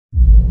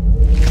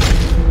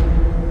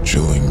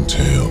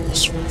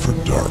Tales for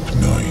Dark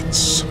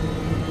Nights.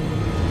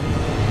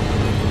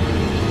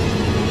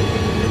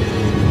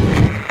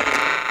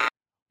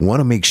 Want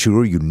to make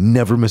sure you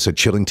never miss a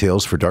Chilling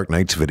Tales for Dark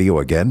Nights video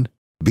again?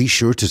 Be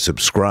sure to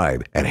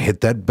subscribe and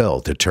hit that bell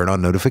to turn on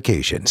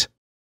notifications.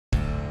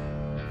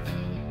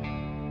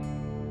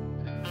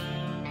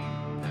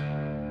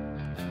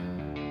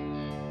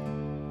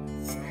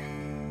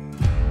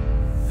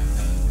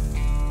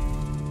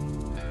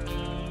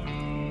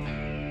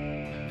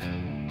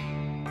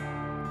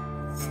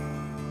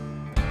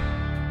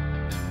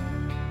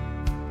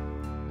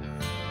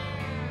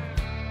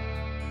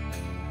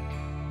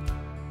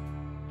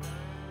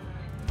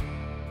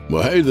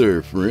 Well, hey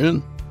there,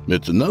 friend.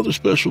 It's another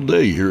special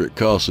day here at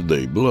Casa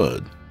de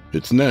Blood.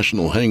 It's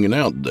National Hanging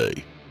Out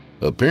Day.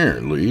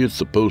 Apparently, it's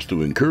supposed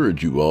to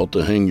encourage you all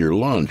to hang your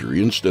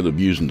laundry instead of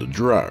using the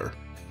dryer.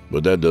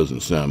 But that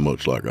doesn't sound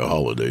much like a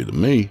holiday to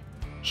me,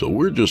 so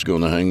we're just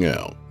gonna hang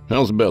out.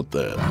 How's about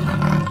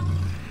that?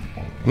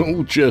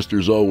 Old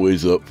Chester's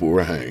always up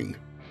for a hang.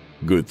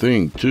 Good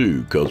thing,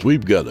 too, 'cause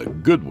we've got a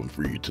good one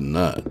for you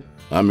tonight.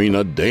 I mean,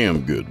 a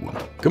damn good one.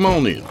 Come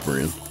on in,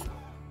 friend.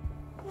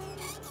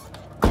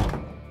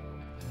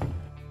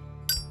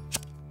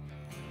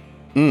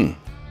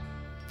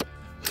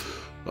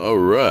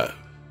 Alright.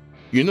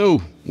 You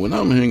know, when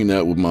I'm hanging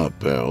out with my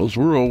pals,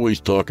 we're always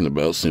talking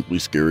about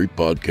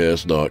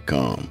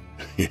simplyscarypodcast.com.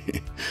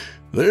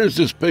 There's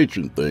this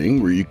Patron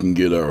thing where you can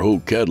get our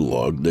whole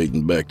catalog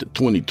dating back to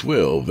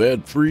 2012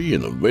 ad-free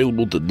and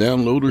available to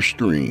download or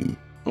stream.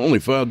 Only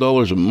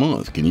 $5 a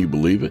month, can you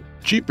believe it?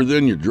 Cheaper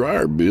than your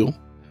dryer bill.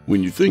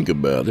 When you think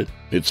about it,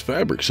 it's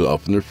fabric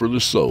softener for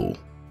the soul.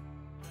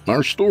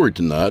 Our story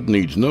tonight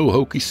needs no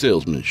hokey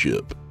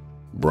salesmanship.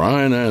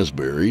 Bryan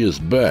Asbury is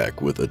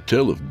back with a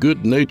tale of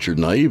good-natured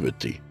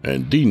naivety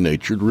and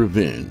denatured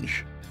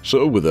revenge.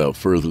 So without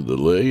further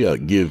delay, I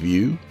give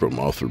you, from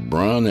author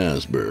Bryan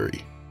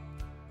Asbury,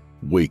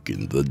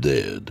 Waken the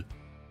Dead.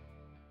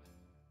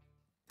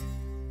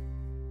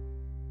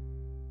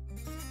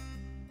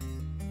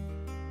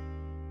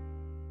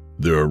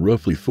 There are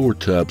roughly 4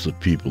 types of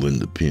people in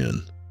the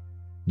pen.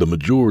 The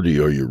majority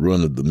are your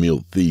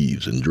run-of-the-mill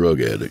thieves and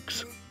drug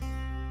addicts.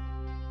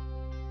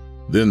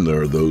 Then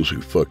there are those who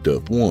fucked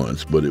up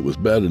once, but it was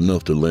bad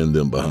enough to land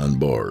them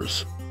behind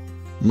bars.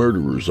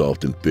 Murderers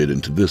often fit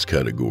into this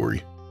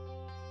category.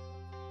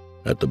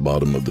 At the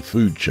bottom of the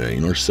food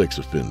chain are sex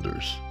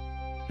offenders,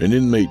 an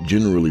inmate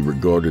generally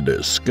regarded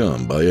as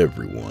scum by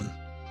everyone.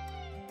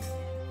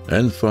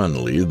 And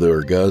finally, there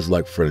are guys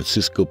like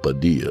Francisco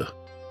Padilla,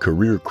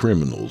 career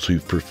criminals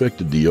who've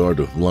perfected the art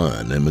of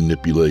lying and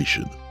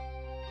manipulation.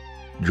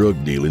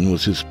 Drug dealing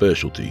was his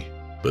specialty,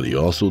 but he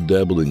also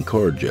dabbled in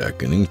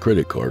carjacking and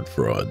credit card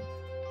fraud.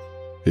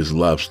 His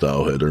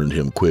lifestyle had earned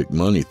him quick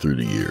money through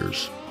the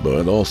years,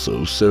 but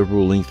also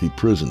several lengthy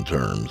prison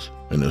terms,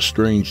 an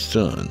estranged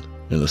son,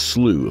 and a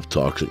slew of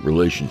toxic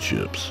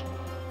relationships.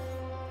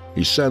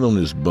 He sat on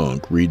his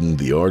bunk reading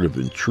The Art of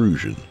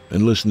Intrusion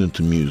and listening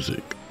to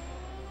music.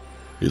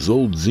 His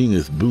old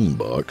Zenith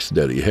boombox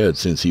that he had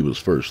since he was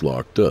first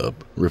locked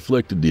up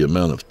reflected the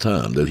amount of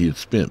time that he had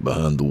spent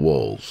behind the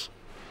walls.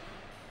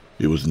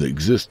 It was an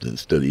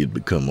existence that he had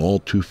become all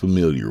too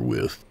familiar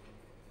with.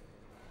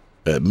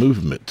 At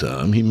movement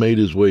time, he made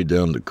his way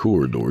down the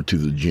corridor to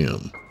the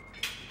gym.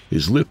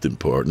 His lifting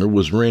partner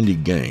was Randy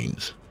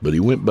Gaines, but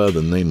he went by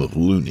the name of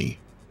Looney.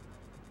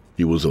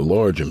 He was a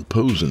large,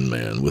 imposing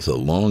man with a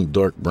long,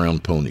 dark brown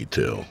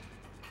ponytail.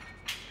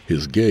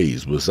 His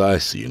gaze was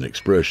icy and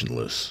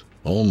expressionless,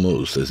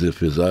 almost as if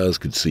his eyes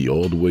could see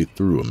all the way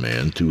through a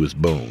man to his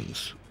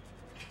bones.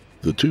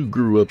 The two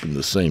grew up in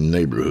the same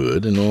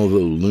neighborhood, and although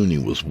Looney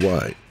was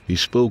white, he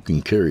spoke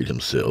and carried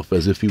himself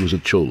as if he was a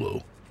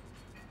cholo.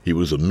 He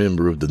was a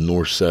member of the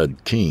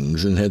Northside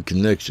Kings and had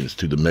connections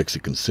to the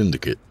Mexican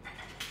syndicate.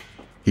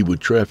 He would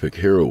traffic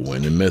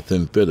heroin and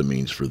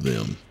methamphetamines for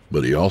them,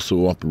 but he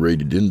also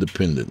operated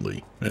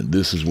independently, and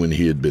this is when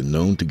he had been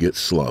known to get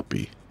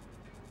sloppy.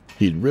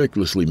 He'd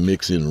recklessly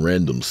mix in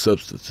random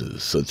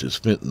substances such as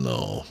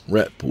fentanyl,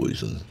 rat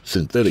poison,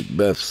 synthetic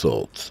bath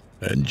salts,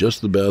 and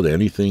just about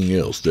anything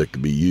else that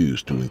could be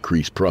used to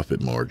increase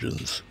profit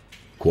margins.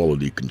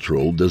 Quality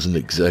control doesn't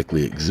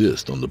exactly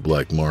exist on the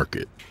black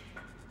market.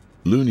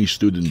 Looney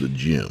stood in the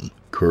gym,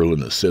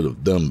 curling a set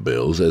of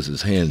dumbbells as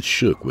his hands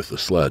shook with a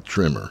slight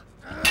tremor.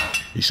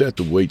 He sat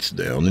the weights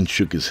down and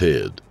shook his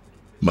head.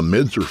 My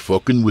meds are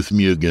fucking with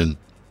me again.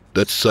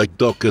 That psych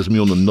doc has me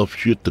on enough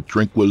shit to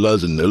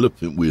tranquilize an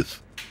elephant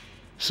with.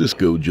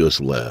 Cisco just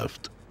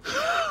laughed.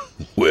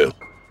 Well,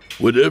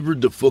 whatever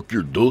the fuck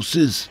your dose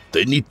is,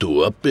 they need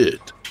to up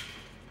it.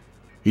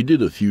 He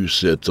did a few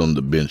sets on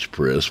the bench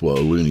press while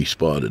Looney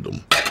spotted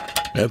him.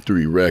 After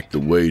he racked the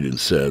weight and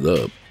sat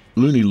up,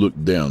 Looney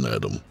looked down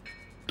at him.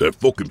 That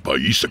fucking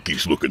paisa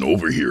keeps looking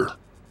over here.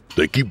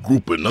 They keep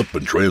grouping up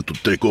and trying to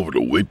take over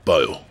the weight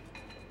pile.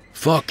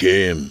 Fuck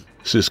him,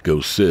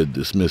 Cisco said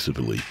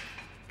dismissively.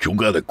 You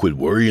gotta quit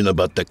worrying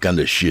about that kind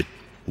of shit.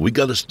 We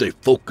gotta stay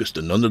focused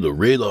and under the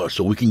radar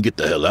so we can get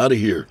the hell out of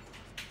here.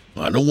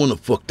 I don't want to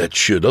fuck that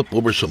shit up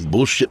over some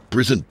bullshit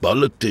prison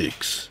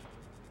politics.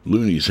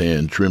 Looney's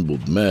hand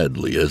trembled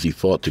madly as he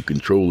fought to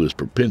control his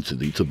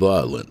propensity to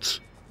violence.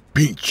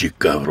 Pinche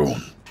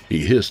cabrón, he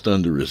hissed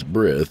under his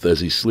breath as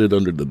he slid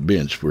under the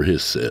bench for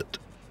his set.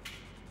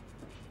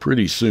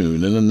 Pretty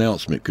soon, an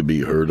announcement could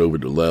be heard over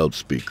the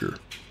loudspeaker.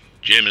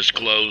 Gym is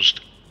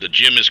closed. The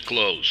gym is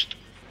closed.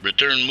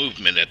 Return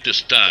movement at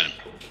this time.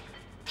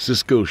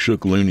 Cisco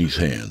shook Looney's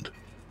hand.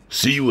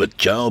 See you at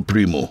Chow,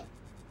 Primo.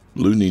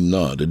 Looney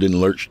nodded and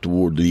lurched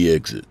toward the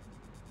exit.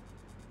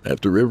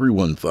 After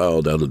everyone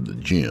filed out of the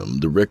gym,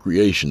 the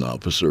recreation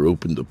officer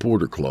opened the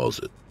porter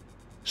closet.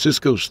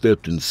 Cisco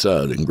stepped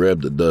inside and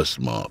grabbed a dust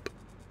mop.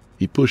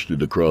 He pushed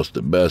it across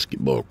the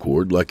basketball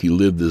court like he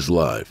lived his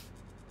life,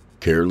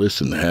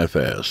 careless and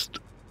half-assed.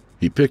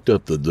 He picked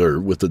up the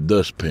dirt with a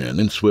dustpan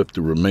and swept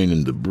the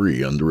remaining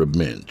debris under a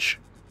bench.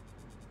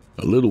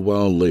 A little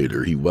while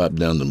later, he wiped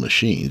down the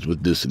machines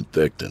with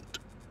disinfectant.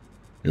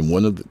 In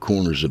one of the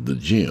corners of the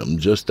gym,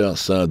 just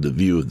outside the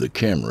view of the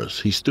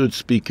cameras, he stood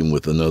speaking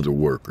with another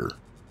worker.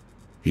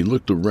 He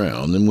looked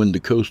around, and when the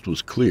coast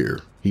was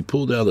clear, he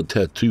pulled out a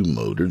tattoo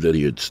motor that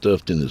he had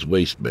stuffed in his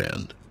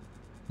waistband.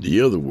 The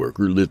other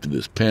worker lifted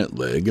his pant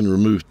leg and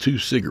removed 2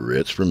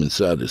 cigarettes from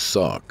inside his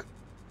sock.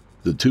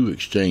 The two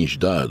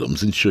exchanged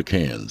items and shook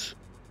hands.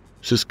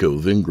 Cisco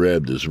then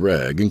grabbed his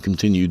rag and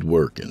continued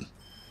working.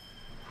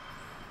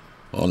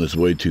 On his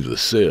way to the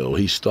cell,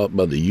 he stopped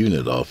by the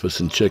unit office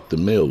and checked the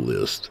mail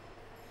list.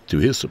 To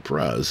his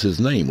surprise,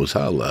 his name was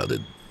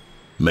highlighted.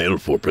 "Mail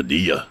for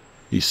Padilla,"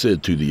 he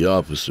said to the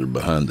officer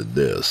behind the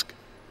desk.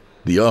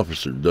 The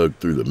officer dug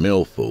through the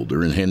mail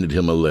folder and handed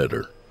him a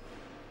letter.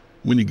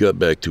 When he got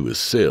back to his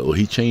cell,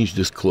 he changed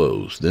his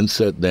clothes, then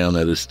sat down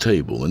at his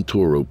table and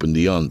tore open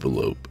the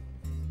envelope.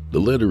 The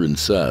letter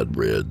inside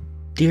read,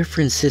 Dear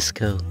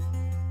Francisco,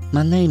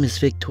 my name is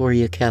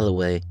Victoria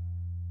Calloway,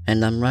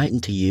 and I'm writing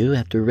to you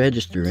after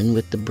registering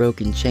with the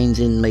Broken Chains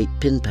Inmate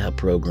Pen Pal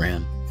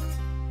program.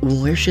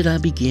 Where should I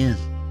begin?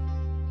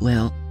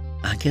 Well,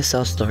 I guess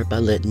I'll start by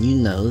letting you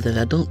know that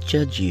I don't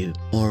judge you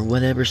or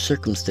whatever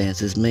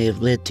circumstances may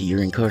have led to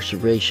your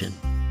incarceration.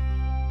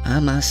 I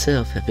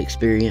myself have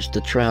experienced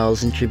the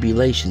trials and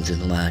tribulations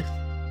in life.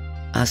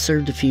 I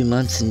served a few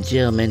months in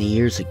jail many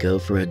years ago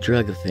for a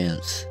drug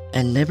offense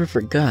and never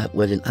forgot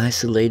what an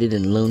isolated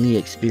and lonely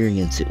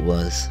experience it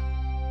was.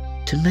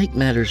 To make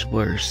matters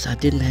worse, I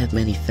didn't have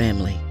many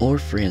family or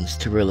friends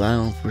to rely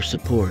on for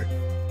support.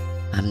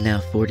 I'm now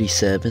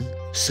 47,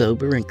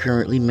 sober and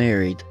currently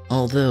married,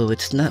 although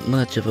it's not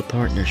much of a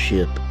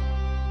partnership.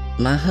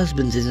 My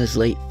husband's in his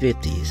late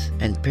 50s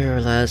and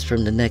paralyzed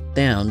from the neck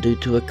down due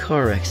to a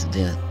car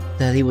accident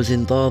that he was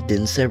involved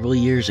in several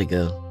years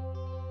ago.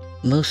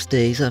 Most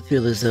days I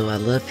feel as though I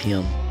love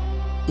him,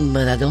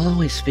 but I don't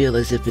always feel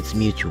as if it's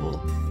mutual.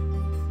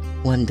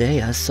 One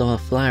day I saw a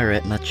flyer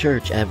at my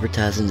church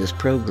advertising this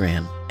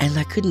program, and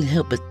I couldn't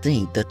help but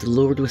think that the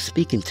Lord was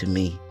speaking to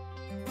me.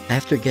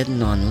 After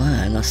getting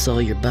online, I saw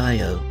your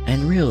bio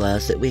and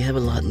realized that we have a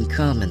lot in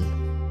common.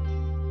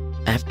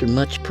 After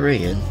much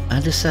praying, I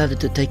decided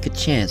to take a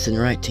chance and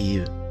write to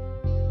you.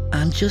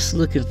 I'm just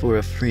looking for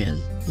a friend,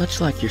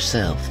 much like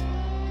yourself.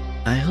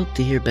 I hope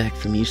to hear back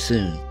from you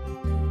soon.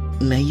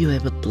 May you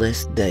have a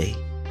blessed day.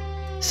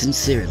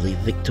 Sincerely,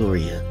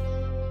 Victoria.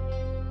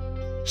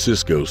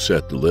 Cisco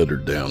sat the letter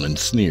down and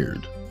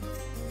sneered.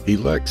 He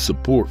lacked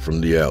support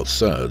from the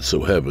outside,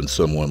 so having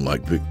someone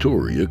like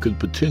Victoria could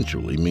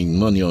potentially mean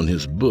money on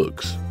his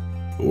books,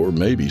 or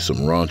maybe some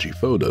raunchy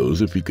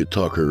photos if he could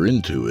talk her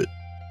into it.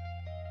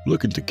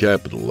 Looking to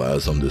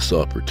capitalize on this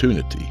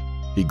opportunity,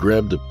 he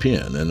grabbed a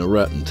pen and a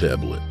writing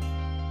tablet.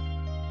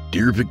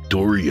 Dear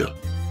Victoria,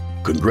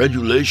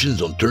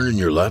 congratulations on turning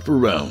your life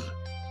around.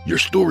 Your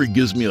story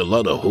gives me a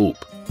lot of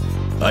hope.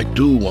 I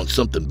too want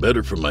something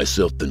better for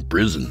myself than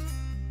prison.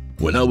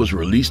 When I was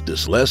released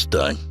this last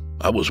time,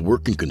 I was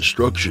working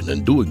construction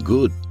and doing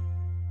good.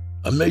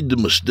 I made the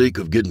mistake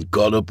of getting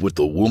caught up with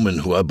a woman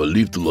who I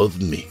believed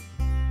loved me.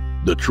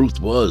 The truth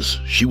was,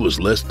 she was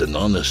less than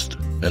honest,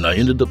 and I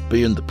ended up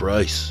paying the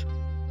price.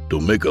 To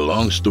make a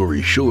long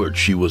story short,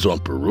 she was on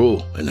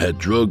parole and had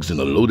drugs and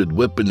a loaded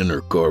weapon in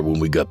her car when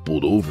we got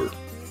pulled over.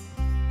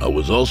 I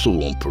was also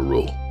on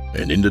parole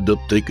and ended up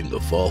taking the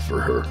fall for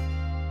her.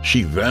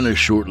 She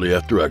vanished shortly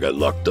after I got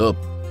locked up.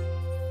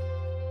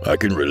 I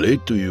can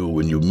relate to you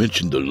when you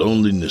mentioned the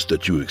loneliness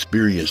that you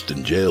experienced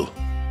in jail.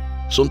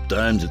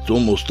 Sometimes it's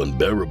almost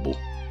unbearable,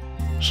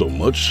 so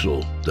much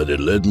so that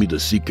it led me to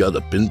seek out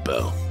a pen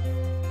pal.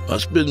 I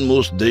spend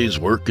most days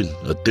working,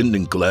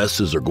 attending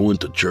classes, or going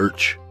to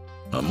church.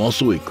 I'm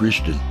also a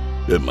Christian,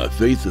 and my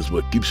faith is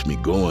what keeps me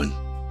going.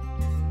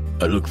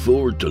 I look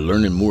forward to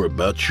learning more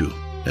about you,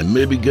 and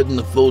maybe getting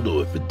a photo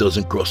if it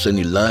doesn't cross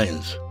any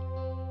lines.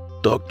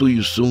 Talk to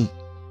you soon,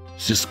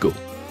 Cisco.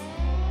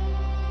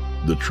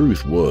 The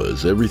truth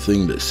was,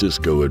 everything that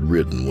Cisco had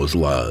written was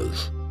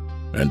lies,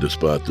 and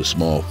despite the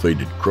small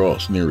faded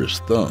cross near his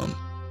thumb,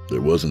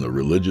 there wasn't a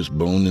religious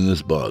bone in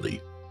his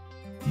body.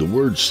 The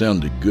words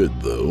sounded good,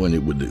 though, and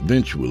it would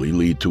eventually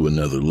lead to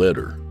another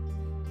letter,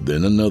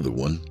 then another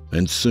one,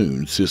 and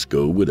soon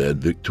Cisco would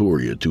add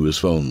Victoria to his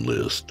phone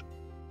list.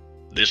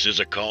 This is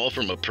a call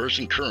from a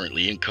person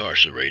currently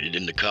incarcerated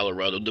in the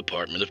Colorado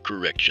Department of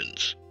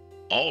Corrections.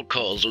 All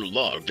calls are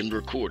logged and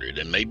recorded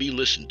and may be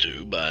listened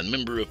to by a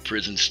member of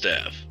prison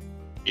staff.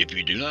 If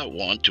you do not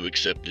want to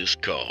accept this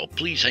call,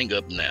 please hang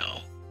up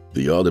now.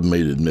 The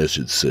automated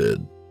message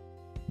said.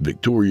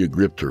 Victoria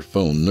gripped her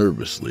phone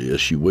nervously as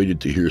she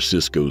waited to hear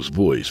Cisco's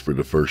voice for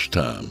the first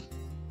time.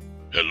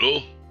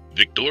 Hello?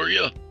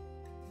 Victoria?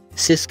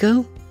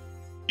 Cisco?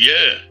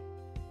 Yeah.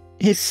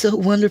 It's so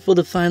wonderful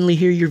to finally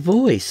hear your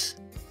voice.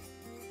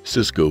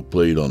 Cisco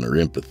played on her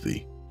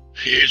empathy.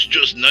 It's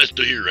just nice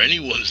to hear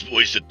anyone's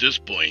voice at this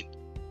point.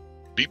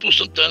 People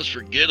sometimes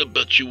forget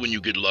about you when you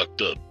get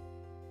locked up.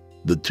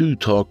 The two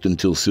talked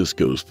until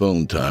Cisco's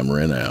phone time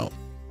ran out.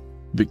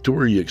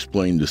 Victoria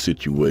explained the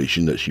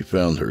situation that she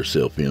found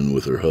herself in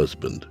with her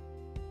husband.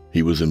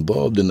 He was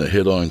involved in a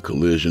head-on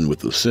collision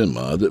with a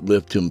semi that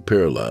left him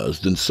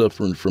paralyzed and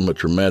suffering from a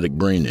traumatic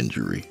brain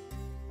injury.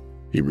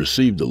 He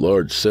received a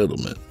large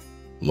settlement,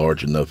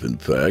 large enough in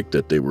fact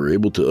that they were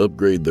able to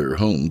upgrade their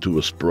home to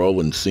a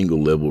sprawling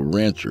single-level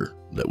rancher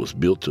that was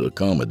built to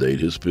accommodate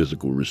his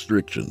physical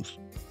restrictions.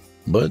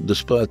 But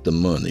despite the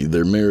money,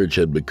 their marriage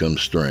had become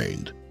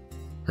strained.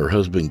 Her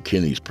husband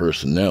Kenny's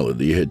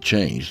personality had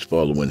changed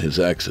following his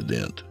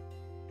accident.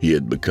 He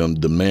had become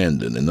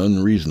demanding and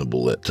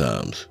unreasonable at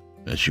times,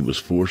 and she was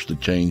forced to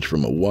change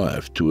from a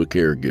wife to a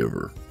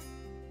caregiver.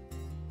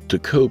 To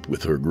cope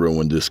with her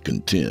growing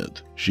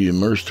discontent, she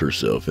immersed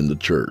herself in the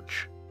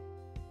church.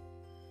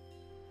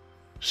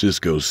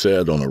 Cisco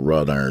sat on a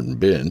wrought iron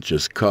bench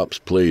as cops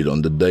played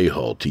on the day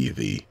hall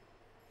TV.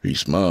 He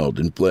smiled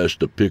and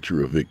flashed a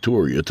picture of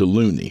Victoria to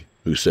Looney,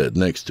 who sat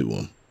next to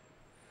him.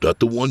 "That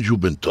the ones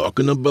you've been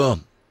talking about?"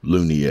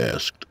 Looney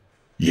asked.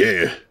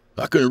 "Yeah,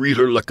 I can read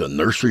her like a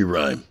nursery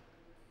rhyme."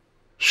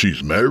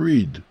 "She's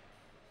married?"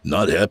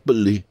 "Not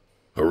happily.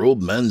 Her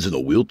old man's in a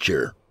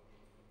wheelchair."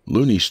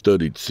 Looney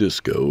studied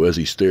Cisco as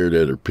he stared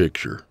at her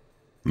picture.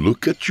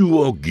 "Look at you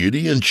all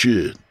giddy and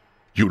shit.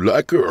 You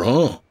like her,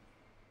 huh?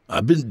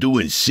 I've been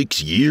doing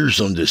 6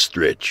 years on this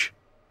stretch."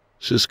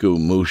 Cisco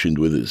motioned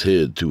with his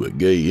head to a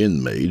gay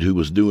inmate who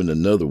was doing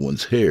another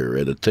one's hair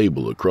at a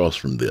table across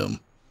from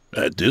them.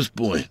 "At this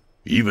point,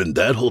 even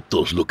that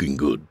hoto's looking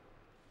good."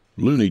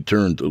 Looney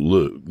turned to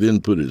look,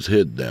 then put his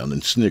head down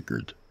and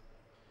snickered.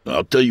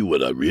 "I'll tell you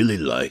what I really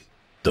like.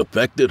 The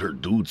fact that her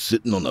dude's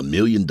sitting on $1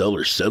 million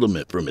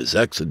settlement from his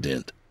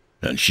accident,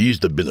 and she's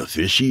the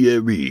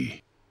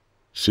beneficiary."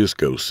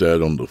 Cisco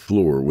sat on the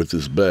floor with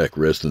his back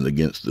resting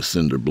against the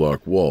cinder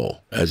block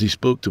wall as he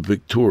spoke to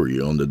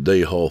Victoria on the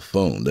day hall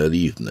phone that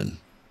evening.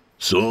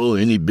 "So,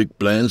 any big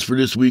plans for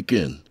this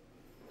weekend?"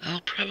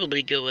 I'll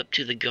probably go up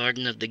to the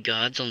Garden of the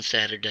Gods on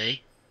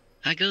Saturday.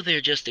 I go there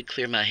just to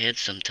clear my head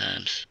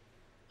sometimes.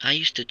 I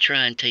used to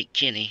try and take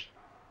Kenny,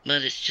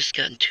 but it's just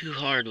gotten too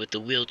hard with the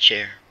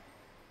wheelchair.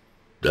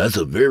 "That's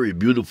a very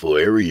beautiful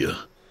area.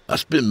 I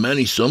spent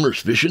many summers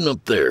fishing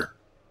up there."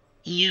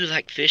 You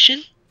like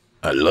fishing?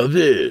 "I love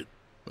it.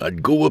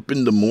 I'd go up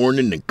in the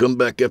morning and come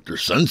back after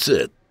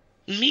sunset."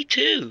 Me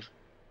too.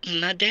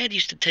 My dad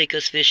used to take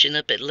us fishing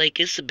up at Lake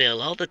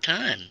Isabel all the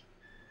time.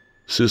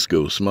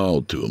 Cisco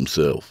smiled to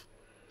himself.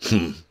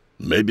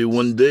 Maybe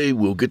one day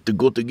we'll get to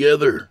go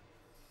together."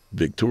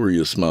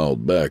 Victoria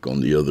smiled back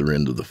on the other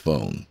end of the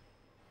phone.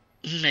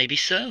 Maybe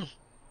so.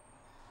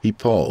 He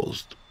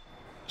paused.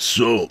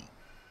 "So,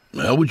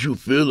 how would you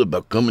feel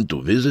about coming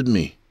to visit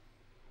me?"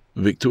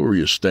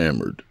 Victoria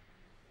stammered.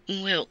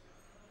 Well,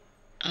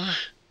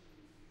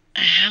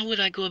 how would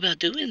I go about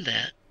doing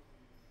that?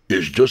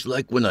 "It's just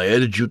like when I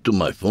added you to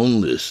my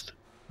phone list.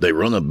 They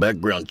run a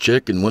background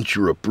check, and once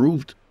you're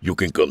approved, you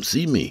can come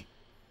see me."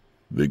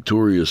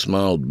 Victoria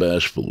smiled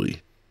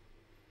bashfully.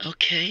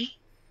 Okay.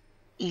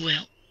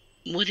 Well,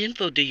 what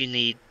info do you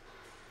need?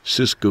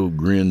 Cisco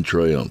grinned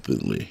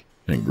triumphantly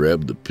and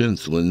grabbed the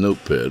pencil and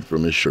notepad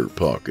from his shirt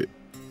pocket.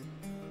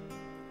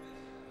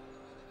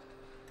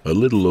 A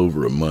little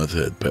over a month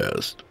had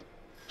passed.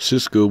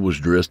 Cisco was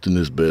dressed in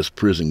his best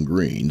prison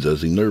greens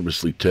as he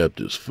nervously tapped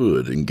his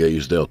foot and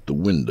gazed out the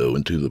window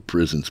into the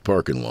prison's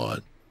parking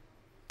lot.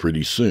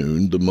 Pretty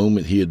soon, the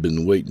moment he had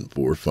been waiting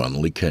for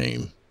finally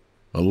came.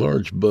 A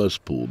large bus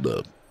pulled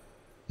up.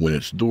 When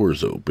its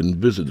doors opened,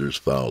 visitors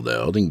filed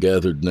out and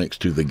gathered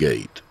next to the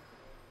gate.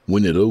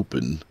 When it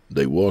opened,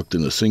 they walked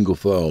in a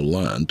single-file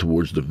line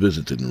towards the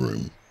visiting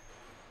room.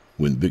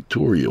 When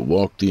Victoria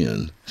walked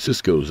in,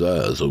 Cisco's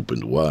eyes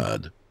opened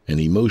wide, and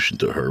he motioned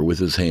to her with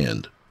his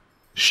hand.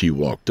 She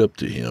walked up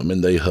to him,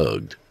 and they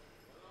hugged.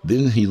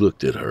 Then he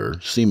looked at her,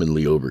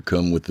 seemingly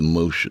overcome with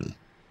emotion.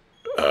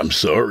 "I'm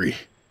sorry."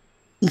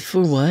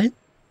 For what?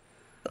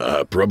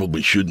 "I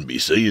probably shouldn't be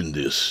saying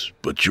this,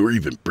 but you're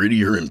even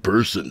prettier in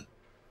person."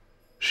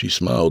 She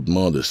smiled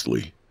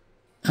modestly.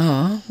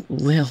 Aw,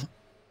 well,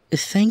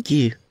 thank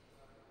you.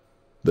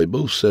 They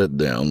both sat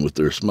down with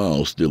their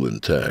smiles still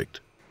intact.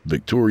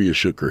 Victoria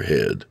shook her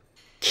head.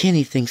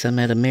 Kenny thinks I'm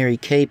at a Mary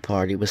Kay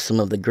party with some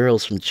of the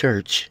girls from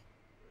church.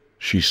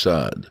 She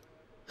sighed.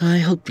 I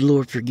hope the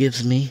Lord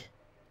forgives me.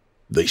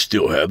 They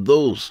still have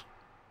those?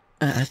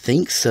 I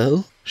think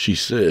so, she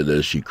said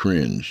as she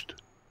cringed.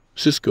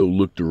 Cisco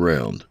looked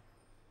around.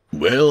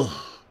 Well,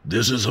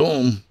 this is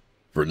home.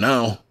 For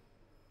now.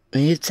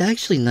 It's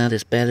actually not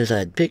as bad as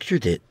I'd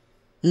pictured it.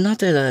 Not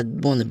that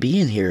I'd want to be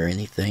in here or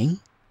anything.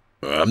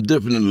 I'm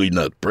definitely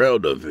not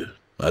proud of it.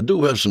 I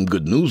do have some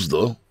good news,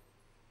 though.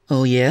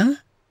 Oh, yeah?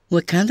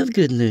 What kind of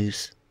good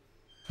news?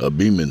 A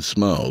beaming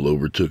smile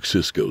overtook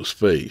Cisco's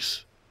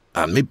face.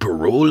 I made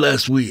parole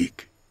last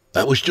week.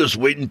 I was just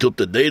waiting till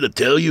today to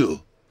tell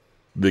you.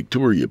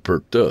 Victoria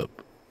perked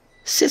up.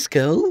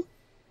 Cisco?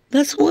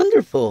 That's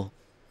wonderful.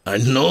 I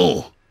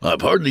know.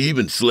 I've hardly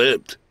even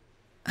slept.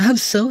 I'm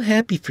so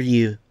happy for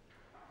you.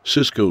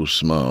 Cisco's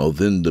smile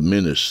then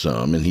diminished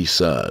some, and he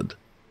sighed.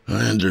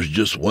 And there's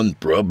just one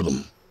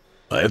problem.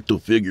 I have to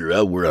figure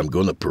out where I'm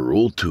gonna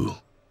parole to.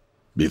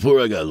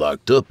 Before I got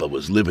locked up, I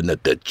was living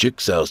at that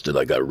chick's house that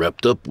I got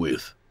wrapped up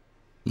with.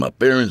 My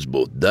parents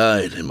both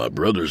died, and my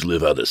brothers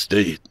live out of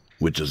state,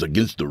 which is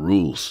against the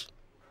rules.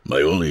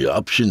 My only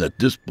option at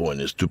this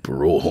point is to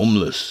parole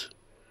homeless.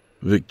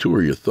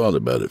 Victoria thought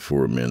about it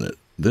for a minute,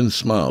 then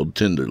smiled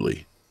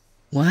tenderly.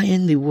 Why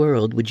in the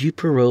world would you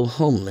parole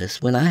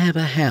homeless when I have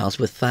a house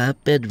with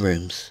 5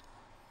 bedrooms?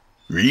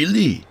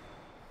 Really?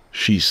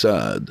 She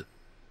sighed.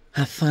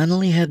 I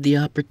finally have the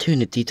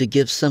opportunity to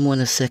give someone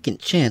a second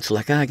chance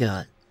like I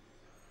got.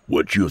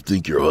 What you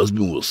think your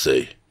husband will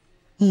say?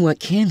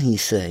 What can he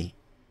say?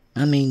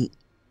 I mean,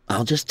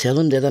 I'll just tell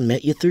him that I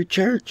met you through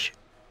church,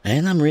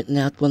 and I'm renting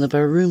out one of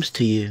our rooms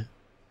to you.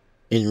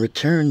 In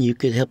return, you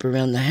could help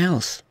around the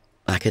house.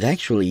 I could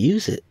actually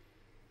use it.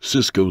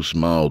 Cisco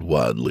smiled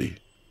widely.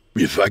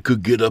 If I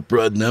could get up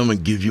right now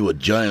and give you a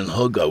giant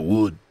hug, I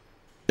would.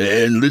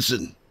 And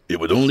listen, it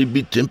would only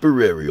be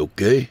temporary,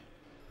 okay?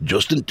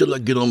 Just until I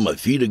get on my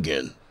feet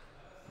again.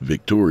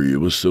 Victoria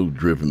was so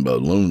driven by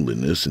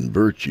loneliness and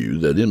virtue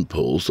that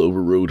impulse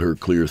overrode her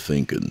clear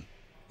thinking.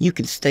 You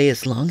can stay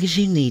as long as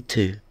you need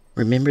to.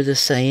 Remember the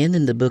saying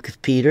in the book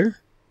of Peter?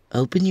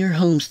 Open your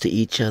homes to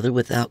each other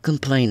without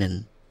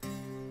complaining.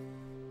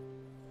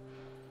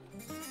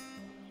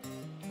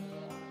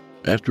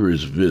 After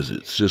his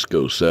visit,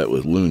 Cisco sat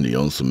with Looney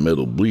on some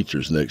metal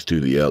bleachers next to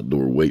the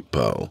outdoor weight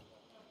pile.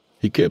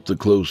 He kept a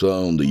close eye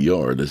on the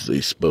yard as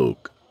they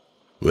spoke.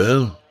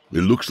 Well,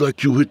 it looks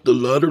like you hit the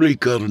lottery,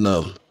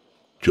 Carnal.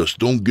 Just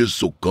don't get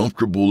so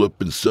comfortable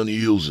up in Sunny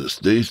Hills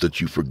Estates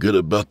that you forget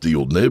about the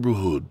old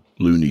neighborhood,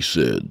 Looney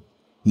said.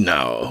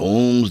 Now,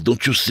 Holmes,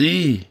 don't you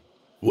see?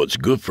 What's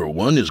good for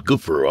one is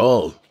good for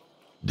all.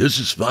 This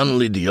is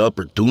finally the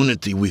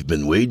opportunity we've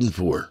been waiting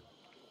for.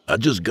 I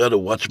just gotta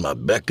watch my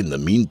back in the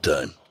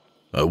meantime.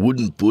 I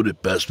wouldn't put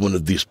it past one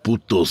of these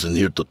putos in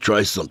here to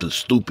try something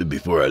stupid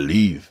before I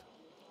leave.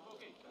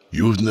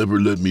 You've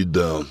never let me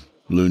down,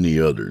 Looney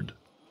uttered.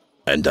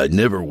 And I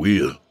never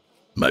will.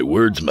 My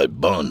word's my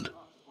bond.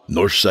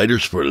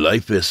 Northsiders for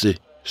life, ese,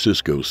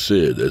 Cisco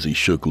said as he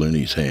shook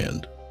Looney's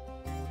hand.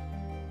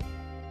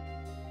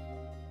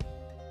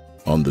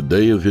 On the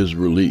day of his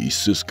release,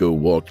 Cisco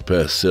walked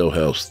past Cell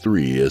House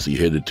 3 as he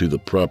headed to the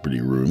property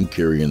room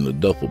carrying the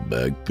duffel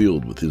bag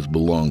filled with his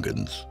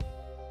belongings.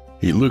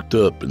 He looked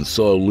up and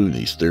saw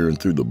Looney staring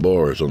through the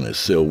bars on his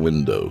cell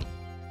window.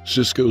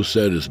 Cisco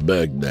sat his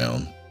bag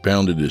down,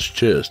 pounded his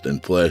chest,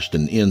 and flashed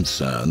an end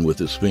sign with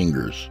his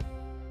fingers.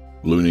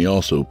 Looney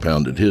also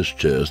pounded his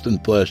chest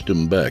and flashed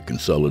him back in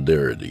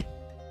solidarity.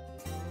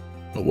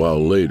 A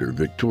while later,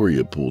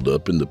 Victoria pulled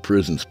up in the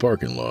prison's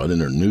parking lot in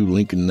her new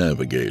Lincoln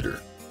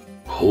Navigator.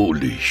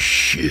 Holy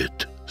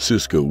shit,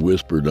 Cisco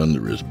whispered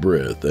under his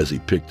breath as he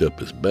picked up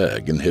his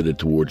bag and headed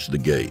towards the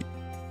gate.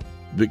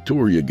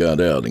 Victoria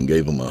got out and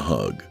gave him a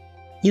hug.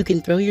 You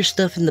can throw your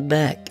stuff in the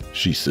back,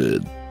 she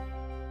said.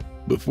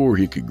 Before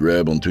he could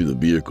grab onto the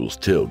vehicle's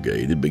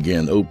tailgate, it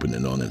began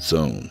opening on its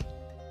own.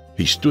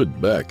 He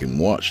stood back and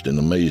watched in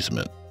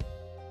amazement.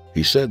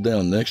 He sat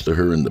down next to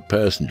her in the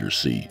passenger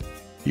seat.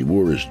 He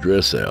wore his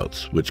dress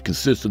outs, which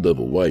consisted of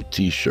a white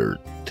t-shirt,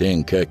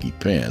 tan khaki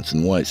pants,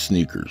 and white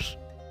sneakers.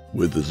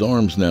 With his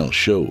arms now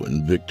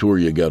showing,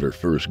 Victoria got her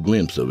first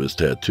glimpse of his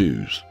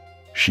tattoos.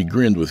 She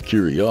grinned with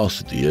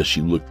curiosity as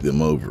she looked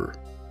them over.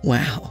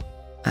 Wow,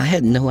 I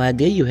had no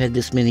idea you had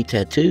this many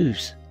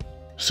tattoos.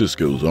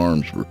 Cisco's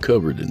arms were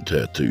covered in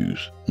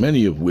tattoos,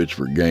 many of which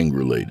were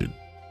gang-related.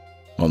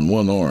 On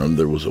one arm,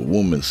 there was a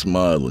woman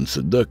smiling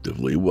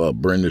seductively while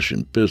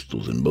brandishing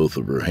pistols in both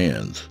of her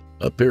hands,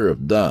 a pair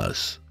of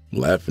dice,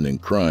 laughing and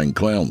crying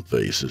clown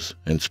faces,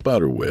 and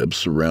spiderwebs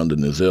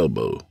surrounding his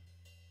elbow.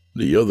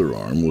 The other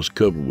arm was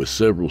covered with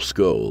several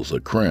skulls, a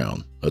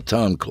crown, a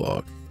time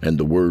clock, and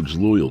the words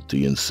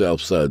loyalty and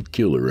Southside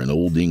Killer in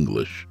Old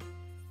English.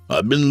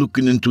 I've been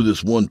looking into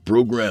this one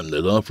program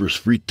that offers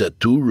free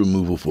tattoo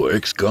removal for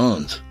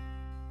ex-cons.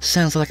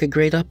 Sounds like a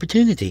great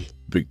opportunity,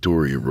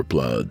 Victoria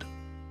replied.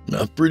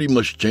 I've pretty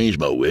much changed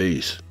my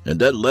ways, and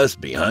that last's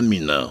behind me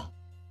now.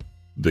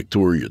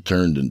 Victoria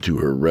turned into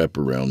her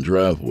wraparound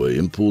driveway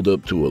and pulled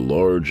up to a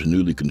large,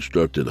 newly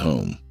constructed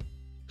home.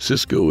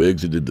 Cisco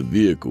exited the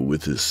vehicle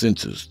with his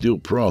senses still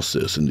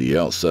processing the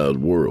outside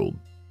world.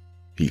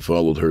 He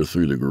followed her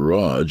through the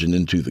garage and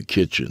into the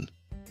kitchen.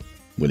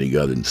 When he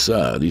got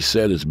inside, he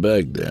sat his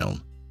bag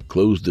down,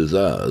 closed his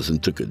eyes,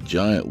 and took a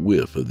giant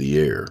whiff of the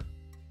air.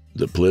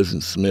 The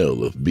pleasant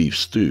smell of beef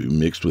stew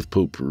mixed with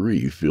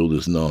potpourri filled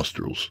his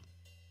nostrils.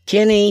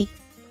 Kenny!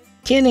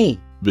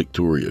 Kenny!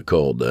 Victoria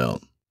called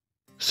out.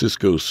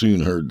 Cisco soon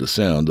heard the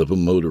sound of a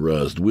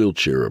motorized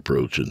wheelchair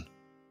approaching.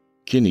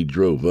 Kenny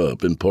drove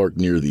up and parked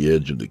near the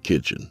edge of the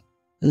kitchen.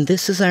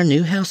 This is our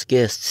new house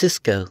guest,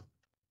 Cisco.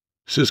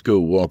 Cisco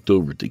walked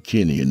over to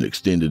Kenny and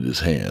extended his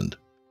hand.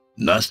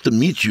 "Nice to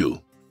meet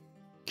you."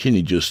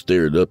 Kenny just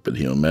stared up at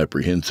him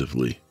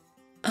apprehensively.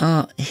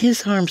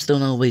 His arms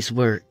don't always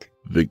work,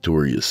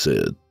 Victoria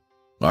said.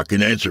 "I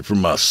can answer for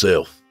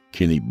myself,"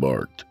 Kenny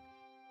barked.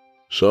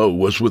 "So,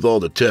 what's with all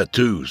the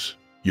tattoos?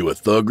 You a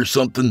thug or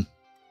something?"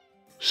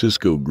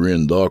 Cisco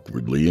grinned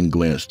awkwardly and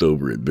glanced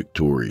over at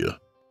Victoria.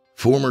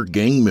 "Former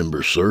gang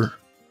member, sir.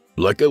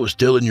 Like I was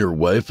telling your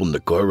wife on the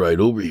car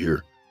ride over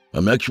here,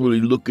 I'm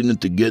actually looking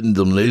into getting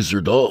them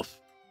lasered off."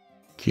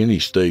 Kenny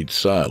stayed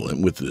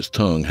silent with his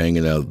tongue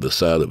hanging out of the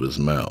side of his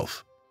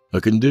mouth,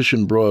 a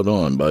condition brought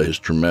on by his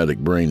traumatic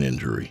brain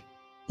injury.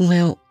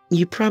 Well,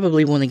 you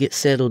probably want to get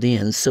settled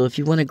in, so if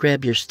you want to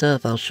grab your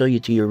stuff, I'll show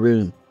you to your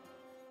room.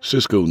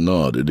 Cisco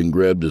nodded and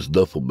grabbed his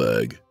duffel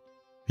bag.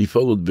 He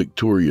followed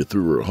Victoria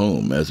through her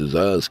home as his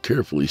eyes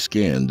carefully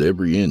scanned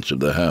every inch of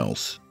the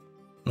house.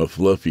 A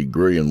fluffy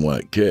gray and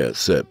white cat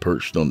sat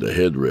perched on the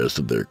headrest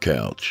of their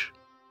couch.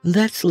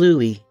 That's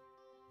Louie.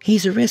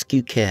 He's a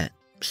rescue cat,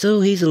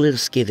 so he's a little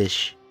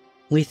skittish.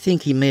 We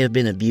think he may have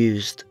been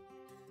abused.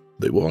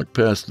 They walked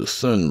past the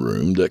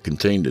sunroom that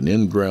contained an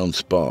in-ground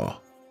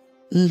spa.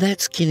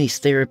 That's Kenny's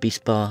therapy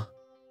spa.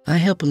 I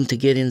help him to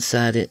get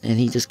inside it, and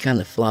he just kind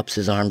of flops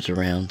his arms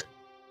around.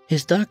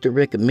 His doctor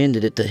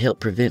recommended it to help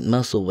prevent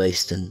muscle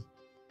wasting.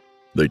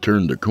 They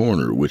turned the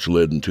corner which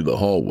led into the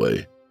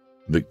hallway.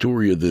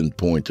 Victoria then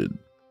pointed.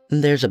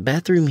 There's a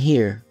bathroom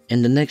here,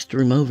 and the next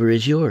room over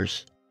is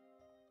yours.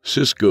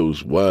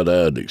 Cisco's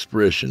wide-eyed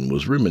expression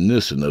was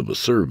reminiscent of a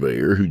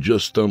surveyor who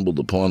just stumbled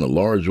upon a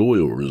large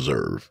oil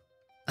reserve.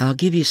 I'll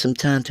give you some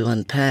time to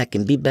unpack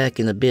and be back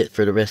in a bit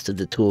for the rest of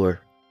the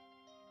tour.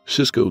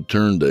 Cisco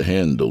turned the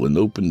handle and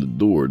opened the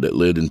door that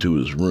led into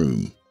his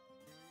room.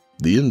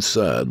 The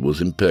inside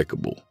was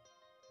impeccable.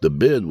 The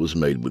bed was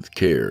made with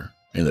care,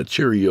 and a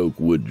cherry oak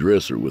wood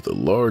dresser with a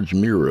large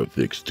mirror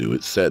affixed to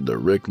it sat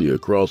directly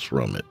across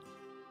from it.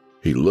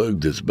 He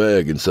lugged his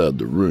bag inside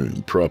the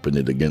room, propping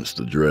it against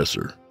the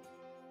dresser.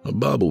 A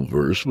Bible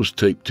verse was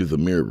taped to the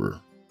mirror.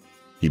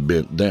 He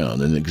bent down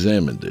and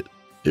examined it.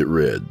 It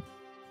read,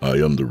 "I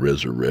am the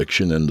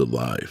resurrection and the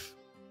life.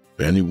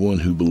 Anyone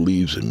who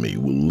believes in me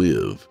will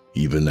live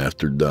even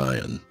after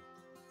dying.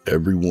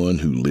 Everyone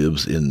who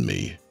lives in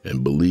me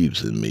and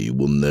believes in me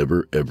will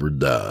never ever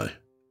die."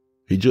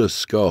 He just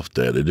scoffed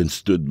at it and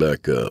stood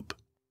back up.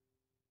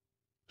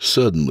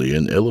 Suddenly,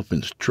 an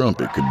elephant's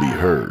trumpet could be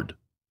heard.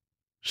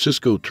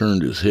 Cisco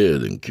turned his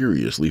head and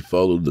curiously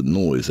followed the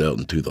noise out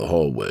into the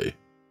hallway.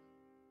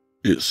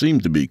 It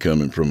seemed to be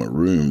coming from a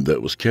room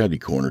that was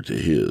catty-corner to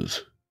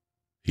his.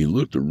 He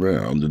looked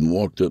around and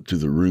walked up to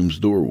the room's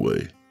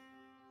doorway.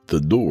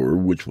 The door,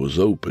 which was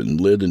open,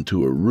 led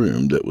into a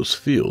room that was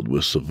filled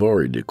with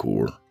safari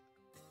decor.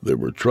 There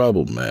were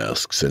tribal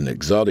masks and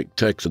exotic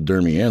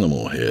taxidermy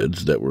animal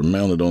heads that were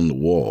mounted on the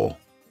wall.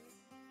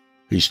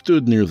 He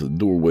stood near the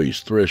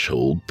doorway's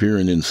threshold,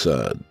 peering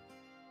inside.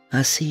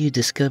 I see you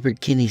discovered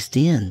Kenny's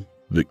den,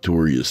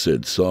 Victoria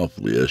said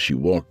softly as she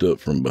walked up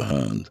from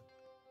behind.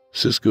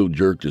 Cisco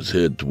jerked his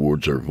head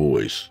towards her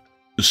voice.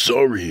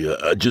 "Sorry,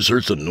 I just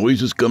heard some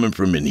noises coming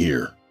from in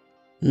here."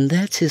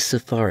 That's his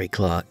safari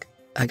clock.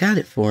 I got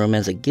it for him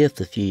as a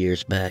gift a few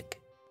years back.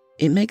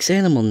 It makes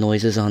animal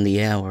noises on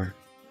the hour.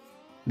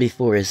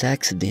 Before his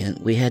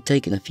accident, we had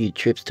taken a few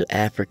trips to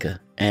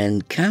Africa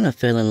and kind of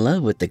fell in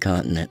love with the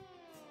continent.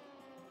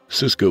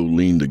 Cisco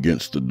leaned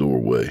against the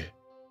doorway.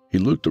 He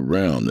looked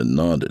around and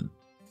nodded.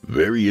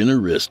 "Very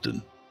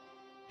interesting."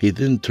 He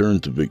then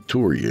turned to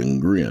Victoria and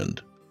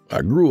grinned.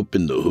 "I grew up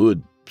in the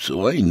hood,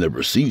 so I ain't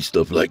never seen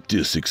stuff like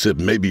this except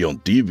maybe on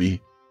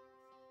TV."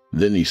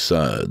 Then he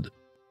sighed.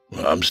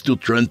 "I'm still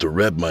trying to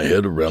wrap my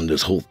head around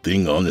this whole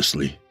thing,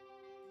 honestly."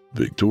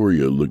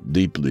 Victoria looked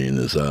deeply in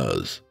his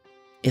eyes.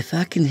 If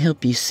I can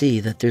help you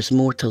see that there's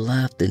more to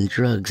life than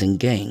drugs and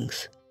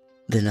gangs,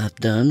 then I've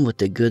done what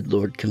the good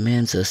Lord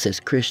commands us as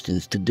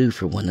Christians to do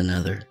for one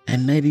another,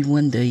 and maybe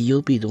one day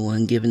you'll be the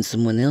one giving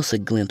someone else a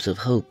glimpse of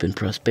hope and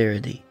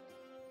prosperity.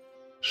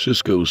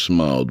 Cisco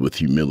smiled with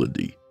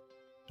humility.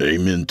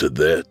 "Amen to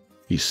that,"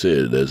 he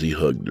said as he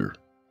hugged her.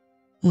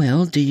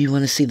 Well, do you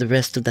want to see the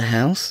rest of the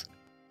house?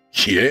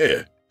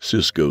 "Yeah,"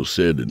 Cisco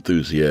said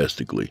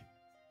enthusiastically.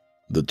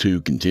 The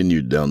two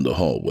continued down the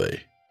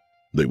hallway.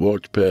 They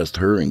walked past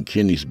her and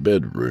Kenny's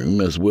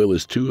bedroom as well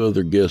as two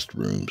other guest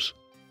rooms.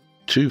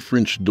 Two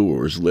French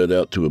doors led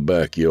out to a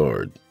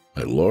backyard.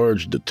 A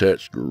large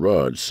detached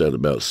garage sat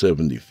about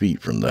 70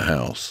 feet from the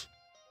house.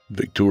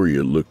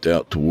 Victoria looked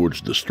out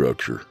towards the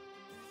structure.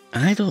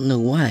 I don't know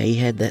why he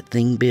had that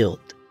thing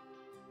built.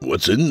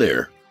 "What's in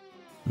there?"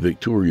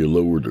 Victoria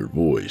lowered her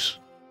voice.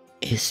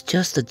 It's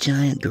just a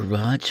giant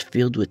garage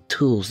filled with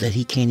tools that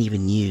he can't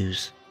even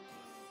use.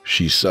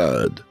 She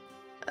sighed.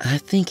 I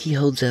think he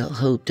holds out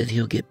hope that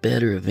he'll get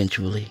better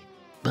eventually,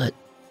 but...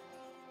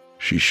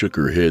 She shook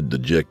her head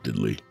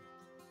dejectedly.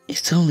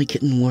 It's only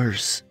getting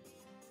worse.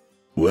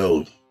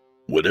 Well,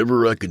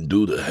 whatever I can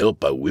do to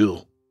help, I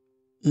will.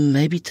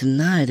 Maybe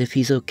tonight, if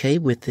he's okay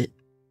with it,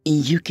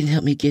 you can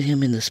help me get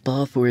him in the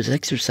spa for his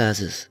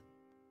exercises.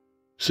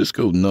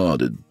 Cisco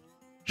nodded.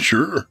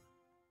 Sure.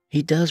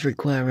 He does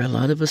require a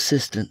lot of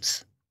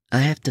assistance. I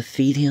have to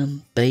feed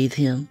him, bathe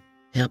him,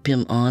 help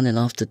him on and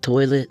off the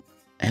toilet,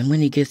 and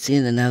when he gets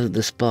in and out of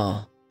the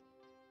spa.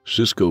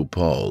 Cisco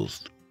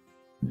paused.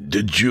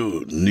 Did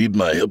you need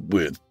my help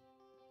with,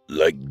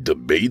 like, the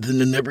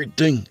bathing and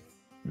everything?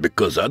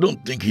 Because I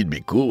don't think he'd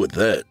be cool with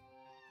that.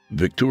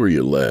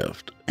 Victoria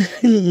laughed.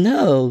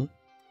 No.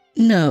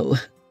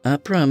 I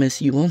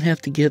promise you won't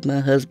have to give my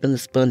husband a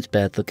sponge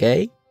bath,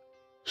 okay?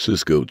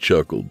 Cisco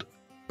chuckled.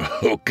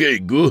 Okay,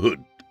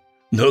 good.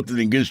 Nothing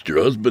against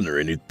your husband or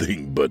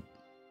anything, but...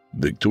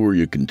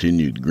 Victoria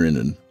continued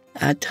grinning.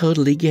 I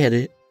totally get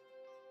it.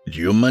 Do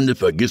you mind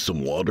if I get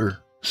some water?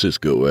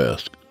 Cisco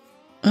asked.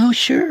 Oh,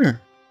 sure.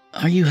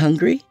 Are you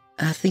hungry?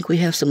 I think we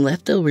have some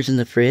leftovers in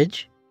the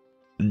fridge.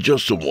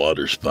 Just some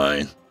water's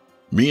fine.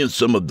 Me and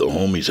some of the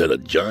homies had a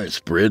giant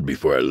spread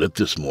before I left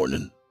this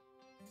morning.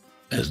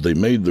 As they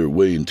made their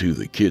way into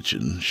the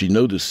kitchen, she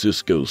noticed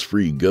Cisco's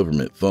free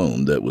government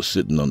phone that was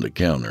sitting on the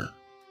counter.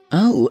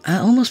 Oh, I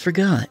almost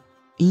forgot.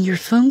 Your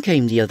phone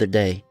came the other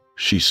day,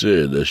 she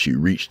said as she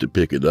reached to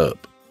pick it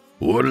up.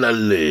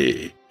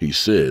 Orale, he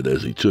said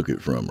as he took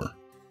it from her.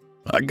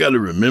 I gotta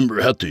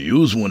remember how to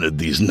use one of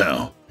these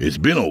now. It's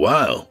been a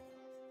while.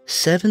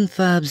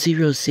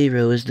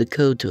 7500 is the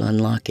code to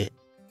unlock it.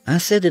 I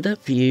set it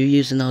up for you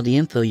using all the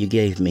info you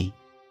gave me.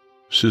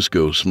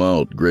 Cisco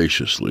smiled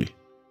graciously.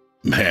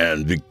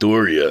 Man,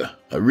 Victoria,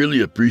 I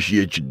really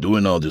appreciate you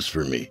doing all this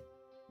for me.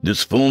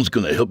 This phone's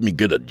gonna help me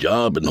get a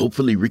job and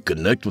hopefully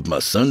reconnect with my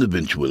son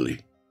eventually.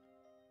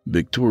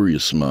 Victoria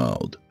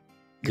smiled.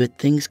 Good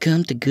things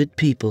come to good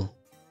people.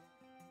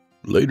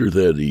 Later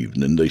that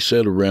evening, they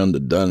sat around the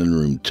dining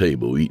room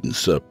table eating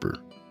supper.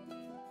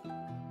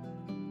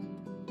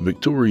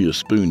 Victoria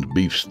spooned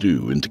beef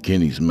stew into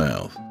Kenny's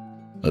mouth.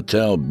 A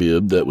towel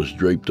bib that was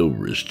draped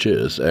over his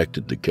chest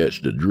acted to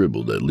catch the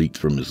dribble that leaked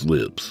from his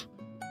lips.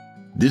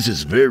 This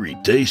is very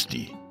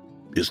tasty.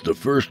 It's the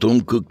first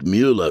home-cooked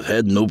meal I've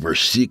had in over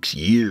 6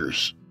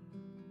 years.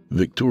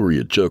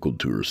 Victoria chuckled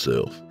to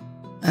herself.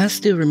 I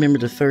still remember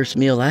the first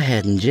meal I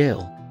had in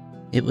jail.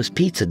 It was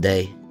pizza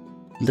day.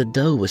 The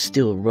dough was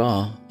still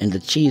raw, and the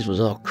cheese was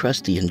all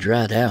crusty and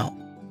dried out.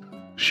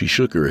 She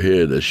shook her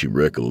head as she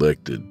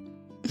recollected.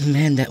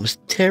 Man, that was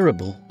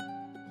terrible.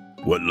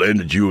 What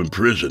landed you in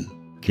prison?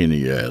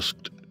 Kenny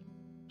asked.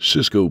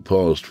 Cisco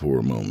paused for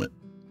a moment.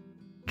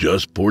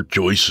 Just poor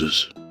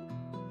choices.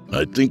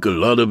 I think a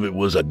lot of it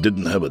was I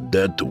didn't have a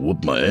dad to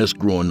whoop my ass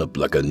growing up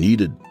like I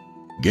needed.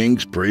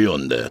 Gangs prey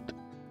on that.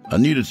 I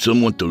needed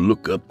someone to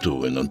look up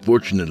to, and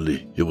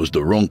unfortunately, it was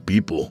the wrong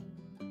people.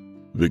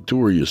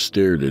 Victoria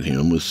stared at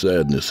him with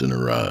sadness in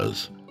her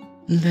eyes.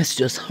 That's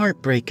just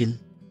heartbreaking.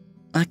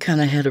 I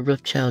kind of had a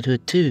rough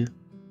childhood too,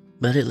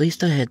 but at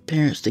least I had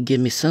parents to give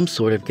me some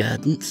sort of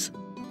guidance.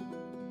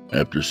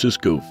 After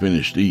Cisco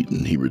finished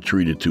eating, he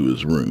retreated to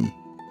his room.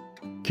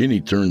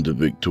 Kenny turned to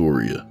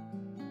Victoria.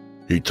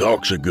 He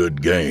talks a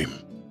good game,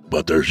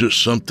 but there's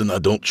just something I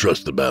don't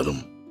trust about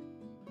him.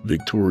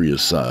 Victoria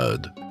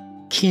sighed.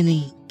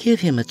 Kenny, give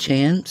him a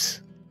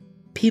chance.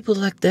 People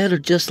like that are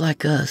just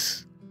like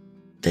us.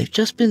 They've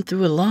just been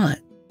through a lot.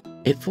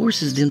 It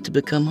forces them to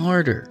become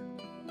harder.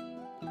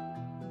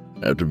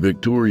 After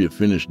Victoria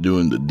finished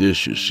doing the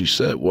dishes, she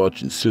sat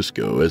watching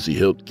Cisco as he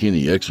helped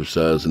Kenny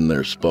exercise in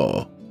their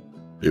spa.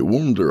 It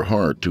warmed her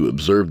heart to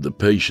observe the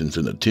patience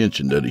and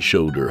attention that he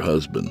showed her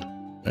husband,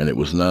 and it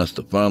was nice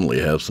to finally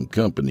have some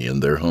company in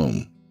their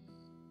home.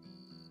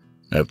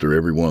 After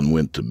everyone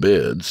went to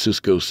bed,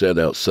 Cisco sat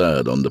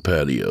outside on the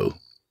patio.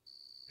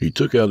 He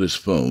took out his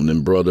phone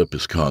and brought up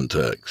his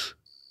contacts.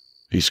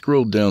 He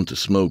scrolled down to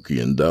Smokey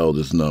and dialed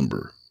his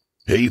number.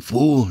 Hey,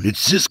 fool, it's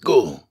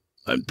Cisco.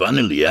 I'm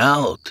finally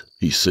out,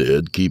 he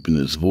said, keeping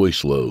his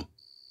voice low.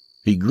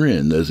 He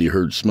grinned as he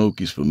heard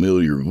Smokey's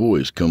familiar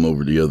voice come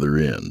over the other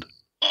end.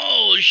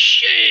 Oh,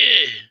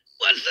 shit.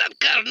 What's up,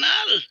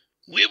 carnal?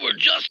 We were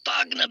just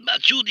talking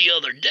about you the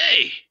other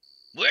day.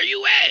 Where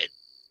you at?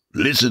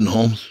 Listen,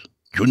 Holmes,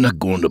 you're not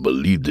going to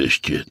believe this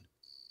shit.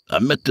 I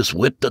met this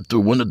weta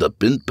through one of the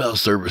pen pal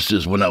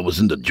services when I was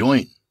in the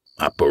joint.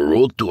 I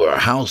paroled to her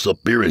house up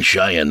here in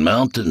Cheyenne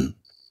Mountain.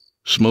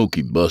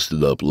 Smokey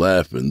busted up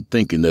laughing,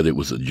 thinking that it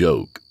was a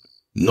joke.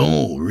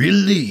 No,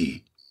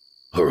 really.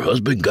 Her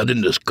husband got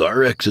in this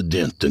car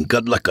accident and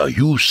got like a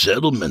huge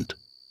settlement.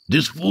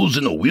 This fool's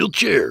in a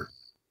wheelchair.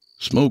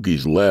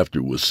 Smokey's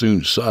laughter was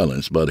soon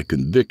silenced by the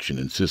conviction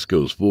in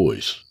Cisco's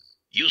voice.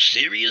 You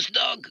serious,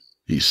 dog?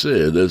 He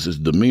said as his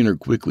demeanor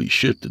quickly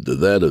shifted to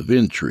that of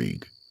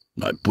intrigue.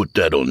 I put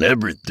that on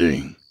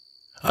everything.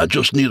 I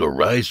just need a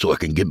ride so I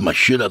can get my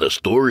shit out of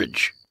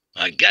storage.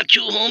 I got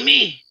you,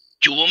 homie.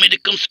 Do you want me to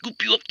come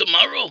scoop you up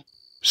tomorrow?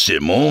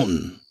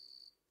 Simone.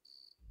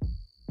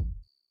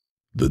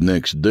 The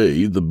next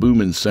day, the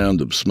booming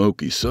sound of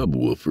smoky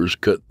subwoofers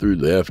cut through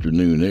the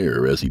afternoon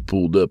air as he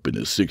pulled up in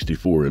his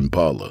 '64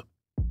 Impala.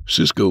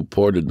 Cisco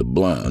parted the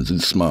blinds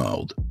and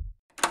smiled.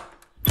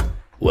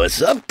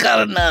 What's up,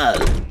 carnal?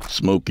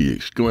 Smokey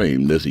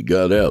exclaimed as he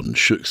got out and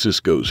shook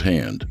Cisco's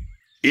hand.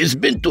 It's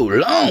been too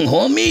long,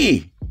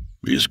 homie.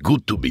 It's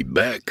good to be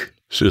back,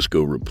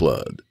 Cisco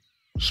replied.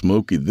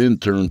 Smokey then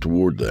turned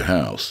toward the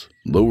house,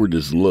 lowered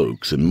his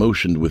lokes, and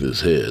motioned with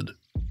his head.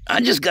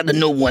 I just gotta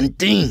know one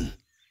thing.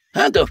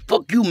 How the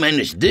fuck you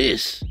manage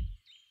this?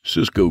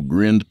 Cisco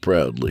grinned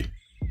proudly.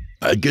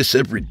 I guess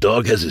every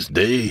dog has his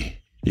day,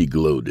 he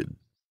gloated.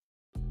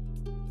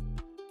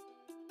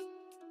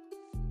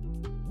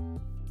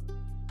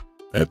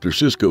 After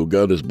Cisco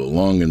got his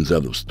belongings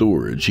out of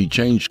storage, he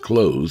changed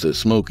clothes at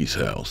Smokey's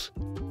house.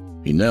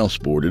 He now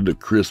sported a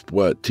crisp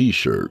white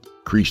t-shirt,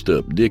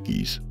 creased-up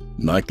Dickies,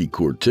 Nike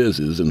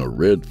Cortezes, and a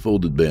red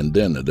folded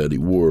bandana that he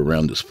wore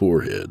around his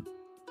forehead.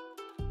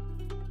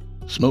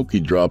 Smokey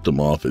dropped him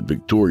off at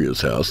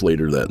Victoria's house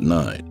later that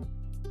night.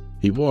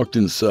 He walked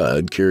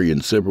inside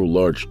carrying several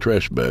large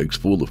trash bags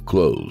full of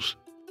clothes.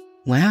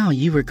 Wow,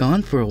 you were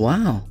gone for a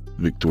while,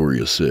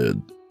 Victoria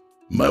said.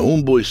 My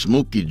homeboy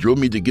Smokey drove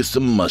me to get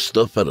some of my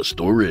stuff out of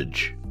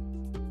storage.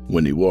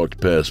 When he walked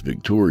past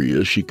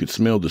Victoria, she could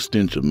smell the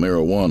stench of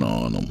marijuana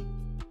on him.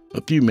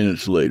 A few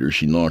minutes later,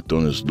 she knocked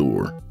on his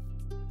door.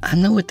 I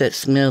know what that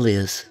smell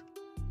is.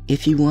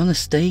 If you want to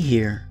stay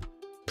here,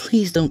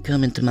 please don't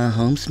come into my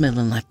home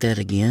smelling like that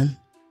again.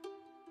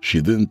 She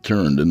then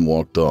turned and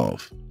walked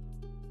off.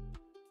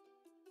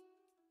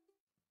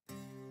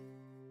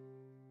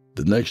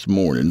 The next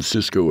morning,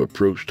 Cisco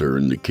approached her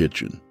in the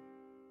kitchen.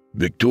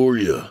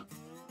 Victoria,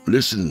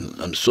 listen,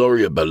 I'm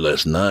sorry about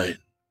last night.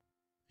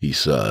 He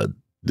sighed.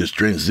 This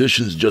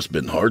transition's just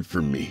been hard for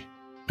me,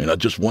 and I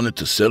just wanted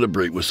to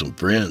celebrate with some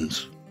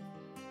friends.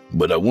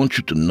 But I want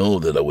you to know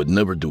that I would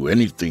never do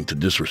anything to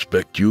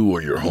disrespect you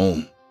or your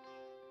home.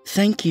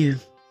 Thank you.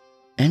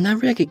 And I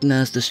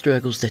recognize the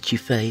struggles that you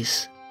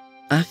face.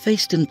 I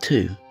faced them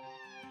too.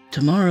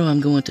 Tomorrow I'm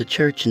going to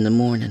church in the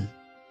morning.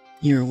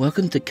 You're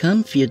welcome to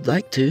come if you'd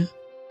like to.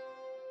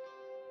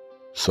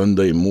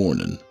 Sunday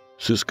morning,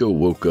 Cisco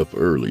woke up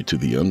early to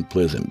the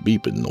unpleasant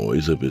beeping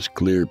noise of his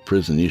clear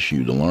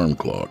prison-issued alarm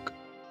clock.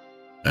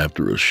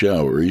 After a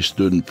shower, he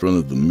stood in front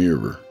of the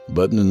mirror,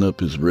 buttoning up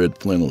his red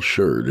flannel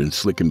shirt and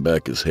slicking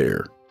back his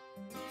hair.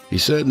 He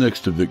sat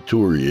next to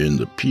Victoria in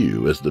the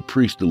pew as the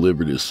priest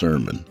delivered his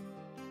sermon.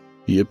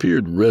 He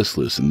appeared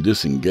restless and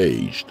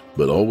disengaged,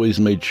 but always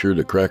made sure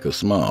to crack a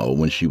smile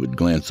when she would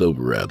glance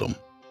over at him.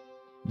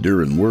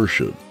 During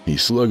worship, he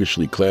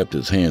sluggishly clapped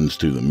his hands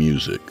to the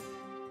music.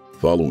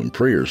 Following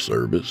prayer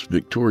service,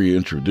 Victoria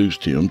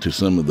introduced him to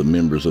some of the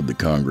members of the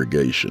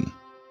congregation.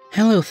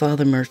 Hello,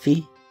 Father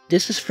Murphy.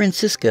 This is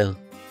Francisco.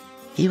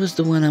 He was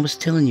the one I was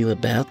telling you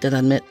about that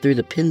I met through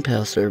the pen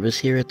pal service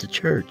here at the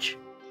church.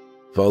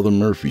 Father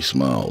Murphy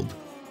smiled.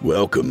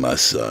 Welcome, my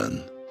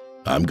son.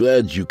 I'm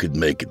glad you could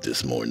make it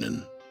this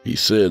morning, he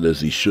said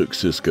as he shook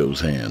Cisco's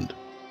hand.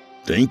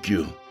 Thank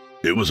you.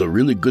 It was a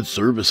really good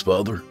service,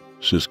 Father,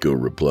 Cisco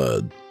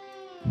replied.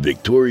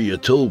 Victoria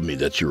told me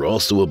that you're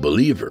also a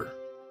believer.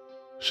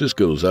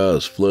 Cisco's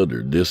eyes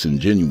fluttered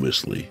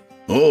disingenuously.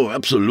 Oh,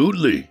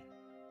 absolutely.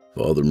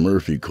 Father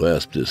Murphy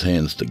clasped his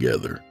hands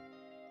together.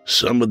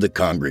 Some of the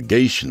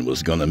congregation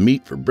was going to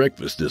meet for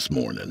breakfast this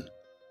morning.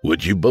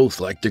 Would you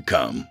both like to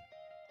come?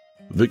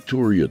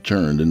 Victoria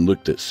turned and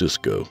looked at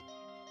Cisco.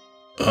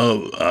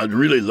 Oh, I'd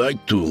really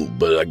like to,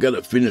 but I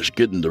gotta finish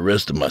getting the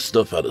rest of my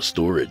stuff out of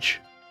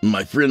storage.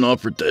 My friend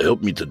offered to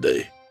help me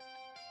today.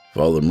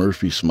 Father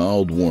Murphy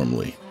smiled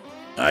warmly.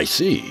 I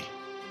see.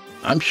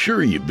 I'm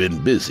sure you've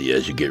been busy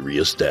as you get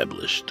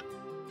reestablished.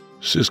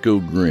 Cisco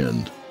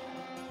grinned.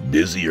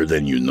 Busier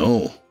than you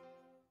know.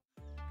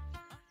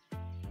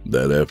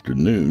 That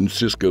afternoon,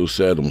 Cisco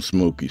sat on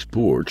Smokey's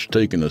porch,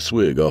 taking a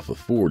swig off a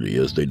 40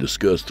 as they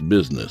discussed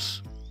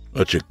business.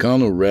 A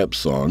Chicano rap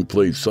song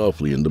played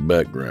softly in the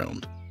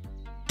background.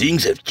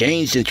 Things have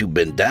changed since you've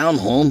been down,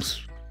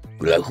 Holmes.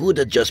 La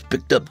Huda just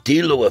picked up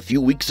Tilo a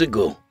few weeks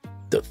ago.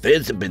 The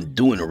feds have been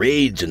doing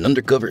raids and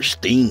undercover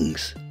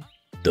stings.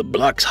 The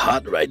block's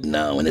hot right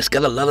now, and it's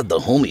got a lot of the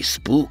homies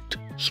spooked,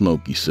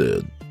 Smokey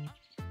said.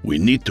 We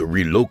need to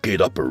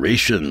relocate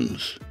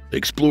operations,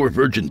 explore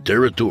virgin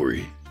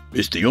territory.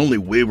 It's the only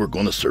way we're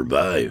going to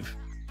survive.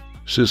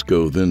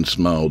 Cisco then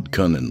smiled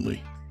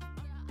cunningly.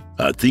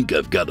 I think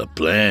I've got a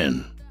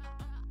plan.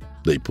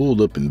 They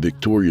pulled up in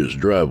Victoria's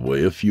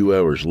driveway a few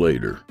hours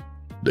later.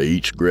 They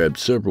each grabbed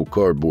several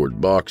cardboard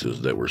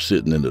boxes that were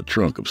sitting in the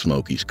trunk of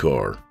Smokey's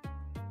car.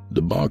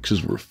 The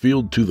boxes were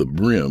filled to the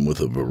brim with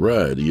a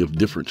variety of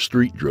different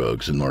street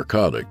drugs and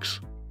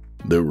narcotics.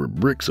 There were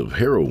bricks of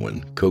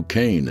heroin,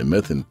 cocaine, and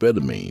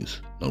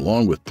methamphetamines,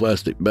 along with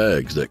plastic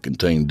bags that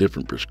contained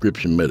different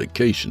prescription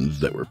medications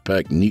that were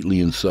packed neatly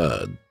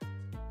inside.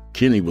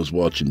 Kenny was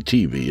watching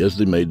TV as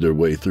they made their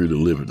way through the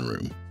living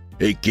room.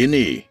 Hey,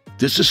 Kenny,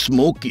 this is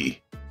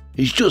Smokey.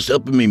 He's just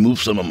helping me move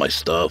some of my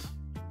stuff.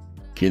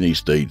 Kenny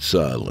stayed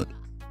silent.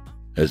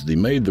 As they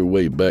made their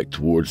way back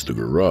towards the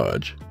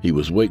garage, he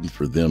was waiting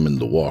for them in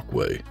the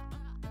walkway.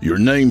 Your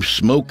name's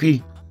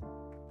Smokey?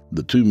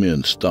 The two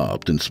men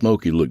stopped and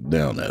Smokey looked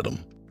down at him.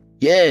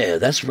 Yeah,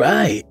 that's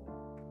right.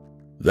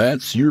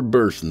 That's your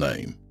birth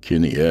name?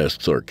 Kenny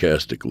asked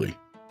sarcastically.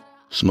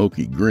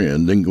 Smokey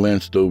grinned and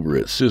glanced over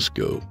at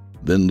Cisco,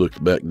 then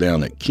looked back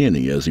down at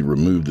Kenny as he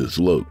removed his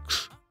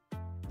lokes.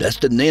 That's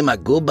the name I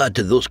go by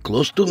to those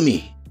close to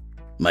me.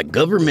 My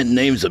government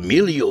name's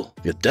Emilio,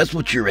 if that's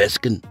what you're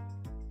asking.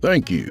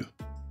 Thank you.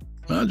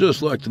 I'd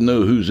just like to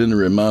know who's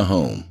entering my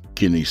home,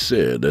 Kenny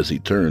said as he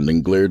turned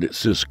and glared at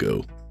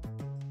Cisco.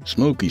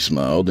 Smokey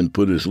smiled and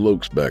put his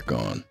lokes back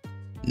on.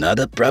 Not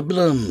a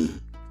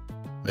problem.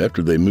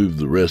 After they moved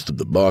the rest of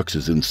the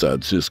boxes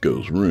inside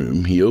Cisco's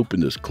room, he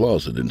opened his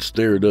closet and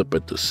stared up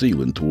at the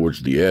ceiling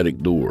towards the attic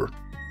door.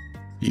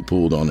 He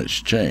pulled on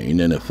its chain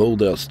and a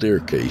fold-out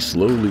staircase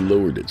slowly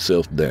lowered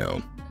itself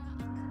down.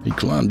 He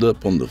climbed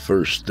up on the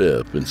first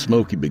step and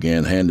Smokey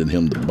began handing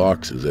him the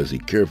boxes as he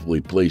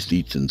carefully placed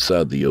each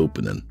inside the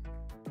opening.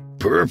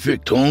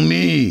 Perfect,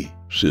 homie,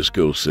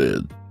 Cisco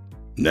said.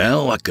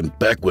 Now I can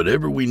pack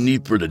whatever we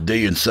need for the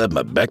day inside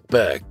my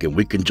backpack and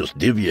we can just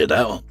divvy it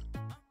out.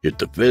 If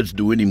the feds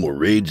do any more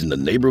raids in the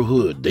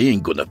neighborhood, they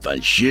ain't gonna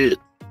find shit.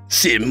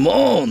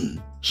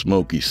 Simon,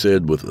 Smokey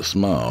said with a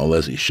smile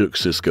as he shook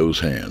Cisco's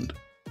hand.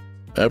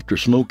 After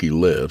Smokey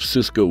left,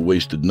 Cisco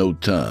wasted no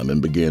time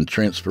and began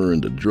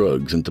transferring the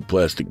drugs into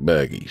plastic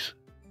baggies.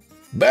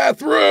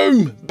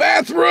 Bathroom!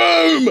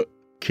 Bathroom!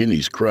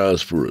 Kenny's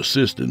cries for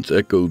assistance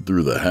echoed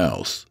through the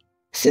house.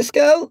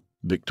 Cisco?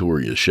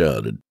 Victoria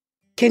shouted.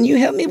 Can you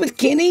help me with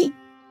Kenny?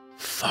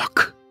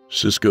 Fuck,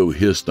 Cisco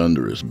hissed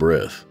under his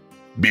breath.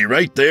 Be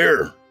right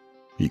there.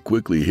 He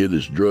quickly hid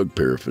his drug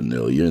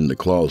paraphernalia in the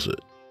closet.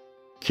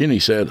 Kenny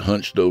sat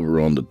hunched over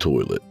on the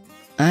toilet.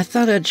 I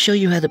thought I'd show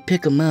you how to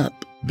pick 'em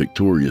up,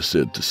 Victoria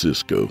said to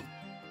Cisco.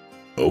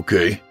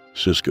 Okay,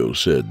 Cisco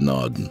said,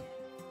 nodding.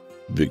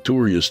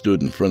 Victoria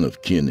stood in front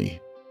of Kenny.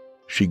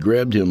 She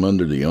grabbed him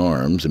under the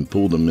arms and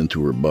pulled him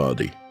into her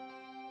body.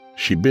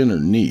 She bent her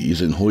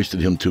knees and hoisted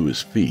him to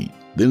his feet,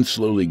 then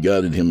slowly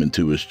guided him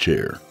into his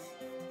chair.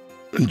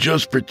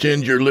 Just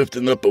pretend you're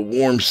lifting up a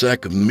warm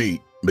sack of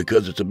meat,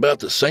 because it's about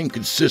the same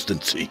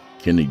consistency,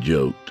 Kenny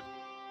joked.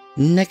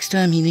 Next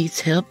time he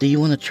needs help, do you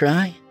want to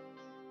try?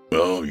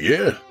 Oh,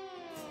 yeah.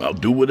 I'll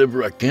do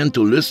whatever I can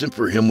to listen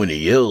for him when he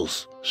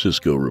yells,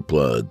 Cisco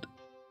replied.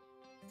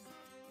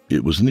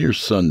 It was near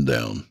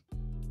sundown.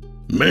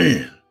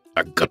 Man,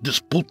 I got this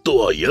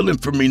puto yelling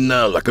for me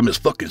now like I'm his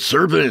fucking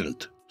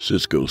servant,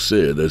 Cisco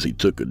said as he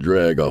took a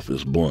drag off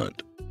his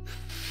blunt.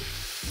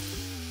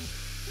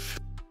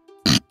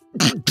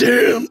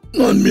 Damn,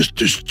 I missed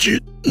this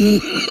shit,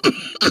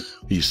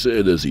 he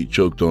said as he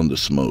choked on the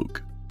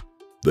smoke.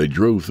 They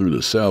drove through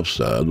the south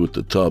side with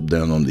the top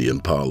down on the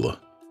Impala.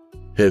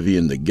 Heavy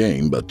in the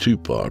Game by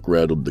Tupac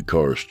rattled the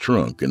car's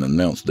trunk and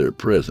announced their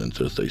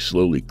presence as they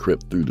slowly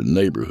crept through the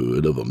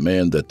neighborhood of a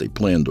man that they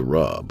planned to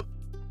rob.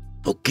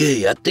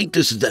 Okay, I think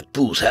this is that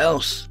fool's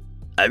house.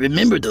 I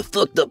remember the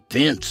fucked up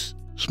fence,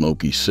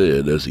 Smokey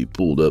said as he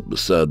pulled up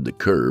beside the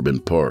curb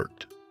and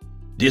parked.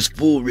 This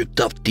fool ripped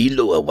off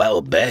Tilo a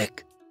while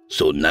back,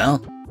 so now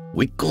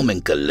we come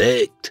and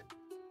collect.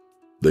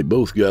 They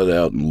both got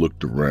out and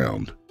looked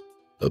around.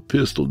 A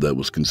pistol that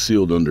was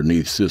concealed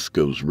underneath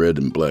Cisco's red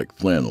and black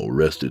flannel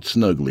rested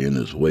snugly in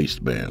his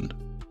waistband.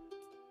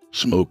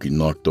 Smokey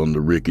knocked on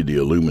the rickety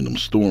aluminum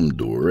storm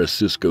door as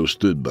Cisco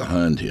stood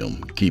behind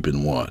him,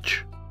 keeping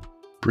watch.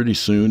 Pretty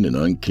soon, an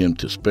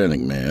unkempt Hispanic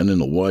man in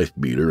a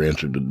wife-beater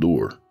answered the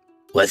door.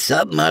 What's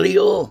up,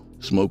 Mario?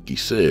 Smokey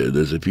said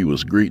as if he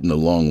was greeting a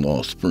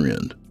long-lost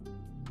friend.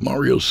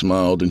 Mario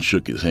smiled and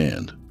shook his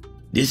hand.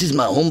 This is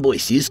my homeboy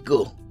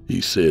Cisco,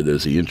 he said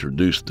as he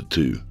introduced the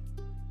two.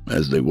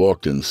 As they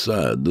walked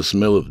inside, the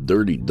smell of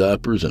dirty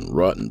diapers and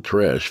rotten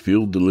trash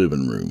filled the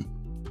living room.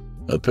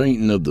 A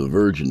painting of the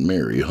Virgin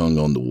Mary hung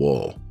on the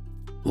wall.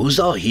 Who's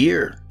all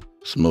here?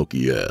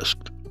 Smokey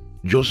asked.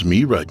 Just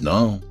me right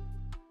now.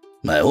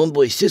 My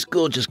homeboy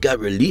Cisco just got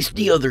released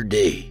the other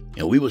day,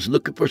 and we was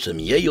looking for some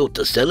yayo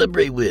to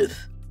celebrate with.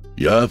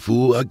 Yeah,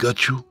 fool, I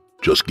got you.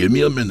 Just give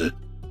me a minute.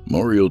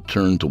 Mario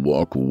turned to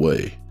walk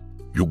away.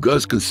 You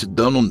guys can sit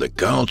down on the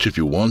couch if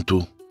you want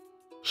to.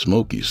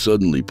 Smokey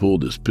suddenly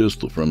pulled his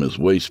pistol from his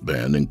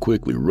waistband and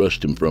quickly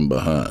rushed him from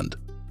behind.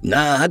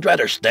 Nah, I'd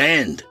rather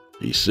stand,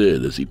 he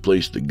said as he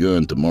placed the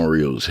gun to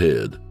Mario's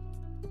head.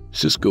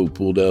 Cisco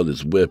pulled out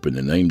his weapon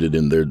and aimed it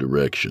in their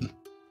direction.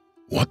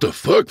 What the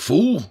fuck,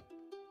 fool?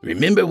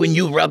 Remember when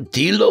you robbed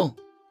Tilo?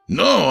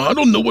 No, I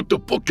don't know what the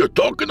fuck you're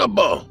talking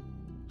about.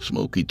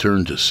 Smokey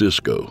turned to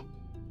Cisco.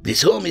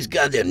 This homie's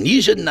got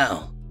amnesia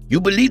now.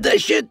 You believe that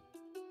shit?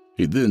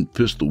 He then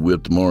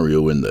pistol-whipped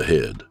Mario in the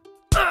head.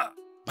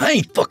 I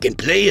ain't fucking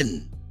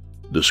playing.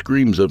 The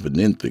screams of an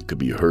infant could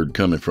be heard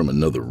coming from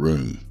another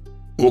room.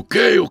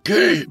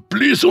 Okay,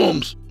 please,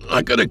 Holmes.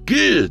 I got a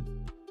kid.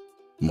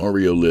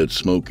 Mario led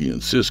Smokey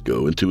and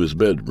Cisco into his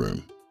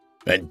bedroom.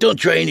 And don't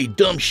try any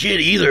dumb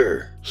shit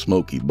either,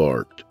 Smokey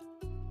barked.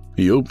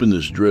 He opened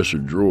his dresser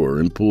drawer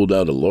and pulled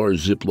out a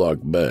large Ziploc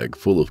bag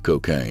full of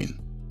cocaine.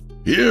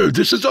 Here,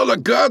 this is all I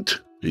got,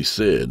 he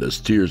said as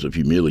tears of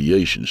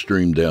humiliation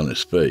streamed down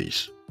his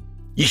face.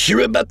 You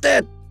sure about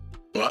that?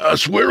 I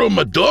swear on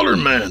my dollar,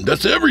 man,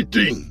 that's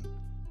everything.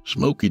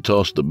 Smokey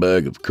tossed the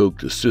bag of coke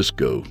to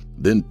Cisco,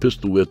 then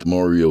pistol-whipped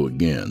Mario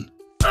again,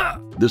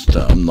 this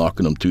time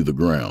knocking him to the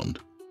ground.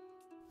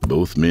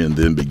 Both men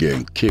then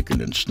began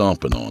kicking and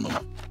stomping on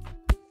him.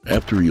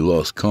 After he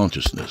lost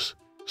consciousness,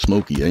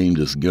 Smokey aimed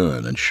his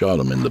gun and shot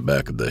him in the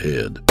back of the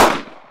head,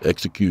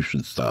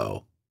 execution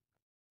style.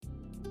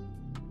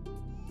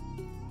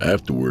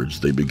 Afterwards,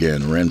 they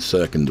began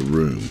ransacking the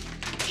room.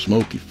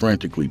 Smokey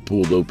frantically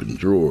pulled open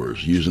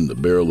drawers, using the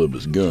barrel of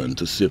his gun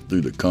to sift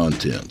through the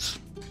contents,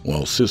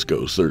 while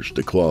Cisco searched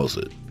the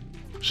closet.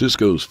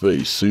 Cisco's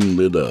face soon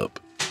lit up,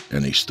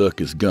 and he stuck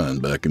his gun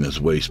back in his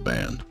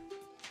waistband.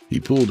 He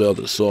pulled out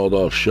a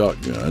sawed-off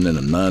shotgun and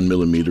a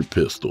 9mm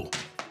pistol.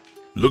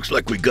 Looks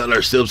like we got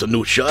ourselves a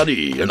new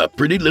shotty and a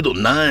pretty little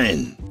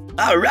 9.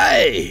 All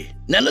right,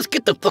 now let's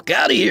get the fuck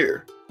out of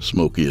here,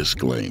 Smokey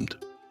exclaimed.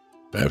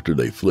 After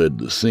they fled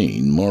the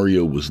scene,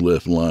 Mario was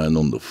left lying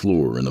on the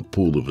floor in a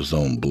pool of his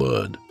own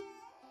blood.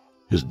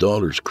 His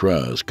daughter's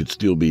cries could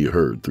still be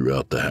heard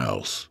throughout the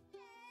house.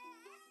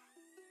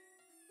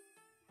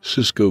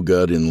 Cisco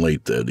got in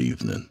late that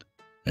evening,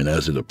 and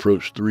as it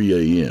approached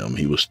 3 a.m.,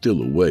 he was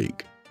still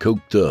awake,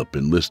 coked up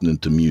and listening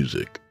to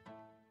music.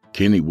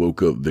 Kenny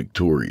woke up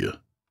Victoria.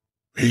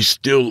 He's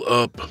still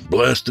up,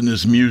 blasting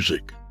his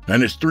music,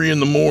 and it's 3 in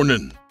the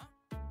morning.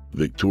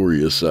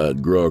 Victoria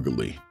sighed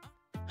groggily.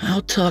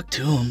 I'll talk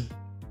to him.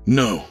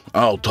 No,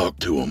 I'll talk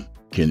to him,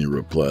 Kenny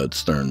replied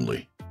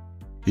sternly.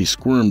 He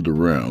squirmed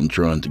around,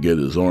 trying to get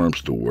his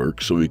arms to work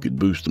so he could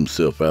boost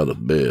himself out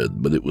of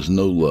bed, but it was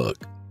no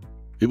luck.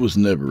 It was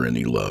never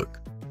any luck.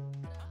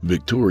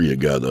 Victoria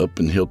got up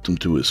and helped him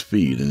to his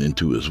feet and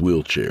into his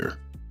wheelchair.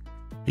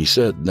 He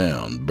sat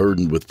down,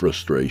 burdened with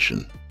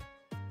frustration.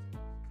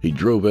 He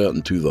drove out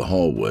into the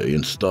hallway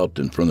and stopped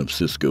in front of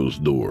Cisco's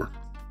door.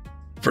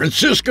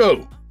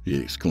 Francisco! He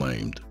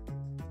exclaimed.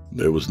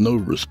 There was no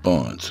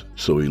response,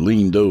 so he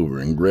leaned over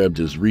and grabbed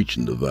his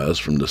reaching device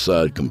from the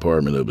side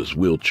compartment of his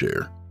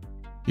wheelchair.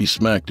 He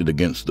smacked it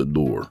against the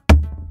door.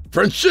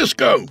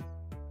 Francisco!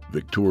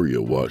 Victoria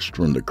watched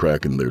from the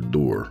crack in their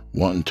door,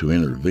 wanting to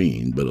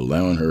intervene but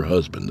allowing her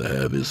husband to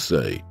have his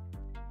say.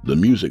 The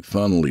music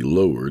finally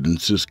lowered and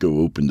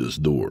Cisco opened his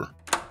door.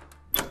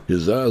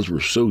 His eyes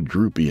were so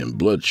droopy and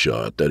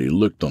bloodshot that he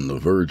looked on the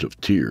verge of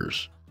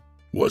tears.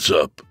 What's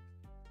up?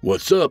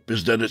 What's up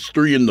is that it's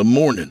 3 in the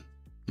morning.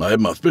 I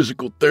have my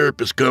physical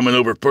therapist coming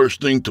over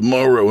first thing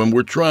tomorrow and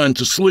we're trying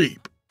to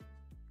sleep.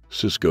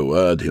 Cisco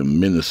eyed him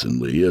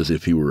menacingly as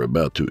if he were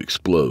about to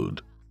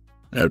explode.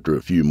 After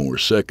a few more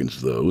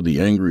seconds, though,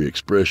 the angry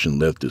expression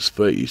left his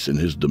face and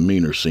his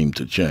demeanor seemed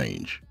to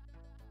change.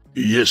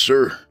 Yes,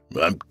 sir.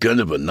 I'm kind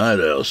of a night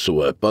owl,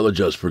 so I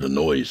apologize for the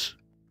noise.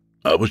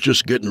 I was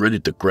just getting ready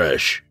to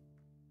crash.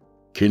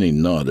 Kenny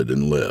nodded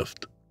and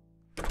left.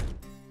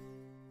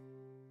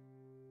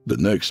 The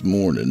next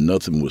morning,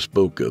 nothing was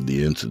spoke of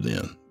the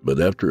incident,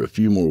 but after a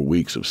few more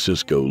weeks of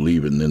Cisco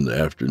leaving in the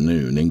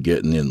afternoon and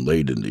getting in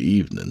late in the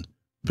evening,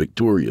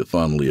 Victoria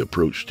finally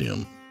approached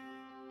him.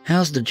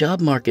 How's the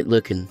job market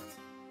looking?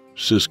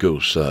 Cisco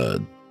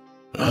sighed.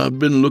 I've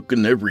been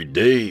looking every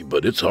day,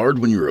 but it's hard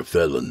when you're a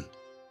felon.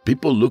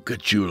 People look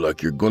at you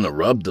like you're gonna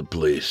rob the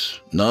place,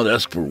 not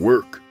ask for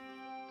work.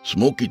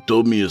 Smokey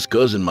told me his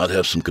cousin might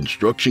have some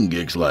construction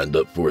gigs lined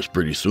up for us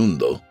pretty soon,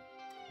 though.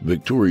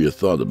 Victoria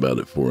thought about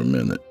it for a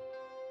minute.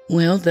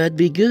 Well, that'd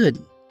be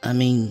good. I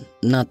mean,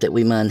 not that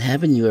we mind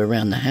having you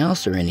around the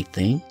house or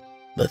anything,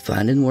 but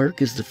finding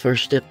work is the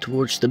first step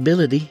towards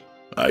stability.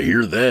 I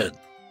hear that.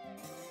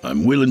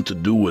 I'm willing to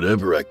do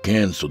whatever I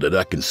can so that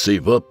I can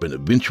save up and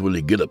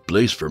eventually get a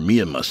place for me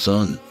and my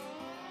son.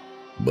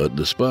 But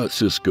despite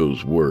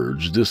Cisco's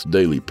words, this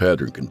daily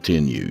pattern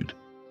continued,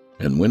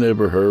 and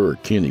whenever her or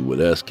Kenny would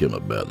ask him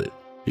about it,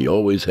 he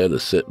always had a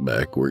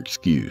setback or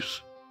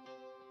excuse.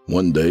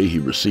 One day he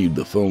received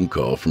a phone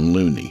call from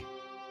Looney.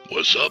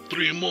 What's up,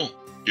 Primo?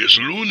 It's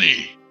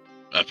Looney.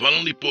 I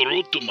finally pulled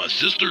out to my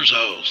sister's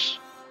house.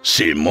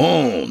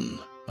 Simone,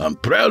 I'm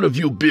proud of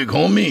you, big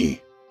homie.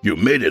 You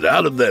made it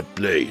out of that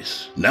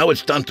place. Now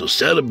it's time to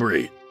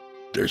celebrate.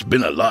 There's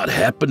been a lot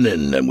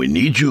happening and we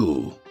need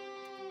you.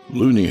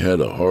 Looney had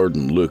a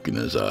hardened look in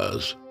his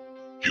eyes.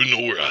 You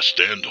know where I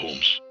stand,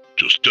 Holmes.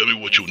 Just tell me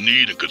what you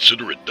need and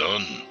consider it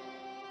done.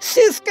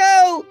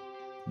 Cisco!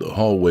 The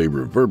hallway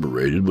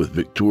reverberated with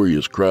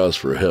Victoria's cries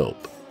for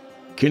help.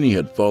 Kenny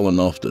had fallen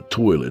off the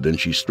toilet and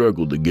she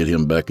struggled to get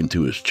him back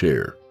into his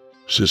chair.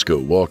 Cisco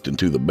walked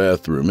into the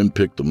bathroom and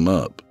picked him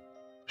up.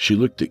 She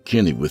looked at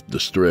Kenny with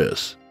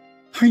distress.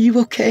 Are you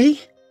okay?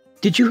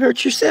 Did you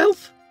hurt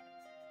yourself?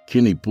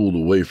 Kenny pulled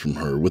away from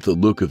her with a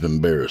look of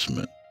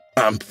embarrassment.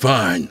 I'm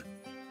fine.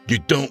 You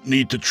don't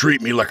need to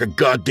treat me like a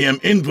goddamn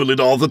invalid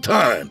all the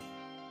time.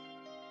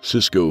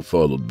 Cisco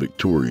followed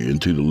Victoria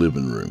into the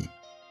living room.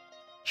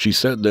 She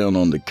sat down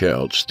on the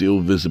couch, still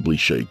visibly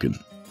shaken.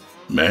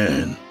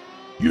 Man,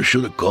 you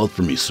should have called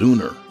for me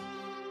sooner.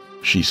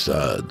 She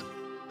sighed.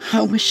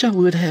 I wish I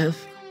would have.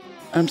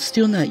 I'm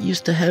still not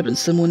used to having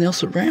someone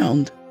else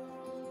around.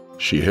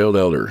 She held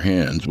out her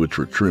hands, which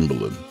were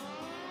trembling.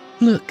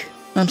 Look,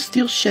 I'm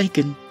still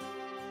shaking.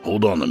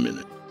 Hold on a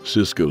minute,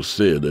 Cisco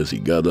said as he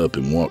got up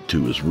and walked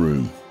to his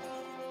room.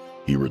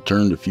 He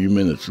returned a few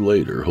minutes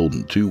later,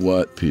 holding 2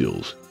 white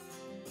pills.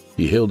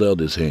 He held out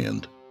his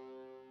hand.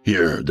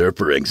 Here, they're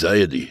for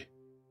anxiety.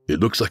 It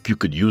looks like you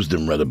could use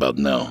them right about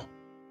now.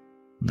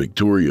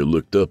 Victoria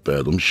looked up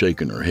at him,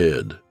 shaking her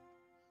head.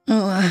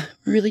 Oh, I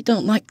really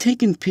don't like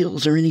taking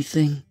pills or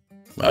anything.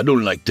 I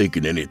don't like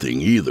taking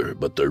anything either,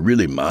 but they're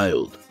really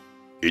mild.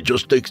 It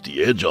just takes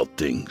the edge off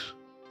things.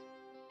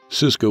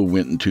 Cisco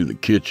went into the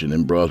kitchen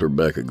and brought her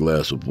back a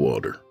glass of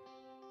water.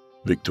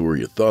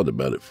 Victoria thought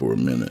about it for a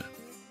minute.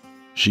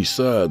 She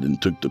sighed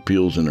and took the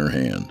pills in her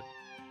hand.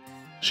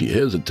 She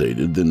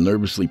hesitated, then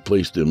nervously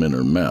placed them in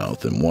her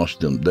mouth and washed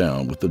them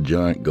down with a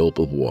giant gulp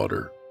of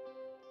water.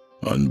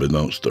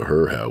 Unbeknownst to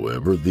her,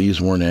 however,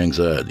 these weren't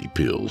anxiety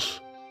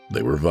pills.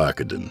 They were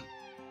Vicodin.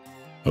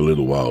 A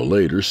little while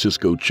later,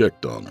 Cisco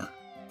checked on her.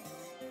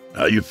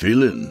 How you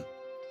feeling?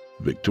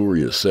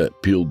 Victoria sat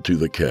peeled to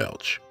the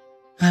couch.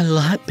 A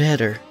lot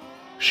better.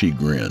 She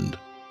grinned.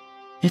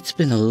 It's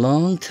been a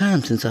long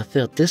time since I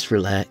felt this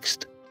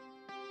relaxed.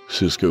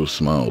 Cisco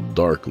smiled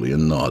darkly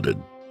and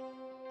nodded.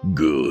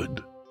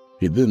 Good.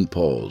 He then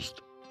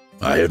paused.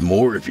 I have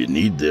more if you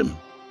need them.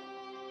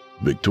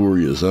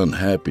 Victoria's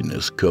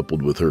unhappiness,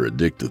 coupled with her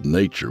addictive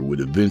nature,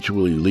 would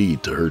eventually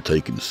lead to her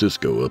taking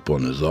Cisco up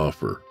on his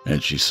offer,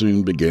 and she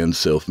soon began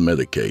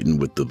self-medicating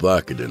with the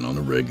Vicodin on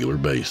a regular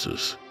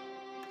basis.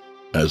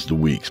 As the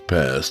weeks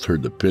passed, her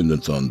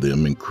dependence on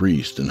them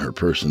increased and her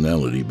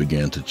personality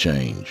began to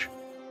change.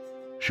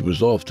 She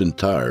was often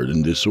tired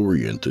and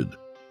disoriented,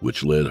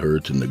 which led her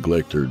to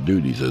neglect her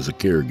duties as a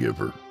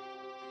caregiver.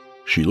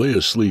 She lay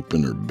asleep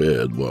in her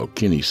bed while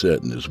Kenny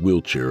sat in his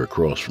wheelchair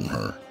across from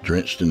her,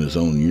 drenched in his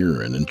own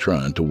urine and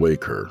trying to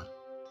wake her.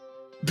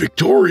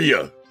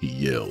 "Victoria!" he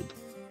yelled.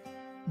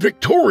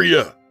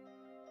 "Victoria!"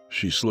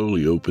 She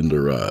slowly opened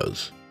her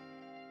eyes.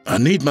 "I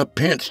need my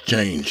pants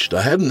changed.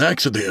 I had an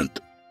accident."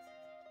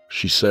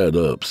 She sat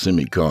up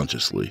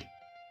semi-consciously.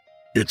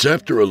 "It's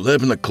after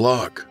 11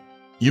 o'clock.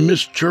 You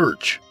missed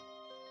church.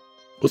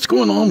 What's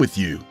going on with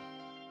you?"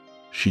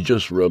 She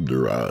just rubbed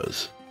her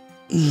eyes.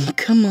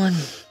 Come on,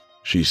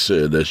 she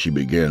said as she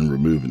began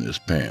removing his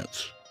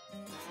pants.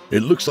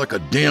 "It looks like a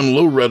damn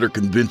lowrider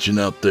convention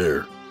out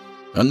there.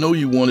 I know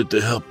you wanted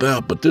to help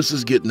out, but this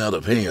is getting out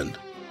of hand.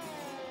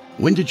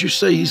 When did you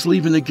say he's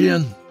leaving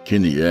again?"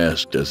 Kenny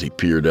asked as he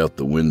peered out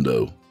the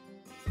window.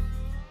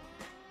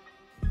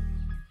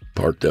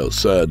 Parked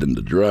outside in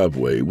the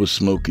driveway was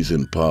Smokey's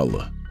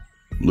Impala.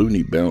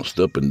 Looney bounced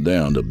up and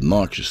down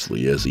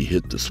obnoxiously as he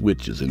hit the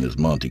switches in his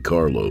Monte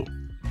Carlo.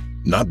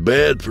 "Not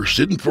bad for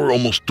sitting for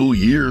almost 2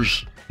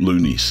 years,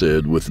 Looney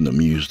said with an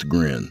amused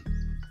grin.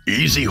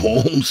 "Easy,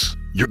 Holmes.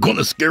 You're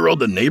gonna scare all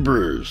the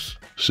neighbors,"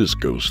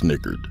 Cisco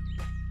snickered.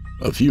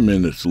 A few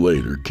minutes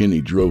later,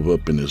 Kenny drove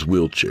up in his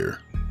wheelchair.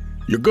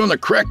 "You're gonna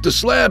crack the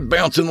slab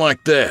bouncing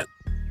like that."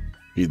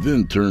 He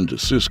then turned to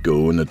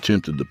Cisco and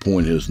attempted to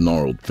point his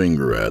gnarled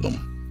finger at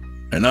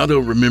him. "And I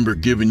don't remember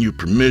giving you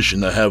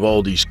permission to have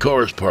all these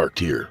cars parked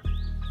here."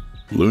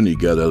 Looney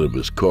got out of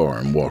his car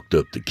and walked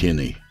up to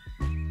Kenny.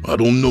 "I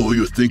don't know who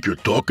you think you're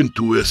talking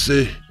to,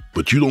 S.A.,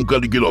 but you don't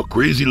gotta get all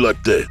crazy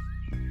like that."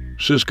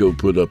 Cisco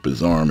put up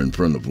his arm in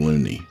front of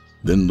Looney,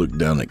 then looked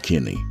down at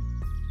Kenny.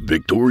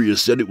 "Victoria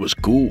said it was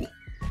cool.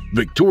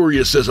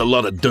 Victoria says a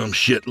lot of dumb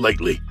shit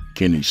lately,"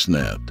 Kenny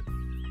snapped.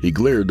 He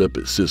glared up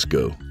at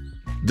Cisco.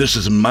 "This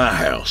is my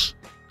house.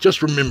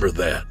 Just remember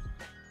that."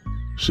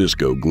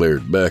 Cisco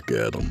glared back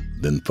at him,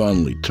 then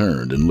finally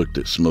turned and looked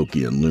at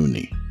Smokey and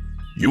Looney.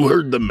 "You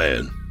heard the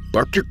man.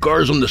 Park your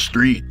cars on the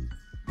street."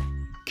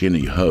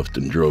 Kenny huffed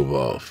and drove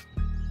off.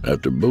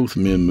 After both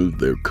men moved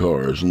their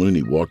cars,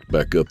 Looney walked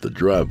back up the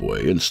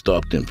driveway and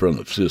stopped in front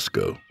of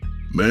Cisco.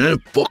 "Man,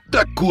 fuck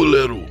that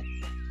culero."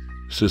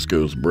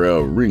 Cisco's brow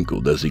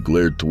wrinkled as he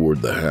glared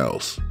toward the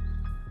house.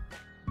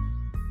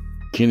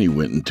 Kenny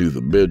went into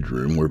the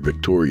bedroom where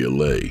Victoria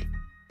lay.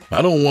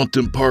 "I don't want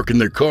them parking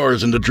their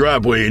cars in the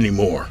driveway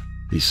anymore,"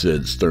 he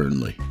said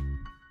sternly.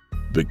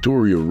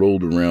 Victoria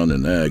rolled around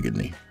in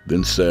agony,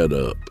 then sat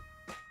up.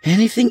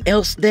 Anything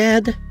else,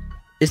 Dad?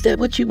 Is that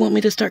what you want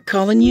me to start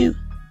calling you?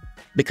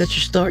 Because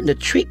you're starting to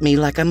treat me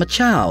like I'm a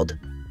child.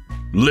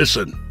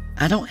 "Listen."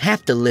 I don't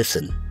have to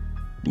listen.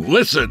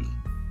 "Listen.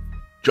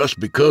 Just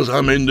because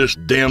I'm in this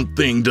damn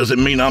thing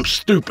doesn't mean I'm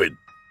stupid.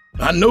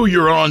 I know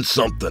you're on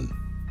something."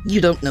 You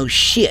don't know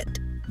shit.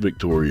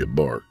 Victoria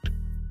barked.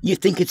 You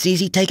think it's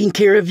easy taking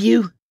care of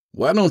you?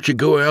 "Why don't you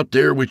go out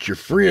there with your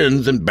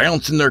friends and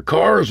bounce in their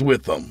cars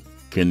with them?"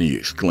 Kenny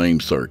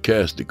exclaimed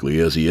sarcastically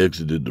as he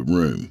exited the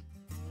room.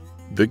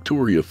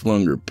 Victoria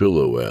flung her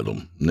pillow at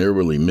him,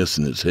 narrowly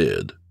missing his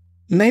head.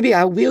 Maybe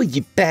I will,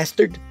 you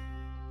bastard.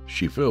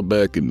 She fell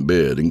back in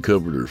bed and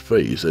covered her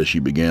face as she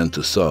began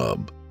to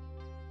sob.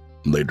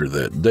 Later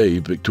that day,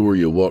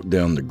 Victoria walked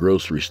down the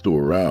grocery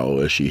store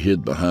aisle as she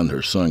hid behind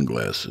her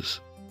sunglasses.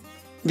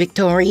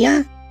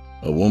 Victoria?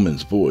 A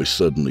woman's voice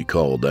suddenly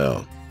called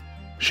out.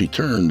 She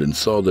turned and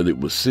saw that it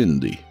was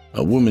Cindy,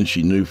 a woman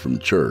she knew from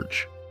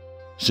church.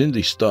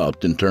 Cindy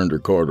stopped and turned her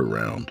cart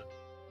around.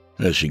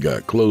 As she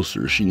got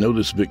closer, she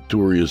noticed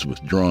Victoria's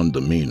withdrawn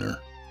demeanor.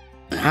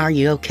 Are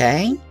you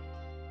okay?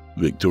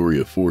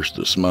 Victoria forced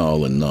a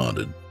smile and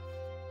nodded.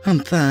 I'm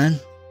fine.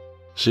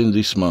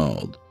 Cindy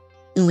smiled.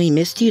 We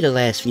missed you the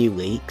last few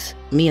weeks.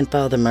 Me and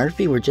Father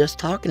Murphy were just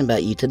talking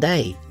about you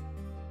today.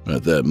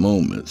 At that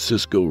moment,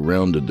 Cisco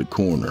rounded the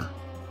corner.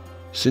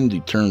 Cindy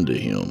turned to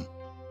him.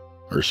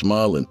 Her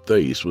smiling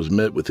face was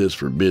met with his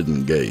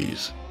forbidden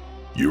gaze.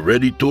 You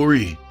ready,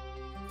 Tori?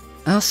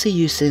 I'll see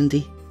you,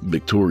 Cindy.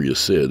 Victoria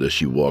said as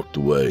she walked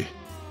away.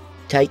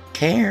 Take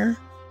care.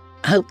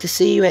 I hope to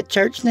see you at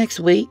church next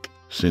week,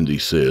 Cindy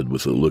said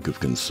with a look of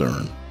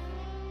concern.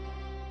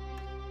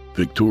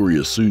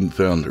 Victoria soon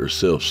found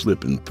herself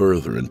slipping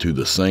further into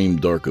the same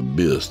dark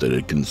abyss that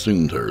had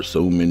consumed her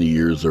so many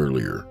years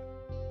earlier.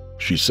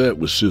 She sat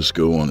with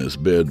Cisco on his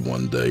bed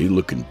one day,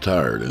 looking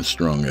tired and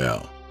strung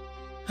out.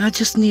 I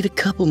just need a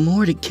couple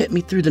more to get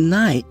me through the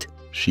night,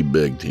 she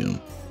begged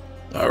him.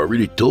 I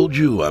already told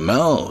you I'm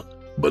out,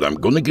 but I'm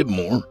gonna get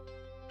more.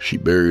 She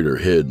buried her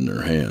head in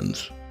her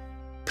hands.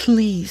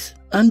 Please,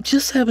 I'm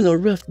just having a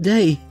rough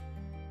day.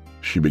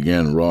 She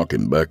began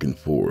rocking back and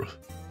forth.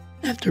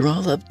 After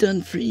all I've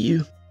done for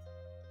you.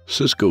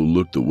 Cisco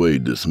looked away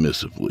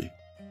dismissively.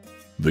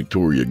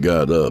 Victoria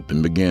got up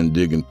and began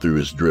digging through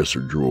his dresser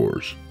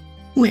drawers.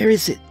 Where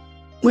is it?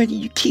 Where do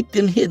you keep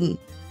them hidden?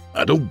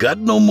 I don't got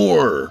no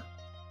more.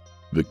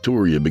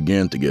 Victoria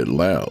began to get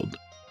loud.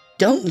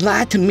 Don't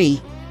lie to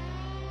me.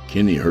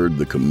 Kenny heard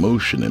the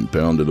commotion and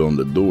pounded on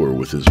the door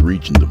with his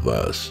reaching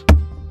device.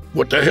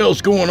 What the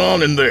hell's going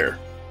on in there?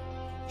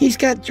 He's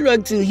got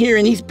drugs in here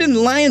and he's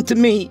been lying to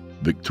me,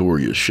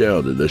 Victoria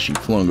shouted as she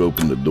flung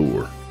open the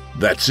door.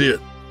 That's it,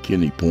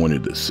 Kenny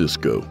pointed at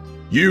Cisco.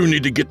 You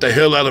need to get the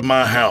hell out of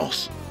my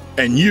house.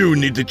 And you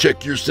need to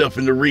check yourself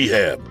into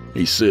rehab,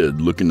 he said,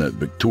 looking at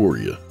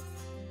Victoria.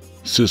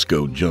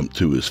 Cisco jumped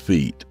to his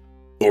feet.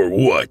 Or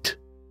what?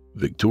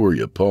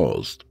 Victoria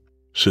paused.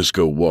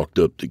 Cisco walked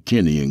up to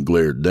Kenny and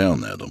glared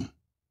down at him.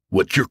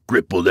 What your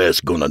crippled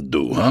ass gonna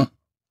do, huh?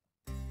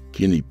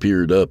 Kenny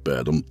peered up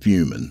at him,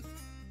 fuming.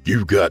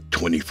 You've got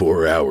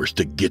 24 hours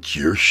to get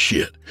your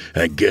shit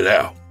and get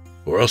out,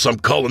 or else I'm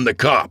calling the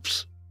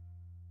cops.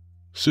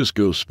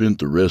 Cisco spent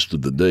the rest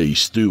of the day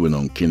stewing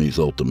on Kenny's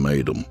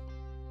ultimatum.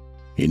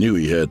 He knew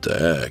he had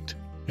to act,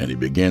 and he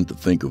began to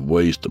think of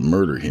ways to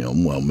murder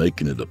him while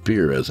making it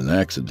appear as an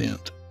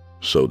accident,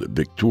 so that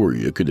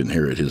Victoria could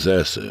inherit his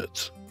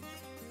assets.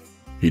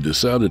 He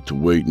decided to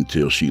wait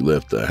until she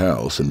left the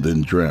house and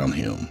then drown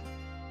him.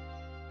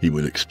 He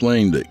would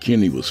explain that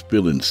Kenny was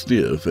feeling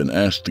stiff and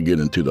asked to get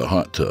into the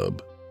hot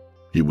tub.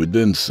 He would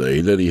then say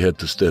that he had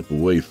to step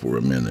away for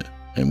a minute,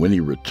 and when he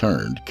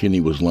returned,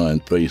 Kenny was lying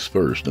face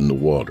first in the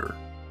water.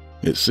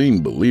 It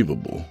seemed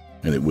believable,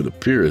 and it would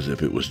appear as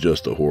if it was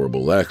just a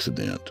horrible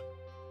accident.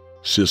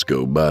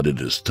 Cisco bided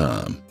his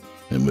time,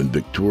 and when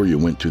Victoria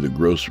went to the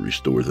grocery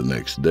store the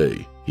next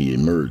day, he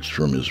emerged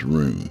from his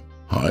room,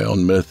 high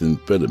on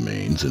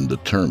methamphetamines and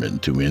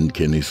determined to end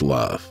Kenny's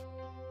life.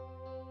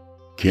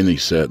 Kenny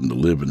sat in the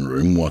living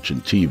room watching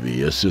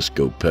TV as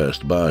Cisco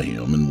passed by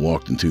him and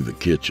walked into the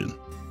kitchen.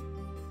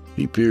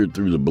 He peered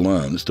through the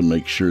blinds to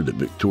make sure that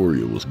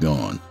Victoria was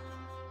gone.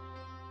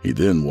 He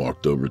then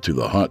walked over to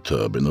the hot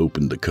tub and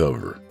opened the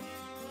cover.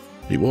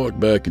 He walked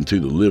back into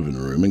the living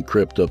room and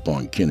crept up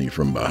on Kenny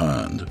from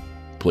behind,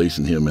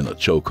 placing him in a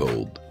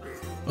chokehold.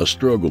 A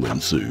struggle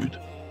ensued.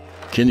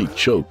 Kenny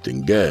choked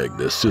and gagged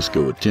as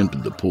Cisco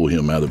attempted to pull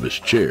him out of his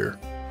chair.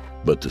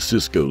 But to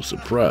Cisco's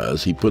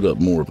surprise, he put up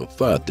more of a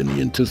fight than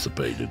he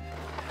anticipated.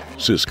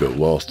 Cisco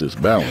lost his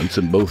balance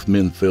and both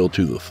men fell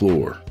to the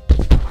floor.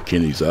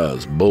 Kenny's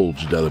eyes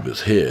bulged out of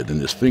his head and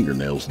his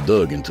fingernails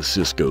dug into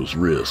Cisco's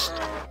wrist.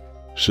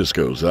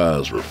 Cisco's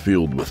eyes were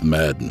filled with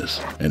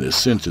madness, and his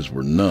senses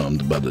were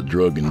numbed by the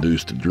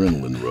drug-induced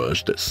adrenaline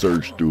rush that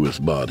surged through his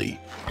body.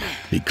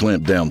 He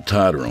clamped down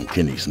tighter on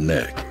Kenny's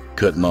neck,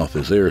 cutting off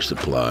his air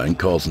supply and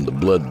causing the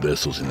blood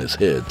vessels in his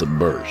head to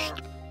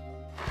burst.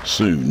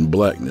 Soon,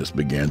 blackness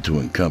began to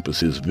encompass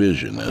his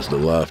vision as the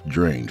life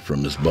drained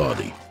from his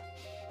body.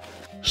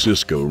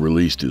 Cisco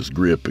released his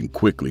grip and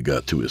quickly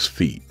got to his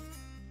feet.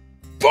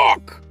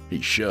 "Fuck!"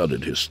 he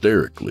shouted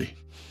hysterically.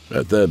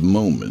 At that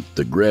moment,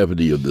 the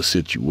gravity of the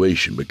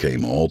situation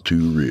became all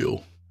too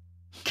real.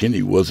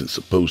 Kenny wasn't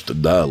supposed to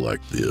die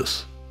like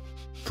this.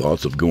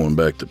 Thoughts of going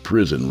back to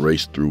prison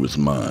raced through his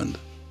mind.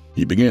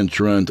 He began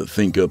trying to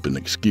think up an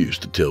excuse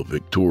to tell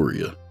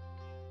Victoria.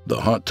 The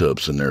hot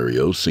tub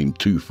scenario seemed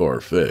too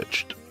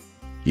far-fetched.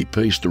 He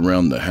paced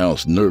around the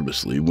house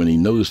nervously when he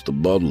noticed a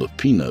bottle of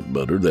peanut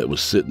butter that was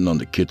sitting on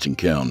the kitchen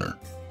counter.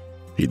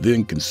 He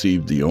then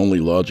conceived the only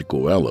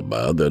logical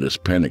alibi that his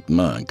panicked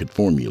mind could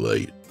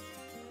formulate.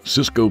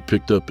 Cisco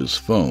picked up his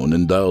phone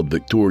and dialed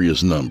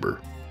Victoria's number.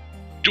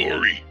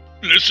 Dory,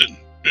 listen,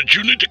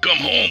 you need to come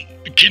home.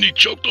 Kenny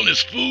choked on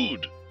his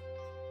food.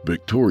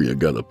 Victoria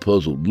got a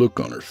puzzled look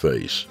on her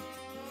face.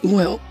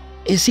 Well,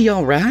 is he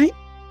all right?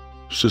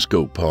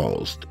 Cisco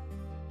paused.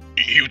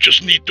 You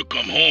just need to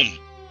come home.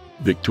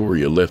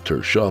 Victoria left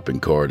her shopping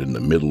cart in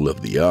the middle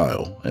of the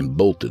aisle and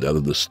bolted out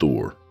of the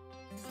store.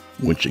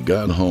 When she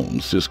got home,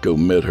 Cisco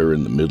met her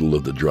in the middle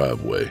of the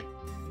driveway.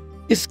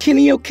 Is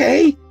Kenny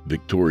okay?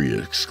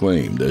 Victoria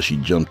exclaimed as she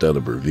jumped out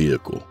of her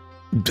vehicle.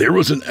 There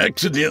was an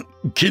accident.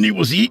 Kenny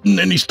was eating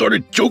and he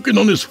started choking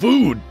on his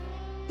food.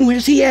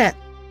 Where's he at?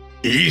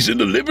 He's in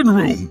the living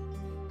room.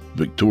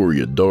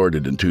 Victoria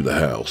darted into the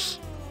house.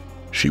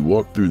 She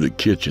walked through the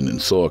kitchen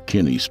and saw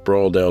Kenny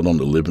sprawled out on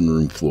the living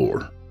room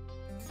floor.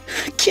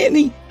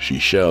 Kenny! She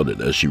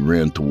shouted as she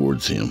ran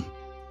towards him.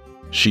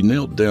 She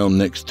knelt down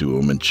next to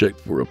him and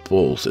checked for a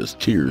pulse as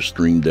tears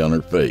streamed down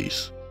her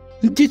face.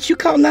 Did you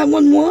call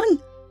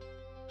 911?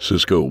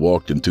 Cisco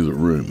walked into the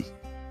room.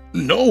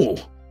 No,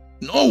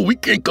 we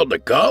can't call the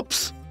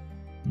cops.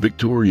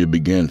 Victoria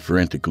began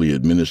frantically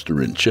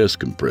administering chest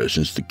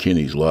compressions to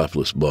Kenny's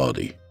lifeless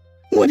body.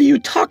 What are you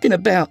talking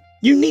about?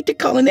 You need to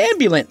call an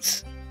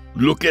ambulance.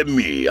 Look at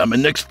me, I'm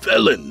an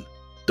ex-felon.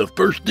 The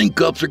first thing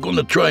cops are going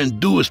to try and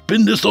do is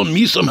pin this on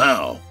me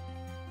somehow.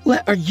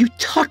 What are you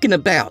talking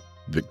about?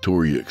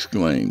 Victoria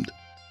exclaimed.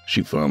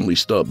 She finally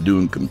stopped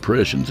doing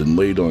compressions and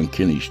laid on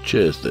Kenny's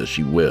chest as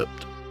she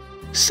wept.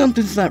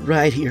 Something's not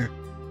right here.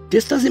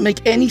 This doesn't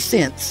make any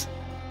sense.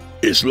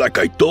 It's like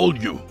I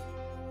told you.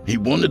 He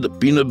wanted a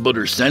peanut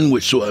butter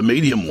sandwich, so I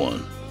made him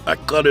one. I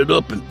cut it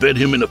up and fed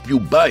him in a few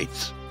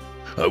bites.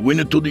 I went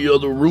into the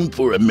other room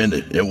for a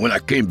minute, and when I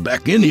came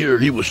back in here,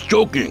 he was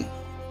choking.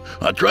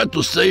 I tried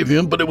to save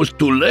him, but it was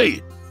too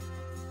late.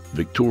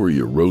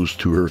 Victoria rose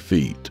to her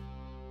feet.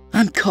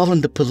 I'm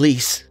calling the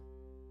police.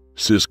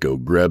 Cisco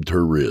grabbed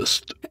her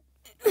wrist.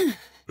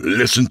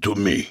 Listen to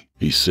me,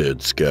 he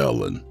said,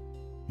 scowling.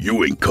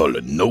 You ain't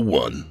calling no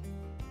one.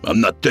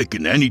 I'm not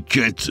taking any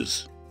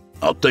chances.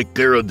 I'll take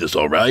care of this,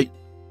 all right?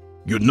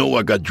 You know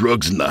I got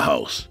drugs in the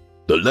house.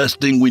 The last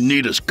thing we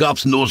need is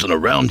cops nosing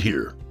around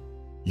here.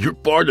 You're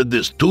part of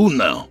this too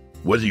now,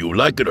 whether you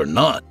like it or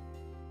not.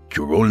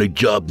 Your only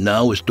job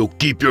now is to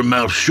keep your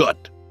mouth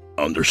shut.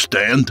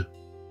 Understand?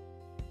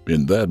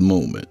 In that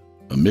moment,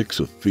 a mix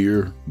of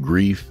fear,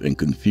 grief, and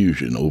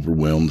confusion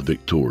overwhelmed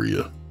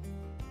Victoria.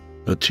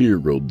 A tear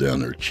rolled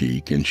down her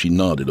cheek, and she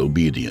nodded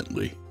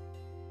obediently.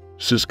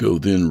 Cisco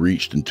then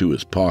reached into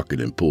his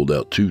pocket and pulled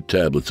out 2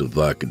 tablets of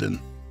Vicodin,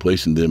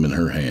 placing them in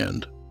her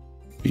hand.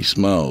 He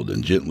smiled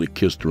and gently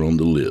kissed her on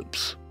the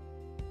lips.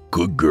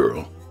 Good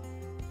girl.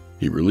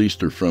 He released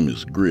her from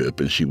his grip,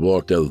 and she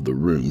walked out of the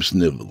room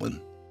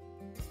sniveling.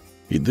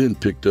 He then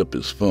picked up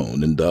his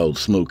phone and dialed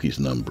Smokey's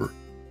number.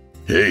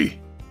 Hey,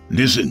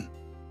 listen.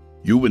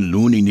 You and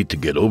Looney need to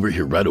get over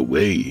here right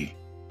away.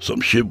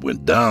 Some shit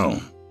went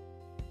down.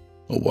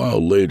 A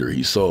while later,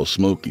 he saw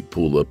Smokey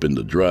pull up in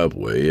the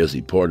driveway as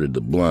he parted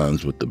the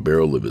blinds with the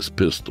barrel of his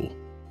pistol.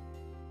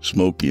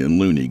 Smokey and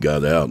Looney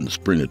got out and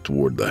sprinted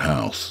toward the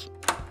house.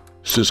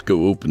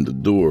 Cisco opened the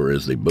door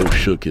as they both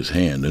shook his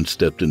hand and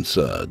stepped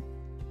inside.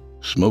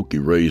 Smokey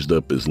raised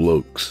up his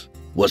lokes.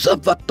 What's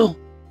up, Vato?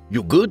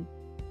 You good?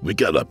 We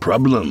got a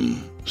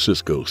problem,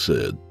 Cisco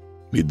said.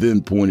 He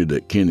then pointed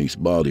at Kenny's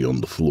body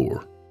on the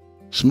floor.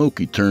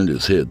 Smokey turned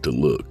his head to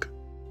look.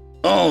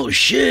 Oh,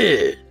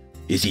 shit.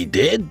 Is he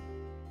dead?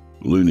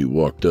 Looney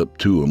walked up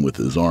to him with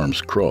his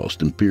arms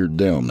crossed and peered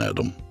down at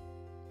him.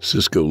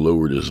 Cisco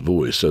lowered his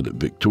voice so that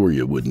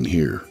Victoria wouldn't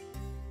hear.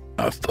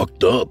 I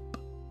fucked up.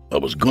 I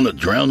was gonna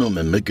drown him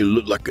and make it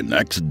look like an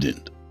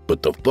accident,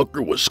 but the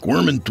fucker was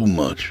squirming too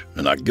much,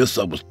 and I guess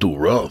I was too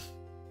rough.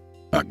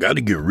 I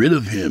gotta get rid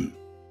of him.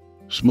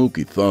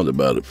 Smokey thought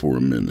about it for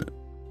a minute.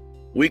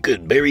 We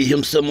could bury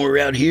him somewhere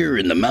out here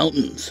in the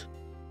mountains.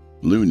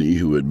 Looney,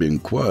 who had been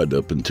quiet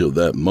up until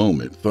that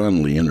moment,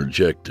 finally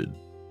interjected.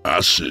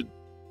 I said,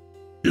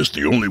 it's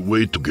the only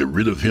way to get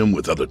rid of him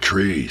without a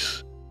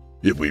trace.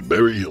 If we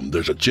bury him,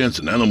 there's a chance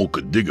an animal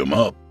could dig him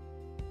up.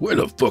 Where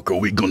the fuck are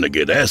we gonna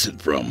get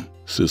acid from?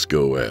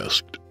 Cisco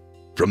asked.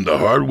 From the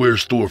hardware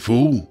store,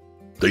 fool.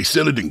 They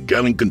sell it in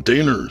gallon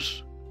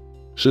containers.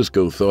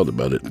 Cisco thought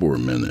about it for a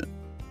minute.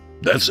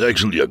 That's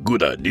actually a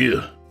good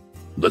idea.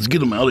 Let's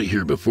get him out of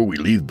here before we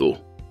leave, though.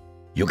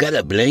 You got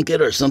a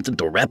blanket or something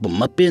to wrap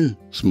him up in?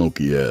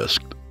 Smokey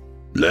asked.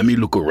 Let me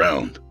look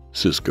around,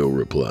 Cisco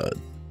replied.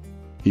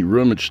 He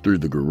rummaged through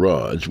the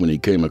garage when he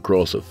came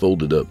across a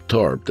folded-up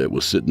tarp that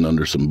was sitting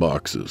under some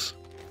boxes.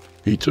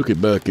 He took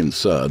it back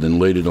inside and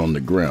laid it on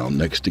the ground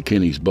next to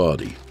Kenny's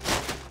body.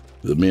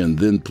 The men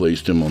then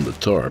placed him on the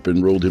tarp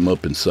and rolled him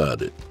up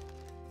inside it.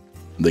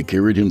 They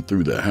carried him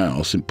through the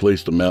house and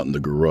placed him out in the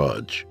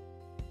garage.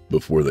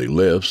 Before they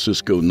left,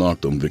 Cisco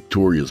knocked on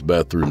Victoria's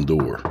bathroom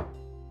door.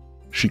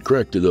 She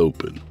cracked it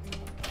open.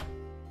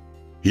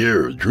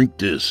 Here, drink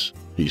this,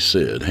 he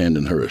said,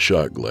 handing her a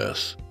shot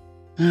glass.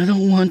 I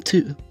don't want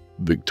to,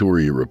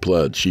 Victoria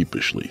replied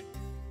sheepishly.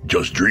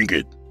 Just drink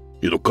it.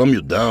 It'll calm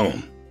you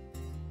down.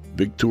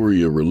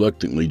 Victoria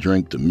reluctantly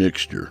drank the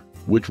mixture,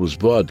 which was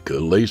vodka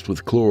laced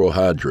with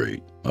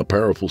chlorohydrate, a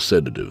powerful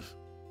sedative.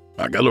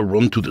 I gotta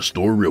run to the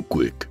store real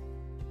quick.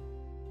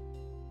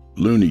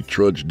 Looney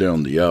trudged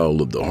down the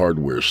aisle of the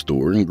hardware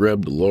store and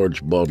grabbed a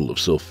large bottle of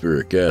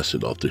sulfuric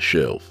acid off the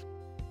shelf.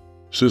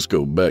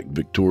 Cisco backed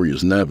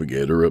Victoria's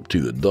navigator up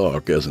to the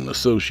dock as an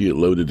associate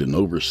loaded an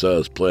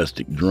oversized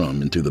plastic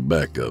drum into the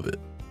back of it.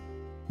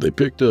 They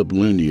picked up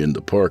Looney in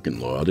the parking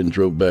lot and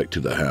drove back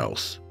to the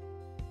house.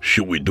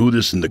 Should we do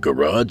this in the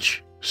garage?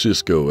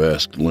 Cisco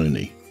asked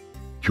Looney.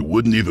 You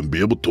wouldn't even be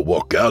able to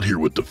walk out here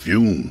with the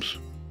fumes.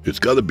 It's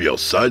gotta be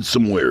outside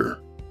somewhere.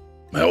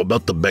 How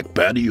about the back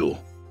patio?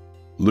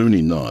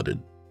 Looney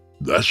nodded.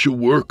 That should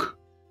work.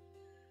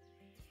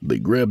 They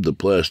grabbed the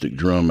plastic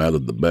drum out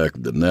of the back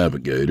of the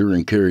navigator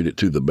and carried it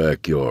to the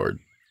backyard.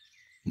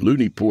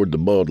 Looney poured the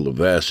bottle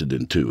of acid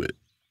into it.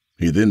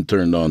 He then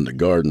turned on the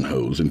garden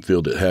hose and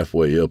filled it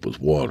halfway up with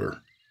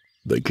water.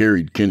 They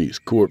carried Kenny's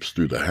corpse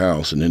through the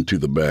house and into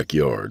the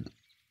backyard.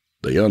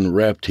 They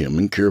unwrapped him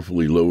and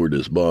carefully lowered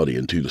his body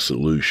into the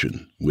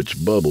solution,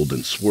 which bubbled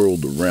and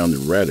swirled around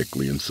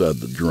erratically inside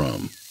the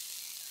drum.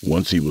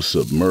 Once he was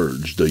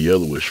submerged, a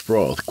yellowish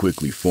froth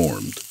quickly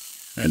formed,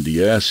 and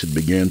the acid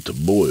began to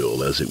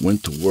boil as it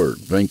went to work,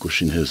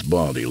 vanquishing his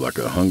body like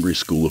a hungry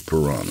school of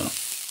piranha.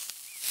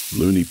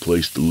 Looney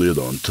placed the lid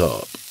on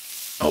top.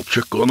 I'll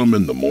check on him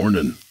in the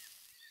morning.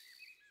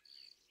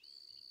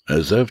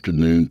 As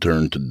afternoon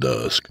turned to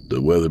dusk,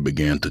 the weather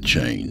began to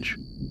change.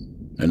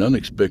 An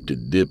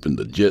unexpected dip in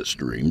the jet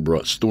stream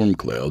brought storm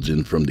clouds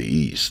in from the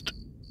east.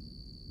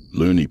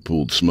 Looney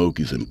pulled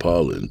Smokey's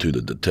Impala into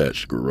the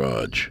detached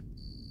garage.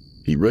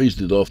 He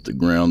raised it off the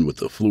ground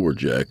with a floor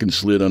jack and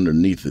slid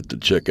underneath it to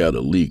check out a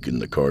leak in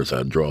the car's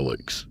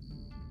hydraulics.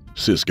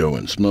 Cisco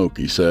and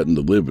Smokey sat in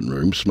the living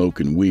room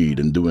smoking weed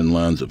and doing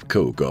lines of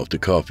coke off the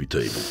coffee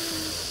table.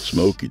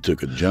 Smokey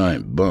took a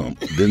giant bump,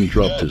 then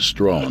dropped his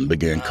straw and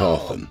began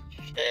coughing.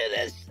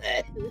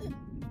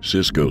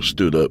 Cisco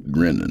stood up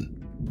grinning.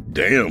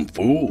 Damn,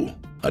 fool.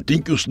 I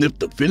think you sniffed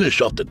the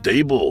finish off the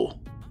table.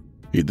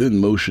 He then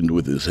motioned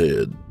with his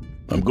head.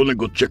 I'm gonna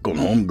go check on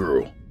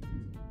homegirl.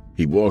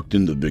 He walked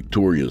into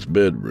Victoria's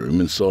bedroom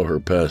and saw her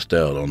passed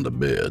out on the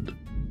bed.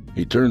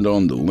 He turned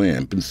on the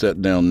lamp and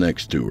sat down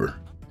next to her.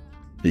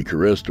 He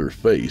caressed her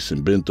face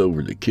and bent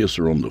over to kiss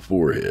her on the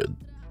forehead.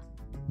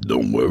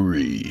 Don't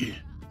worry.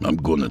 I'm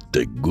gonna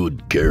take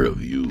good care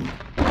of you.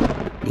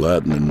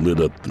 Lightning lit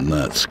up the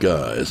night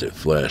sky as it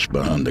flashed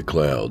behind the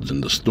clouds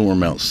and the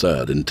storm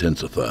outside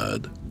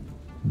intensified.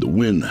 The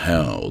wind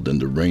howled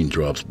and the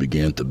raindrops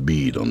began to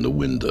beat on the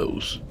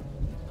windows.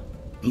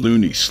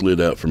 Looney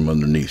slid out from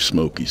underneath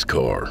Smokey's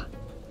car.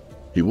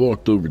 He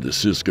walked over to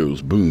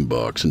Cisco's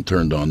boombox and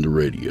turned on the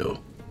radio.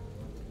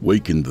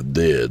 Waking the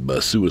Dead by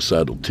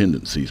Suicidal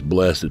Tendencies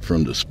blasted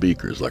from the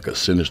speakers like a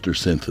sinister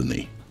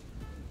symphony.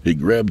 He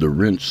grabbed a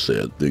wrench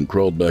set, then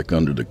crawled back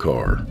under the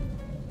car.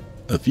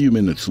 A few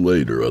minutes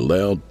later, a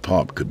loud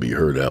pop could be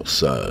heard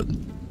outside,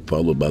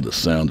 followed by the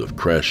sound of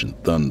crashing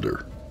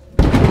thunder.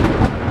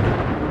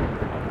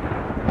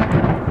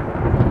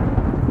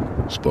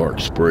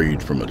 Sparks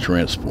sprayed from a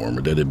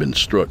transformer that had been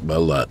struck by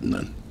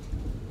lightning.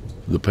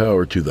 The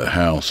power to the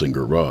house and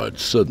garage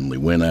suddenly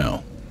went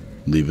out,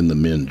 leaving the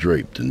men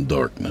draped in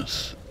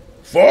darkness.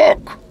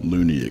 Fuck!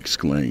 Looney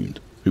exclaimed,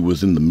 who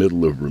was in the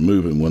middle of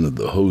removing one of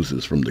the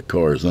hoses from the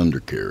car's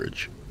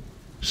undercarriage.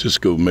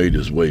 Cisco made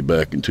his way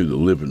back into the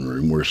living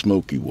room where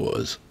Smokey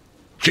was.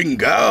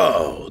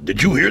 Chingao!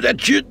 Did you hear that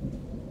shit?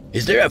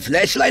 Is there a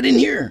flashlight in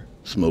here?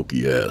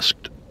 Smokey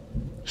asked.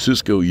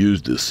 Cisco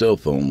used his cell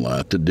phone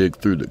light to dig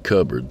through the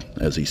cupboard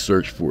as he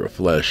searched for a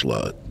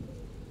flashlight.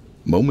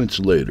 Moments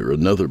later,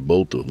 another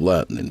bolt of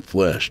lightning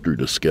flashed through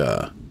the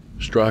sky,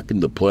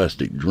 striking the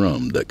plastic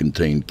drum that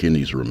contained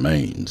Kenny's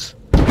remains.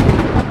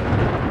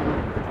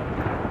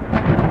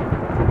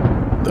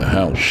 The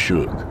house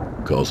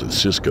shook, causing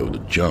Cisco to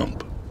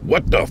jump.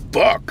 What the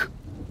fuck?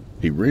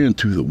 He ran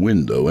to the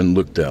window and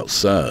looked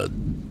outside.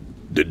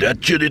 Did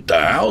that shit hit the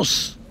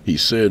house? He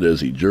said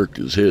as he jerked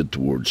his head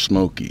towards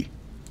Smokey.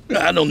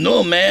 I don't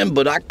know, man,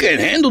 but I can't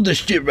handle this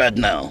shit right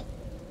now.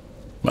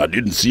 I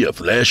didn't see a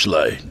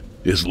flashlight.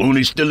 Is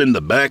Looney still in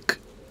the back?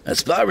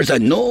 As far as I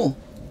know.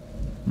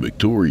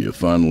 Victoria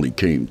finally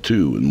came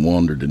to and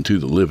wandered into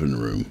the living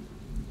room.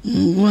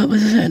 What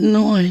was that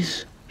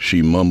noise?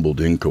 She mumbled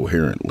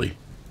incoherently.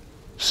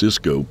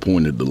 Cisco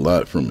pointed the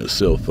light from his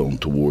cell phone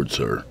towards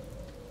her.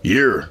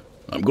 Here,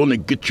 I'm gonna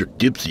get your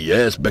tipsy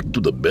ass back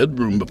to the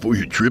bedroom before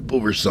you trip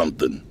over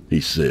something,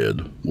 he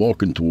said,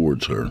 walking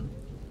towards her.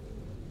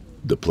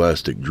 The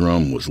plastic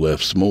drum was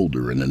left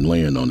smoldering and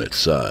laying on its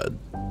side.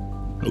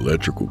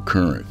 Electrical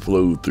current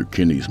flowed through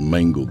Kenny's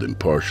mangled and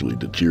partially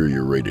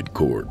deteriorated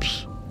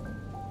corpse.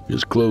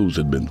 His clothes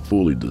had been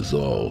fully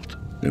dissolved,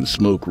 and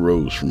smoke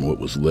rose from what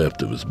was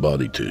left of his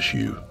body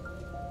tissue.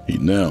 He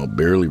now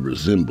barely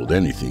resembled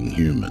anything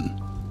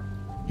human.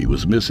 He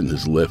was missing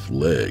his left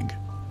leg.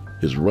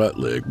 His right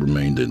leg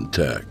remained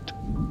intact,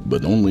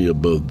 but only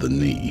above the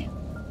knee.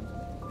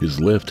 His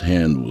left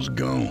hand was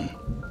gone.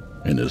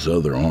 and his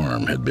other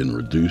arm had been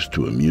reduced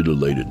to a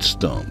mutilated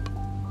stump.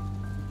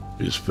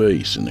 His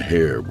face and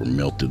hair were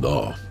melted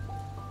off,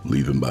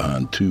 leaving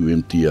behind 2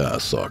 empty eye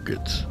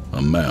sockets,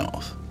 a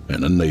mouth,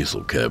 and a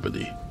nasal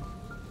cavity.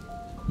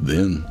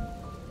 Then,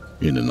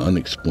 in an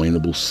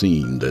unexplainable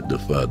scene that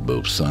defied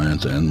both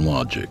science and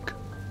logic,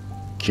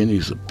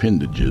 Kenny's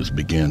appendages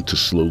began to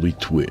slowly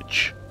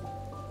twitch.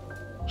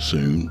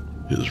 Soon,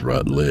 his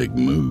right leg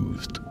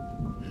moved.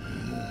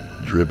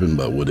 Driven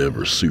by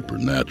whatever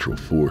supernatural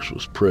force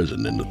was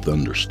present in the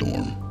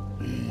thunderstorm,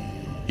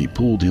 he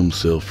pulled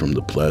himself from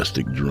the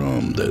plastic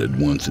drum that had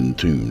once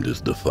entombed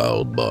his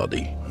defiled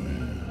body.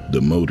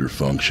 The motor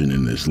function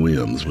in his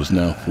limbs was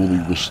now fully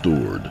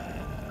restored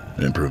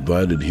and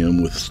provided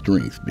him with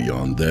strength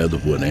beyond that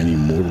of what any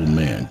mortal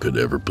man could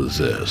ever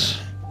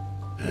possess.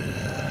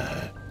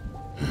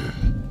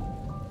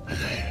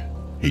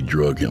 He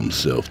drug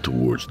himself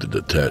towards the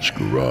detached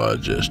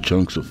garage as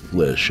chunks of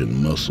flesh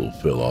and muscle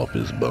fell off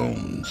his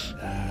bones,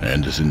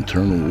 and his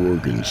internal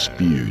organs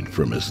spewed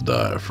from his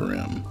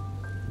diaphragm.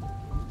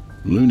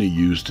 Looney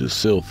used his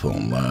cell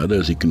phone light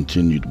as he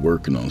continued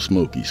working on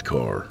Smokey's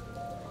car.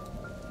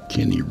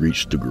 Kenny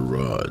reached the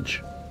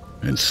garage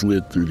and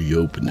slid through the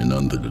opening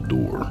under the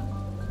door.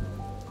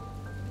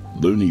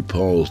 Looney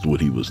paused what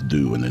he was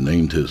doing and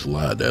aimed his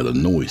light at a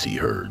noise he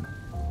heard.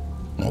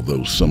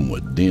 Although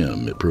somewhat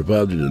dim, it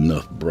provided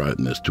enough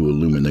brightness to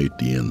illuminate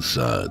the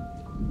inside.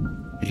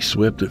 He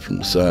swept it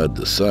from side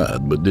to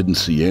side, but didn't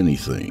see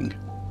anything.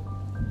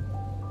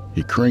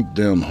 He cranked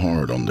down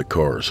hard on the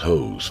car's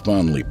hose,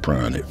 finally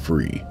prying it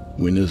free,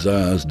 when his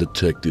eyes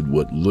detected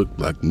what looked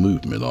like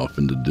movement off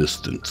in the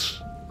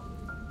distance.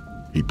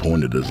 He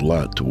pointed his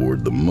light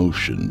toward the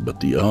motion, but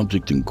the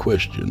object in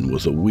question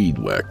was a weed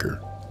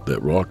whacker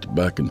that rocked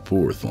back and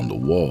forth on the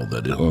wall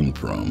that it hung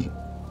from.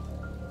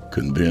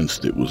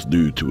 Convinced it was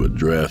due to a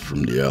draft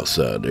from the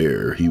outside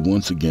air, he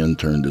once again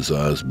turned his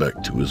eyes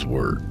back to his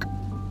work.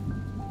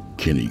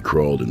 Kenny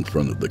crawled in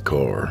front of the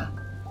car,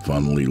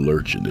 finally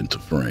lurching into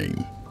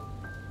frame.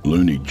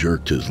 Looney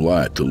jerked his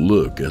light to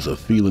look as a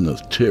feeling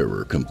of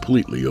terror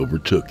completely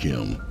overtook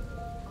him.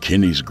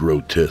 Kenny's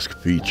grotesque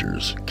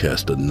features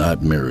cast a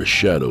nightmarish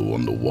shadow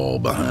on the wall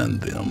behind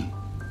them.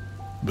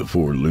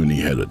 Before Looney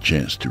had a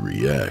chance to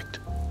react,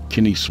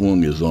 Kenny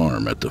swung his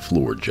arm at the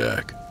floor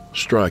jack,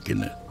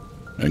 striking it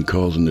and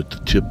causing it to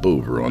tip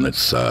over on its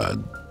side.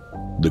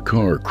 The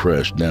car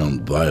crashed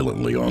down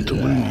violently onto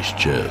Looney's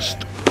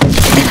chest,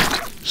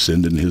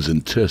 sending his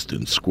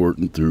intestines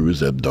squirting through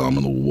his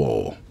abdominal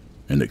wall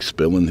and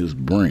expelling his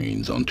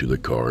brains onto the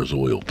car's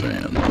oil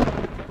pan.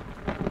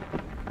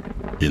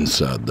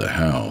 Inside the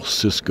house,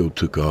 Cisco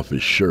took off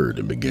his shirt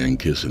and began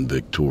kissing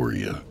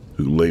Victoria,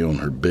 who lay on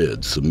her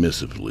bed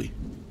submissively.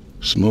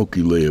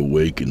 Smokey lay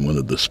awake in one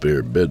of the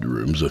spare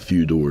bedrooms a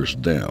few doors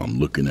down,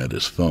 looking at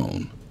his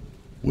phone,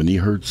 when he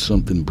heard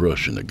something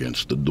brushing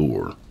against the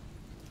door.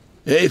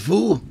 "Hey,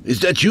 fool, is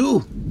that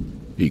you?"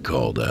 he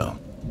called out,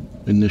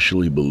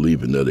 initially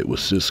believing that it was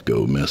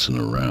Cisco messing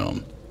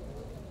around.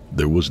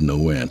 There was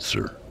no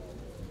answer.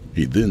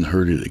 He then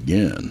heard it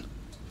again,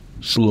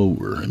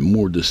 slower and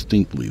more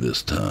distinctly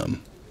this time.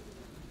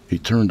 He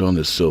turned on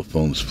his cell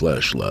phone's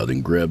flashlight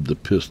and grabbed the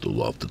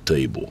pistol off the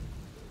table.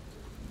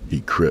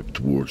 He crept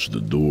towards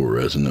the door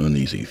as an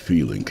uneasy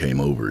feeling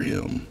came over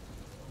him.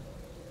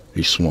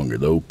 He swung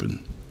it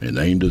open and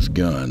aimed his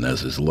gun as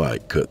his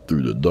light cut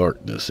through the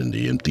darkness in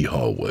the empty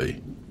hallway.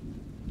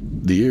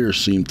 The air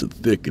seemed to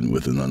thicken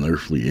with an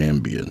unearthly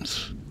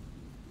ambience.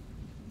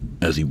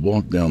 As he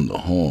walked down the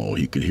hall,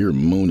 he could hear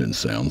moaning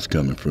sounds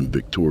coming from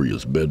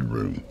Victoria's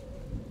bedroom.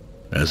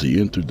 As he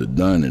entered the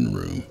dining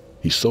room,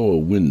 he saw a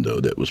window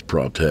that was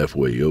propped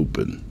halfway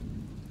open,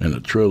 and a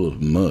trail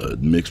of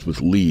mud mixed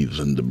with leaves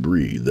and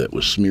debris that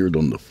was smeared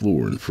on the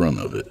floor in front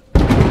of it.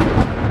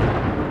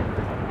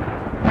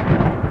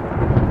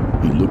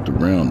 He looked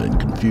around in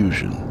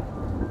confusion.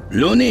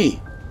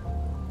 "Looney!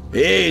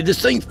 Hey,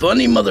 this ain't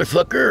funny,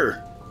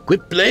 motherfucker!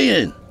 Quit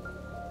playing!"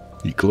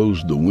 He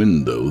closed the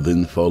window,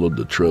 then followed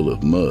the trail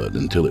of mud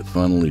until it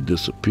finally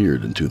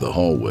disappeared into the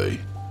hallway.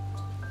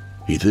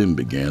 He then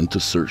began to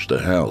search the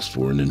house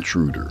for an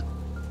intruder.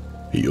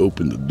 He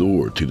opened the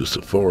door to the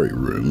safari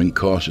room and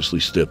cautiously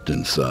stepped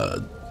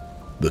inside.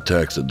 The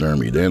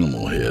taxidermied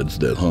animal heads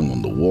that hung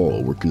on the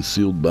wall were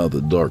concealed by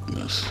the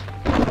darkness.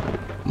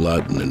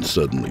 Lightning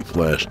suddenly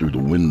flashed through the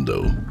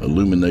window,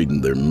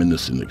 illuminating their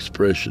menacing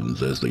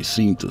expressions as they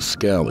seemed to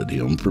scowl at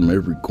him from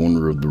every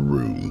corner of the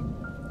room.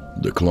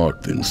 The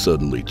clock then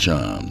suddenly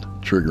chimed,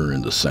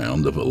 triggering the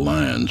sound of a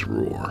lion's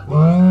roar.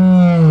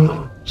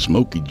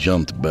 Smokey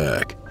jumped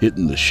back,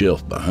 hitting the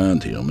shelf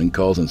behind him and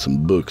causing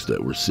some books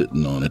that were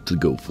sitting on it to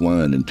go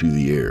flying into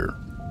the air.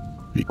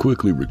 He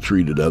quickly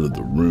retreated out of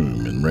the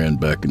room and ran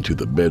back into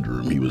the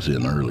bedroom he was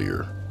in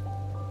earlier.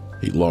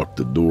 He locked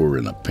the door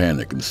in a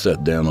panic and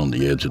sat down on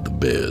the edge of the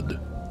bed.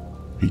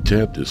 He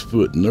tapped his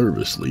foot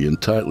nervously and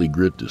tightly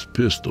gripped his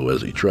pistol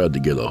as he tried to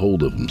get a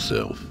hold of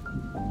himself.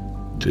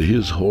 To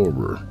his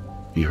horror,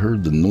 he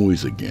heard the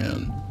noise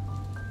again,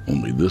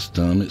 only this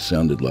time it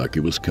sounded like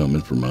it was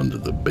coming from under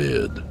the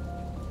bed.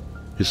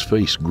 His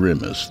face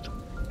grimaced,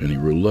 and he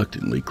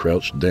reluctantly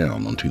crouched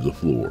down onto the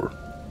floor.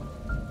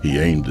 He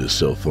aimed his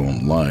cell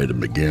phone light and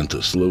began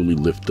to slowly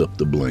lift up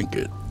the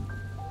blanket.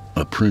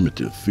 A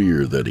primitive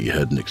fear that he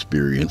hadn't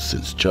experienced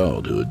since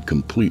childhood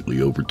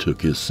completely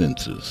overtook his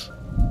senses,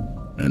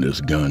 and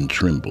his gun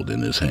trembled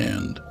in his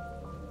hand.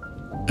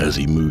 As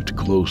he moved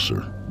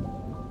closer,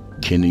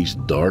 Kenny's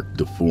dark,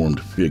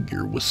 deformed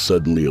figure was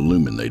suddenly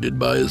illuminated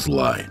by his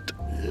light.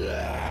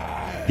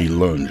 He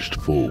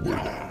lunged forward,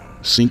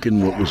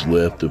 sinking what was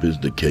left of his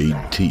decayed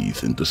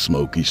teeth into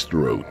Smokey's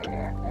throat.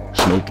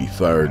 Smokey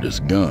fired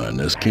his gun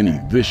as Kenny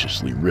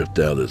viciously ripped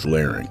out his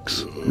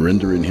larynx,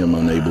 rendering him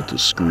unable to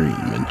scream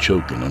and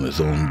choking on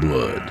his own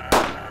blood.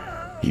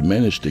 He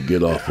managed to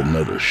get off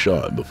another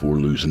shot before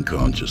losing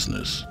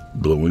consciousness,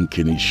 blowing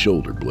Kenny's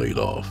shoulder blade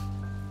off.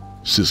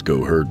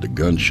 Cisco heard the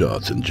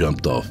gunshots and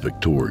jumped off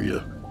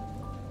Victoria.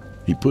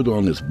 He put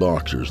on his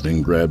boxers,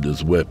 then grabbed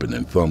his weapon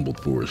and fumbled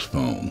for his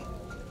phone.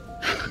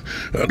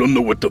 I don't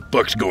know what the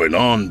fuck's going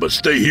on, but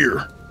stay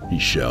here, he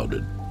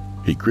shouted.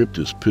 He gripped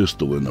his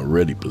pistol in a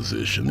ready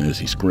position as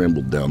he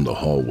scrambled down the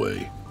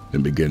hallway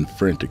and began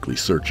frantically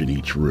searching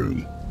each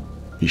room.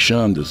 He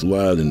shined his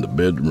light in the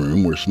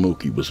bedroom where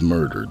Smokey was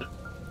murdered.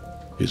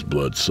 His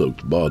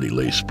blood-soaked body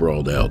lay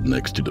sprawled out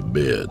next to the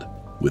bed,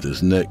 with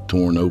his neck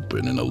torn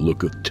open and a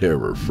look of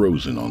terror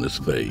frozen on his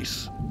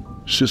face.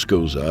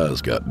 Cisco's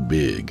eyes got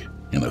big,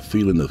 and a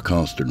feeling of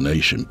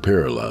consternation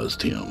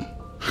paralyzed him.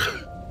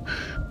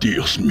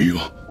 Dios mío,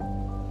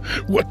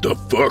 what the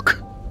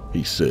fuck?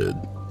 He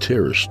said,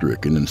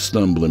 terror-stricken and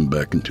stumbling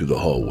back into the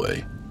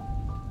hallway.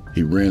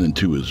 He ran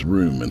into his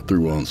room and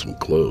threw on some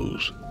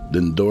clothes,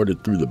 then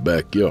darted through the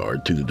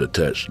backyard to the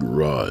detached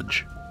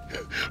garage.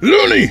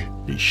 Looney!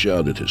 He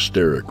shouted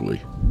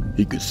hysterically.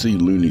 He could see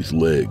Looney's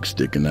legs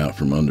sticking out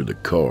from under the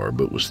car,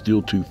 but was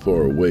still too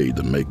far away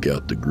to make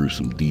out the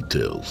gruesome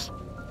details.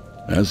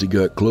 As he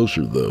got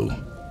closer, though,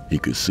 he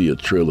could see a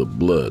trail of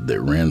blood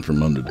that ran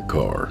from under the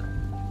car.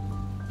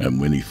 And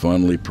when he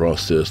finally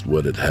processed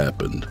what had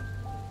happened,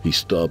 he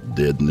stopped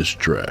dead in his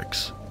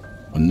tracks.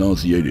 A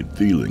nauseated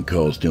feeling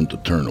caused him to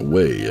turn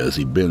away as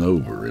he bent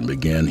over and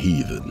began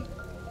heaving,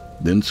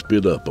 then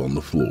spit up on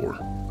the floor.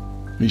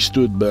 He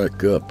stood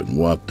back up and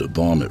wiped the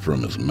vomit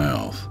from his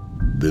mouth,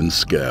 then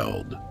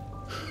scowled.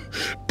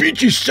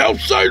 Bitchy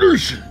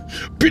Southsiders!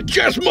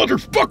 Bitch-ass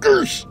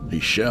motherfuckers! He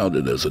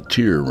shouted as a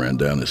tear ran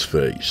down his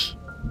face.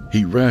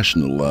 He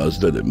rationalized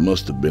that it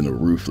must have been a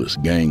ruthless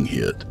gang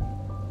hit,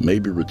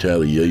 maybe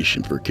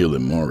retaliation for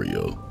killing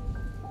Mario.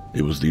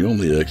 It was the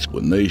only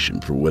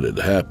explanation for what had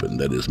happened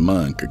that his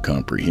mind could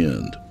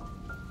comprehend.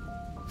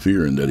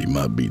 Fearing that he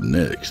might be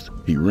next,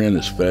 he ran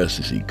as fast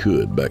as he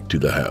could back to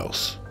the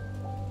house.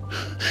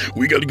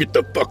 We gotta get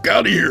the fuck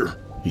out of here,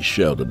 he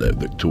shouted at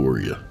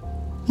Victoria.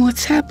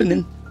 What's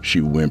happening? She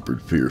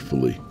whimpered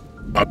fearfully.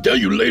 I'll tell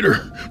you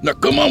later. Now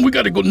come on, we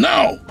gotta go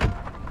now.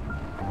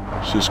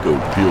 Cisco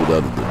peeled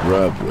out of the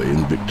driveway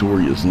in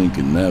Victoria's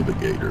Lincoln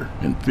Navigator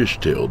and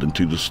fishtailed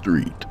into the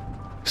street.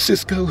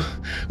 Cisco,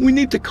 we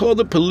need to call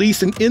the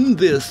police and end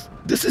this.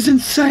 This is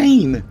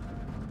insane.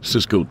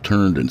 Cisco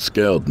turned and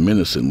scowled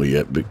menacingly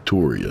at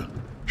Victoria.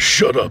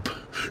 Shut up.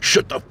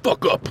 Shut the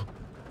fuck up.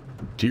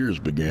 Tears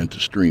began to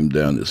stream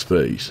down his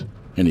face,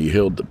 and he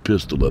held the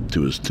pistol up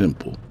to his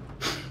temple.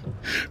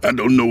 I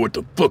don't know what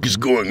the fuck is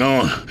going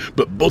on,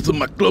 but both of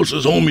my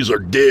closest homies are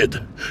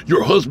dead.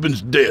 Your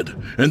husband's dead,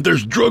 and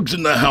there's drugs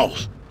in the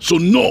house. So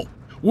no,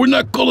 we're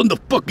not calling the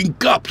fucking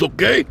cops,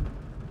 okay?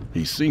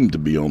 He seemed to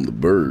be on the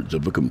verge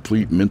of a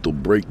complete mental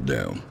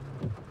breakdown.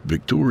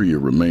 Victoria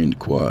remained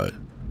quiet,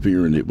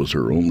 fearing it was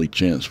her only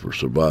chance for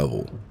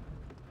survival.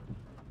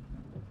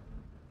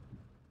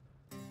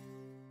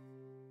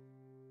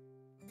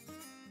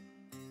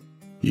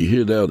 He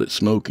hid out at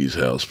Smokey's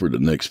house for the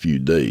next few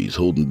days,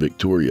 holding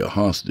Victoria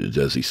hostage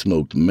as he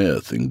smoked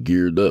meth and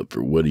geared up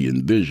for what he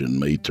envisioned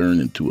may turn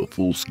into a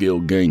full-scale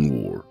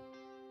gang war.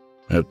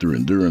 After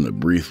enduring a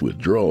brief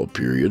withdrawal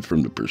period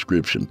from the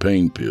prescription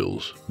pain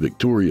pills,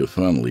 Victoria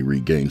finally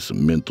regained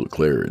some mental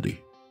clarity.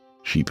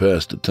 She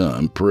passed the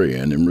time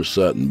praying and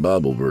reciting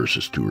Bible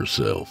verses to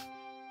herself.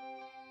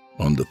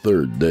 On the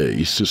third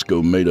day,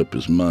 Cisco made up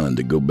his mind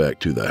to go back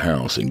to the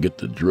house and get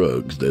the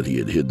drugs that he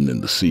had hidden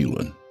in the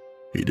ceiling.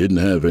 He didn't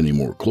have any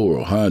more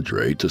chloral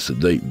hydrate to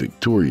sedate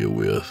Victoria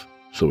with,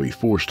 so he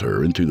forced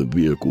her into the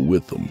vehicle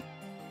with him.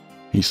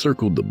 He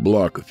circled the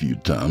block a few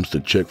times to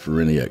check for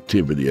any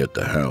activity at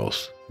the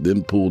house,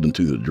 then pulled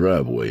into the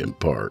driveway and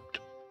parked.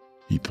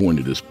 He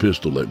pointed his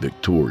pistol at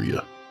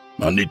Victoria.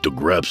 I need to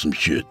grab some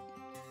shit.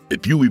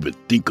 If you even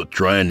think of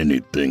trying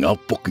anything, I'll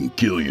fucking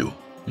kill you,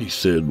 he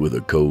said with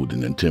a cold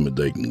and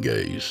intimidating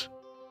gaze.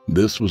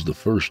 This was the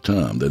first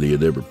time that he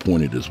had ever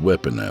pointed his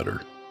weapon at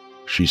her.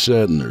 She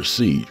sat in her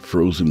seat,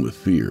 frozen with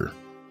fear.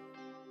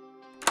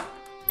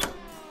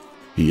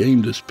 He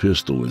aimed his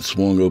pistol and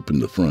swung open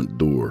the front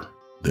door,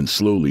 then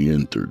slowly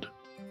entered.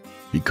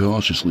 He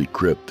cautiously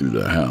crept through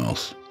the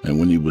house, and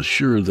when he was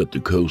sure that the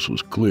coast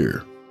was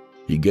clear,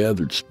 he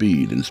gathered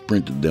speed and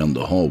sprinted down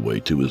the hallway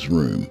to his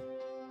room.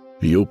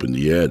 He opened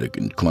the attic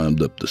and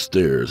climbed up the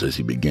stairs as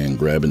he began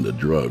grabbing the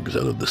drugs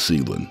out of the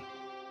ceiling.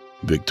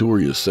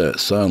 Victoria sat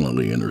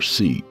silently in her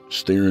seat,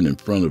 staring in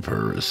front of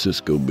her as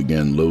Cisco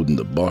began loading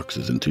the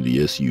boxes into the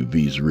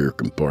SUV's rear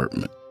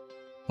compartment.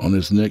 On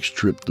his next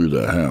trip through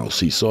the house,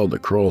 he saw the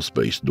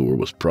crawlspace door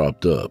was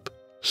propped up,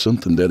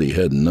 something that he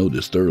hadn't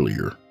noticed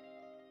earlier.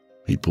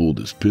 He pulled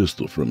his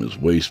pistol from his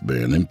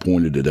waistband and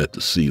pointed it at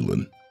the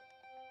ceiling.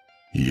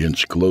 He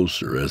inched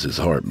closer as his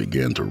heart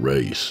began to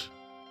race.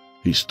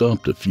 He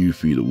stopped a few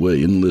feet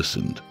away and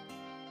listened.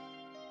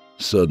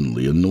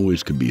 Suddenly, a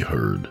noise could be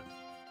heard.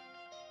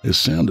 It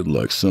sounded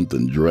like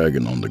something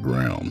dragging on the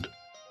ground.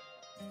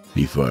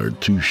 He fired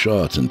 2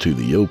 shots into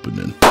the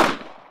opening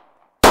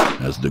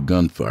as the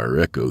gunfire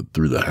echoed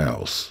through the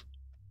house.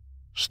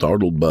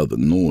 Startled by the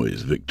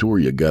noise,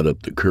 Victoria got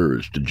up the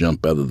courage to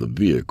jump out of the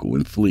vehicle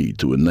and flee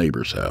to a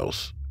neighbor's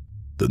house.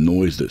 The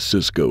noise that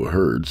Cisco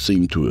heard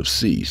seemed to have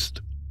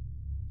ceased.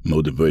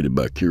 Motivated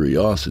by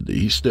curiosity,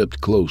 he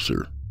stepped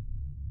closer.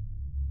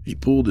 He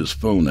pulled his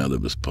phone out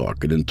of his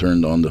pocket and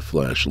turned on the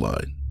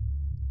flashlight.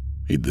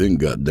 He then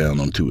got down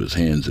onto his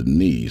hands and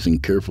knees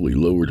and carefully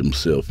lowered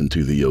himself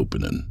into the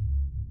opening.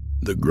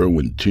 The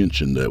growing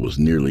tension that was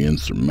nearly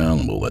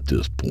insurmountable at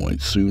this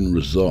point soon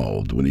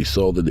resolved when he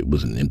saw that it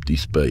was an empty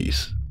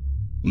space,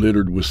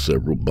 littered with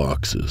several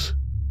boxes,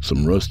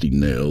 some rusty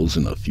nails,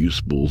 and a few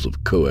spools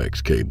of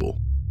coax cable.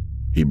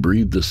 He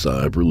breathed a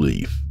sigh of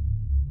relief.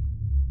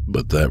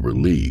 But that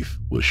relief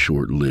was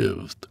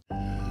short-lived.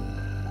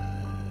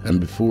 And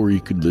before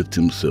he could lift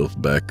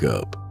himself back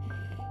up,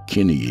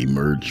 Kenny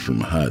emerged from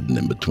hiding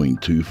in between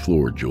 2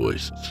 floor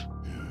joists.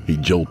 He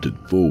jolted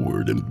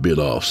forward and bit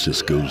off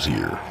Cisco's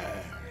ear.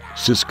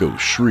 Cisco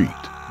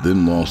shrieked,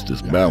 then lost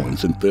his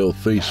balance and fell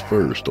face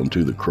first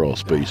onto the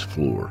crawlspace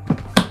floor.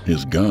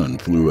 His gun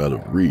flew out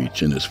of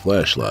reach and his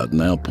flashlight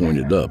now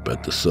pointed up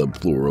at the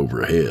subfloor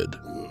overhead.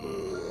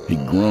 He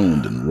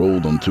groaned and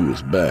rolled onto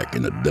his back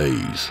in a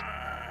daze.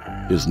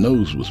 His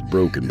nose was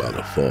broken by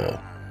the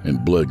fall,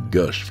 and blood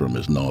gushed from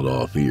his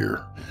gnawed-off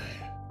ear.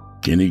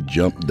 Kenny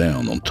jumped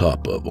down on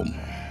top of him.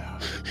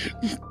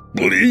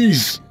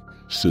 Please,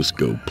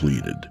 Cisco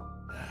pleaded,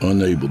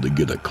 unable to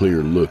get a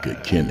clear look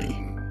at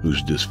Kenny,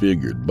 whose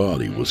disfigured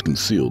body was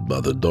concealed by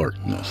the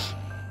darkness.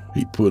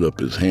 He put up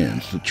his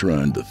hands to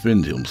try and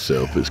defend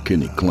himself as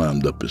Kenny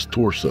climbed up his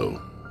torso.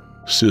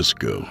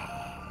 Cisco,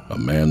 a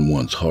man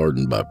once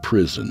hardened by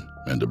prison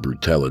and the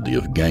brutality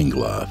of gang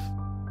life,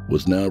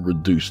 was now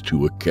reduced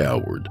to a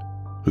coward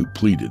who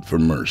pleaded for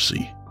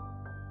mercy.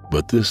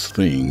 But this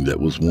thing that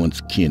was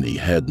once Kenny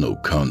had no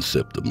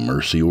concept of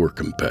mercy or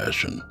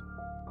compassion.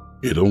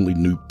 It only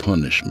knew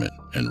punishment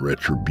and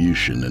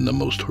retribution in the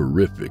most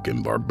horrific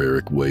and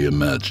barbaric way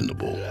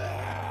imaginable.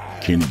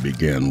 Kenny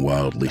began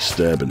wildly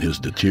stabbing his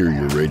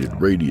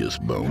deteriorated radius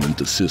bone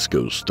into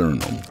Cisco's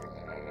sternum.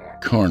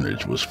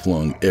 Carnage was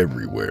flung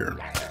everywhere,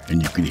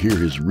 and you could hear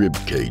his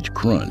ribcage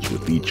crunch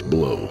with each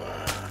blow.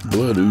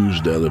 Blood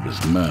oozed out of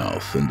his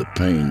mouth, and the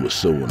pain was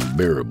so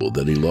unbearable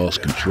that he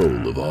lost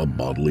control of all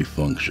bodily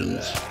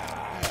functions.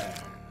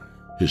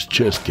 His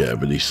chest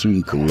cavity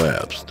soon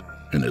collapsed,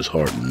 and his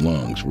heart and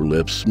lungs were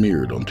left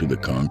smeared onto the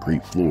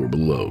concrete floor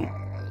below.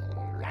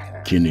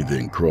 Kenny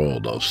then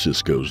crawled off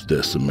Cisco's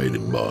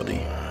decimated body.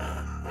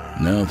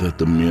 Now that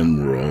the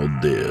men were all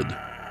dead,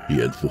 he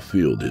had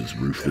fulfilled his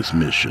ruthless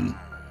mission.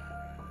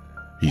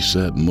 He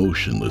sat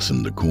motionless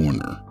in the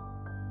corner,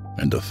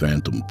 and the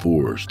phantom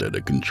force that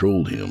had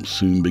controlled him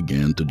soon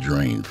began to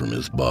drain from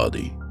his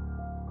body.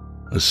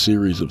 A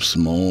series of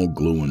small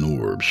glowing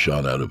orbs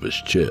shot out of his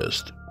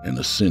chest and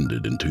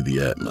ascended into the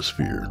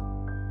atmosphere.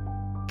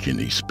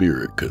 Kenny's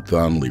spirit could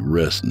finally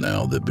rest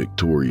now that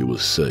Victoria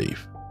was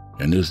safe,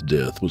 and his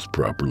death was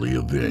properly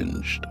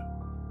avenged.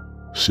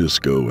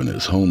 Cisco and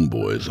his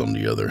homeboys, on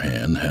the other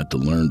hand, had to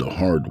learn the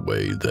hard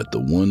way that the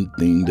one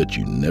thing that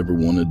you never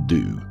want to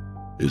do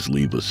is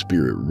leave a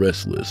spirit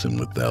restless and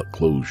without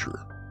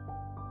closure.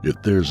 If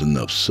there's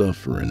enough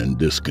suffering and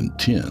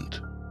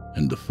discontent,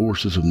 and the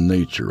forces of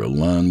nature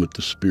align with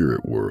the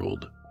spirit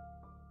world,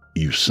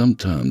 you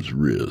sometimes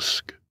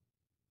risk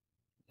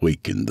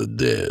waking the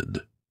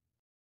dead.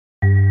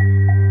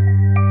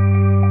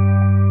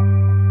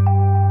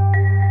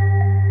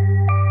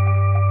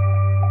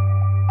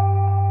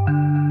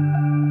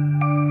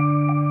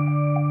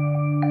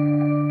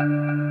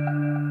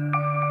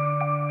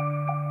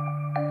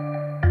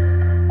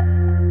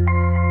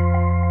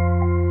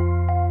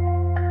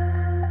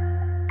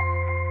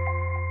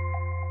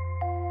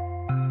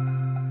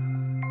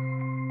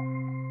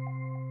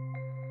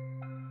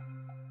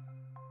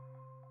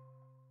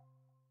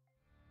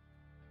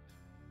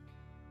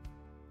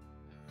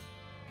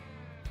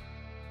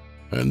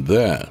 And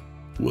that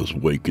was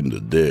Waking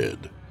the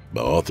Dead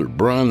by author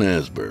Bryan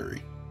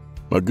Asbury.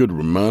 A good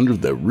reminder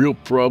that real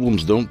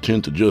problems don't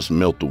tend to just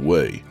melt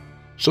away.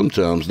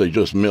 Sometimes they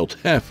just melt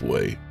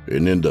halfway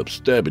and end up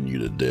stabbing you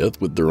to death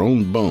with their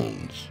own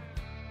bones.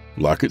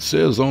 Like it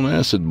says on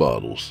acid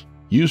bottles,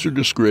 user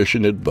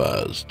discretion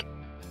advised.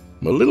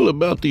 A little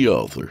about the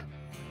author.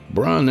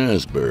 Bryan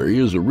Asbury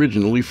is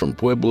originally from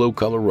Pueblo,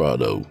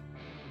 Colorado.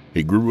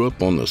 He grew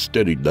up on a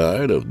steady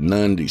diet of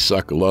 90s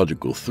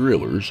psychological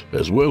thrillers,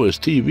 as well as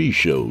TV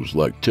shows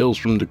like Tales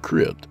from the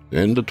Crypt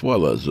and The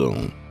Twilight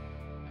Zone.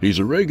 He's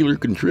a regular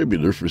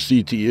contributor for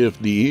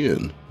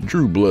CTFDN,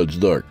 Drew Blood's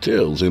Dark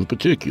Tales in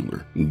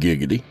particular,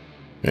 giggity,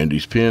 and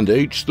he's penned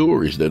 8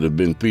 stories that have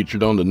been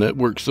featured on the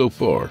network so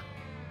far.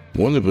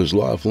 One of his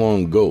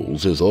lifelong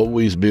goals has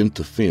always been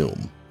to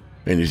film,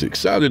 and he's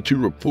excited to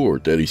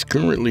report that he's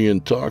currently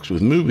in talks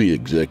with movie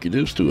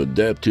executives to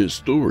adapt his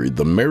story,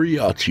 The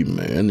Mariachi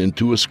Man,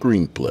 into a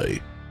screenplay.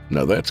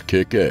 Now that's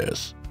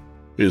kick-ass.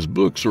 His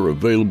books are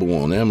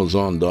available on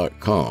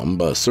Amazon.com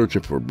by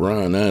searching for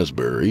Bryan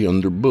Asbury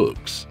under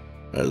Books,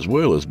 as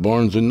well as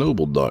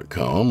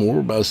BarnesandNoble.com,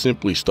 or by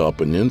simply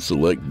stopping in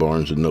select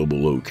Barnes &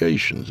 Noble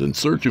locations and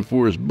searching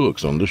for his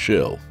books on the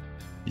shelf.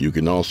 You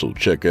can also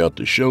check out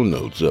the show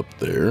notes up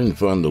there and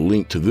find the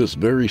link to this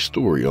very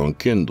story on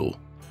Kindle.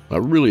 I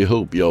really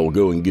hope y'all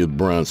go and give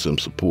Bryan some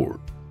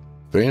support.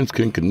 Fans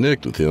can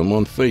connect with him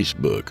on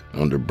Facebook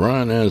under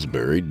Bryan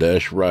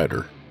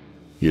Asbury-Writer.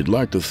 He'd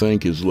like to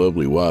thank his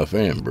lovely wife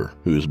Amber,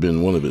 who has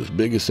been one of his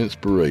biggest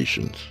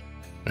inspirations,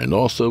 and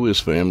also his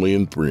family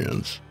and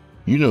friends.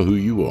 You know who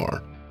you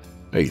are.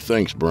 Hey,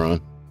 thanks, Bryan.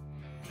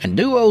 And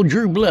do old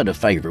Drew Blood a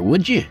favor,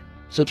 would you?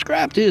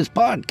 Subscribe to his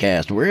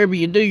podcast wherever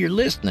you do your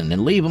listening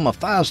and leave him a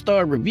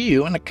 5-star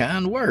review and a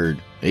kind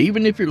word,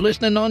 even if you're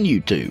listening on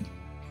YouTube.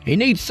 He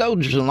needs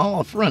soldiers on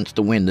all fronts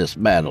to win this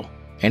battle,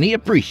 and he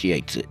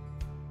appreciates it.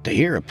 To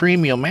hear a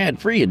premium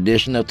ad-free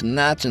edition of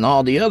tonight's and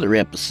all the other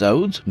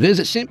episodes,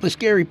 visit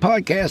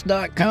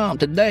simplyscarypodcast.com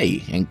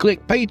today and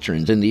click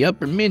Patrons in the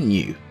upper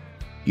menu.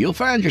 You'll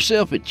find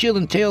yourself at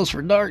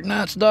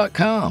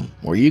chillingtalesfordarknights.com,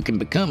 where you can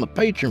become a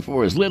patron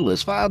for as little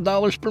as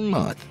 $5 per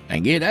month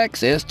and get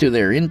access to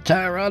their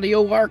entire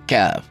audio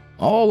archive,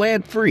 all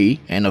ad-free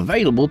and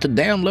available to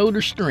download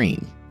or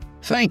stream.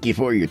 Thank you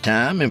for your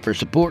time and for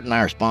supporting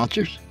our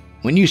sponsors.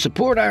 When you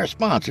support our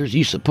sponsors,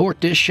 you support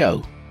this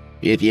show.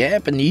 If you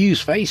happen to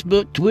use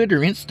Facebook, Twitter,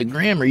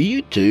 Instagram, or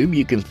YouTube,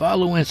 you can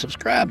follow and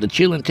subscribe to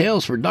Chillin'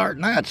 Tales for Dark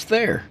Nights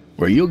there,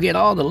 where you'll get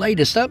all the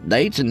latest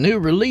updates and new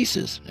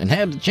releases and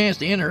have the chance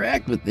to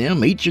interact with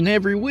them each and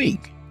every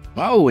week.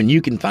 Oh, and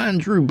you can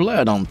find Drew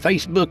Blood on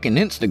Facebook and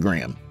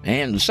Instagram,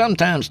 and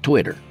sometimes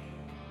Twitter.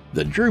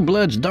 The Drew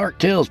Blood's Dark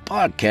Tales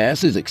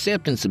podcast is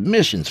accepting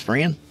submissions,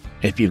 friend.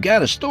 If you've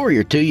got a story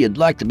or two you'd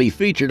like to be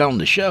featured on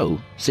the show,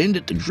 send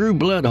it to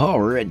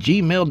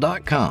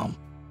drewbloodhorror@gmail.com.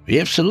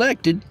 If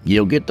selected,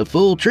 you'll get the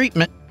full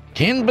treatment,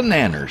 10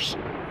 bananas.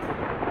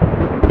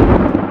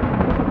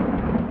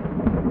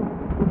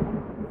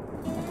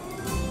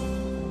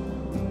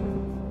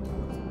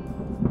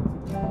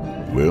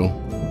 Well,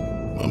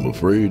 I'm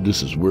afraid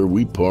this is where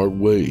we part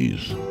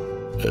ways,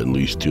 at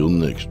least till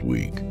next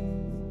week.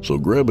 So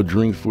grab a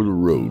drink for the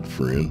road,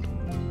 friend.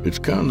 It's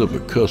kind of a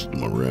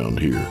custom around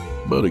here,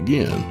 but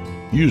again,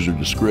 user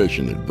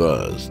discretion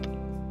advised.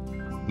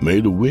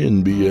 May the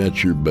wind be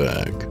at your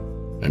back,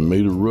 and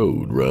may the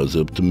road rise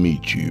up to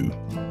meet you.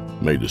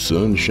 May the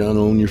sun shine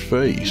on your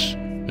face,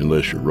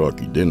 unless you're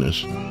Rocky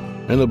Dennis.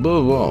 And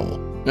above all,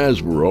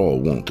 as we're all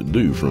wont to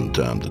do from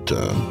time to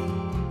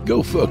time,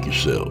 go fuck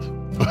yourself.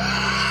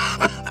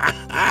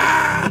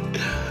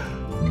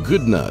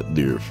 Good night,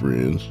 dear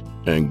friends,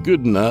 and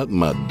good night,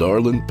 my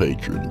darling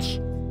patrons.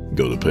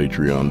 Go to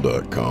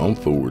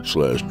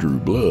patreon.com/Drew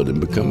Blood and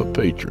become a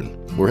patron.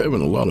 We're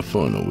having a lot of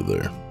fun over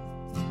there.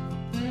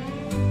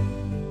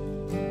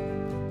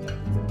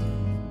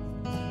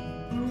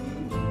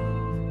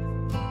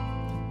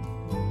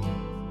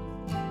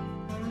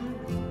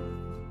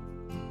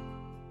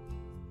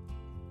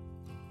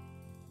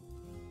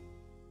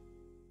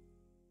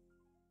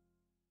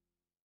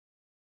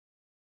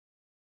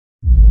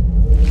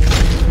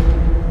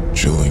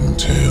 Chilling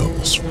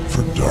Tales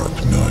for Dark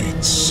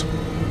Nights.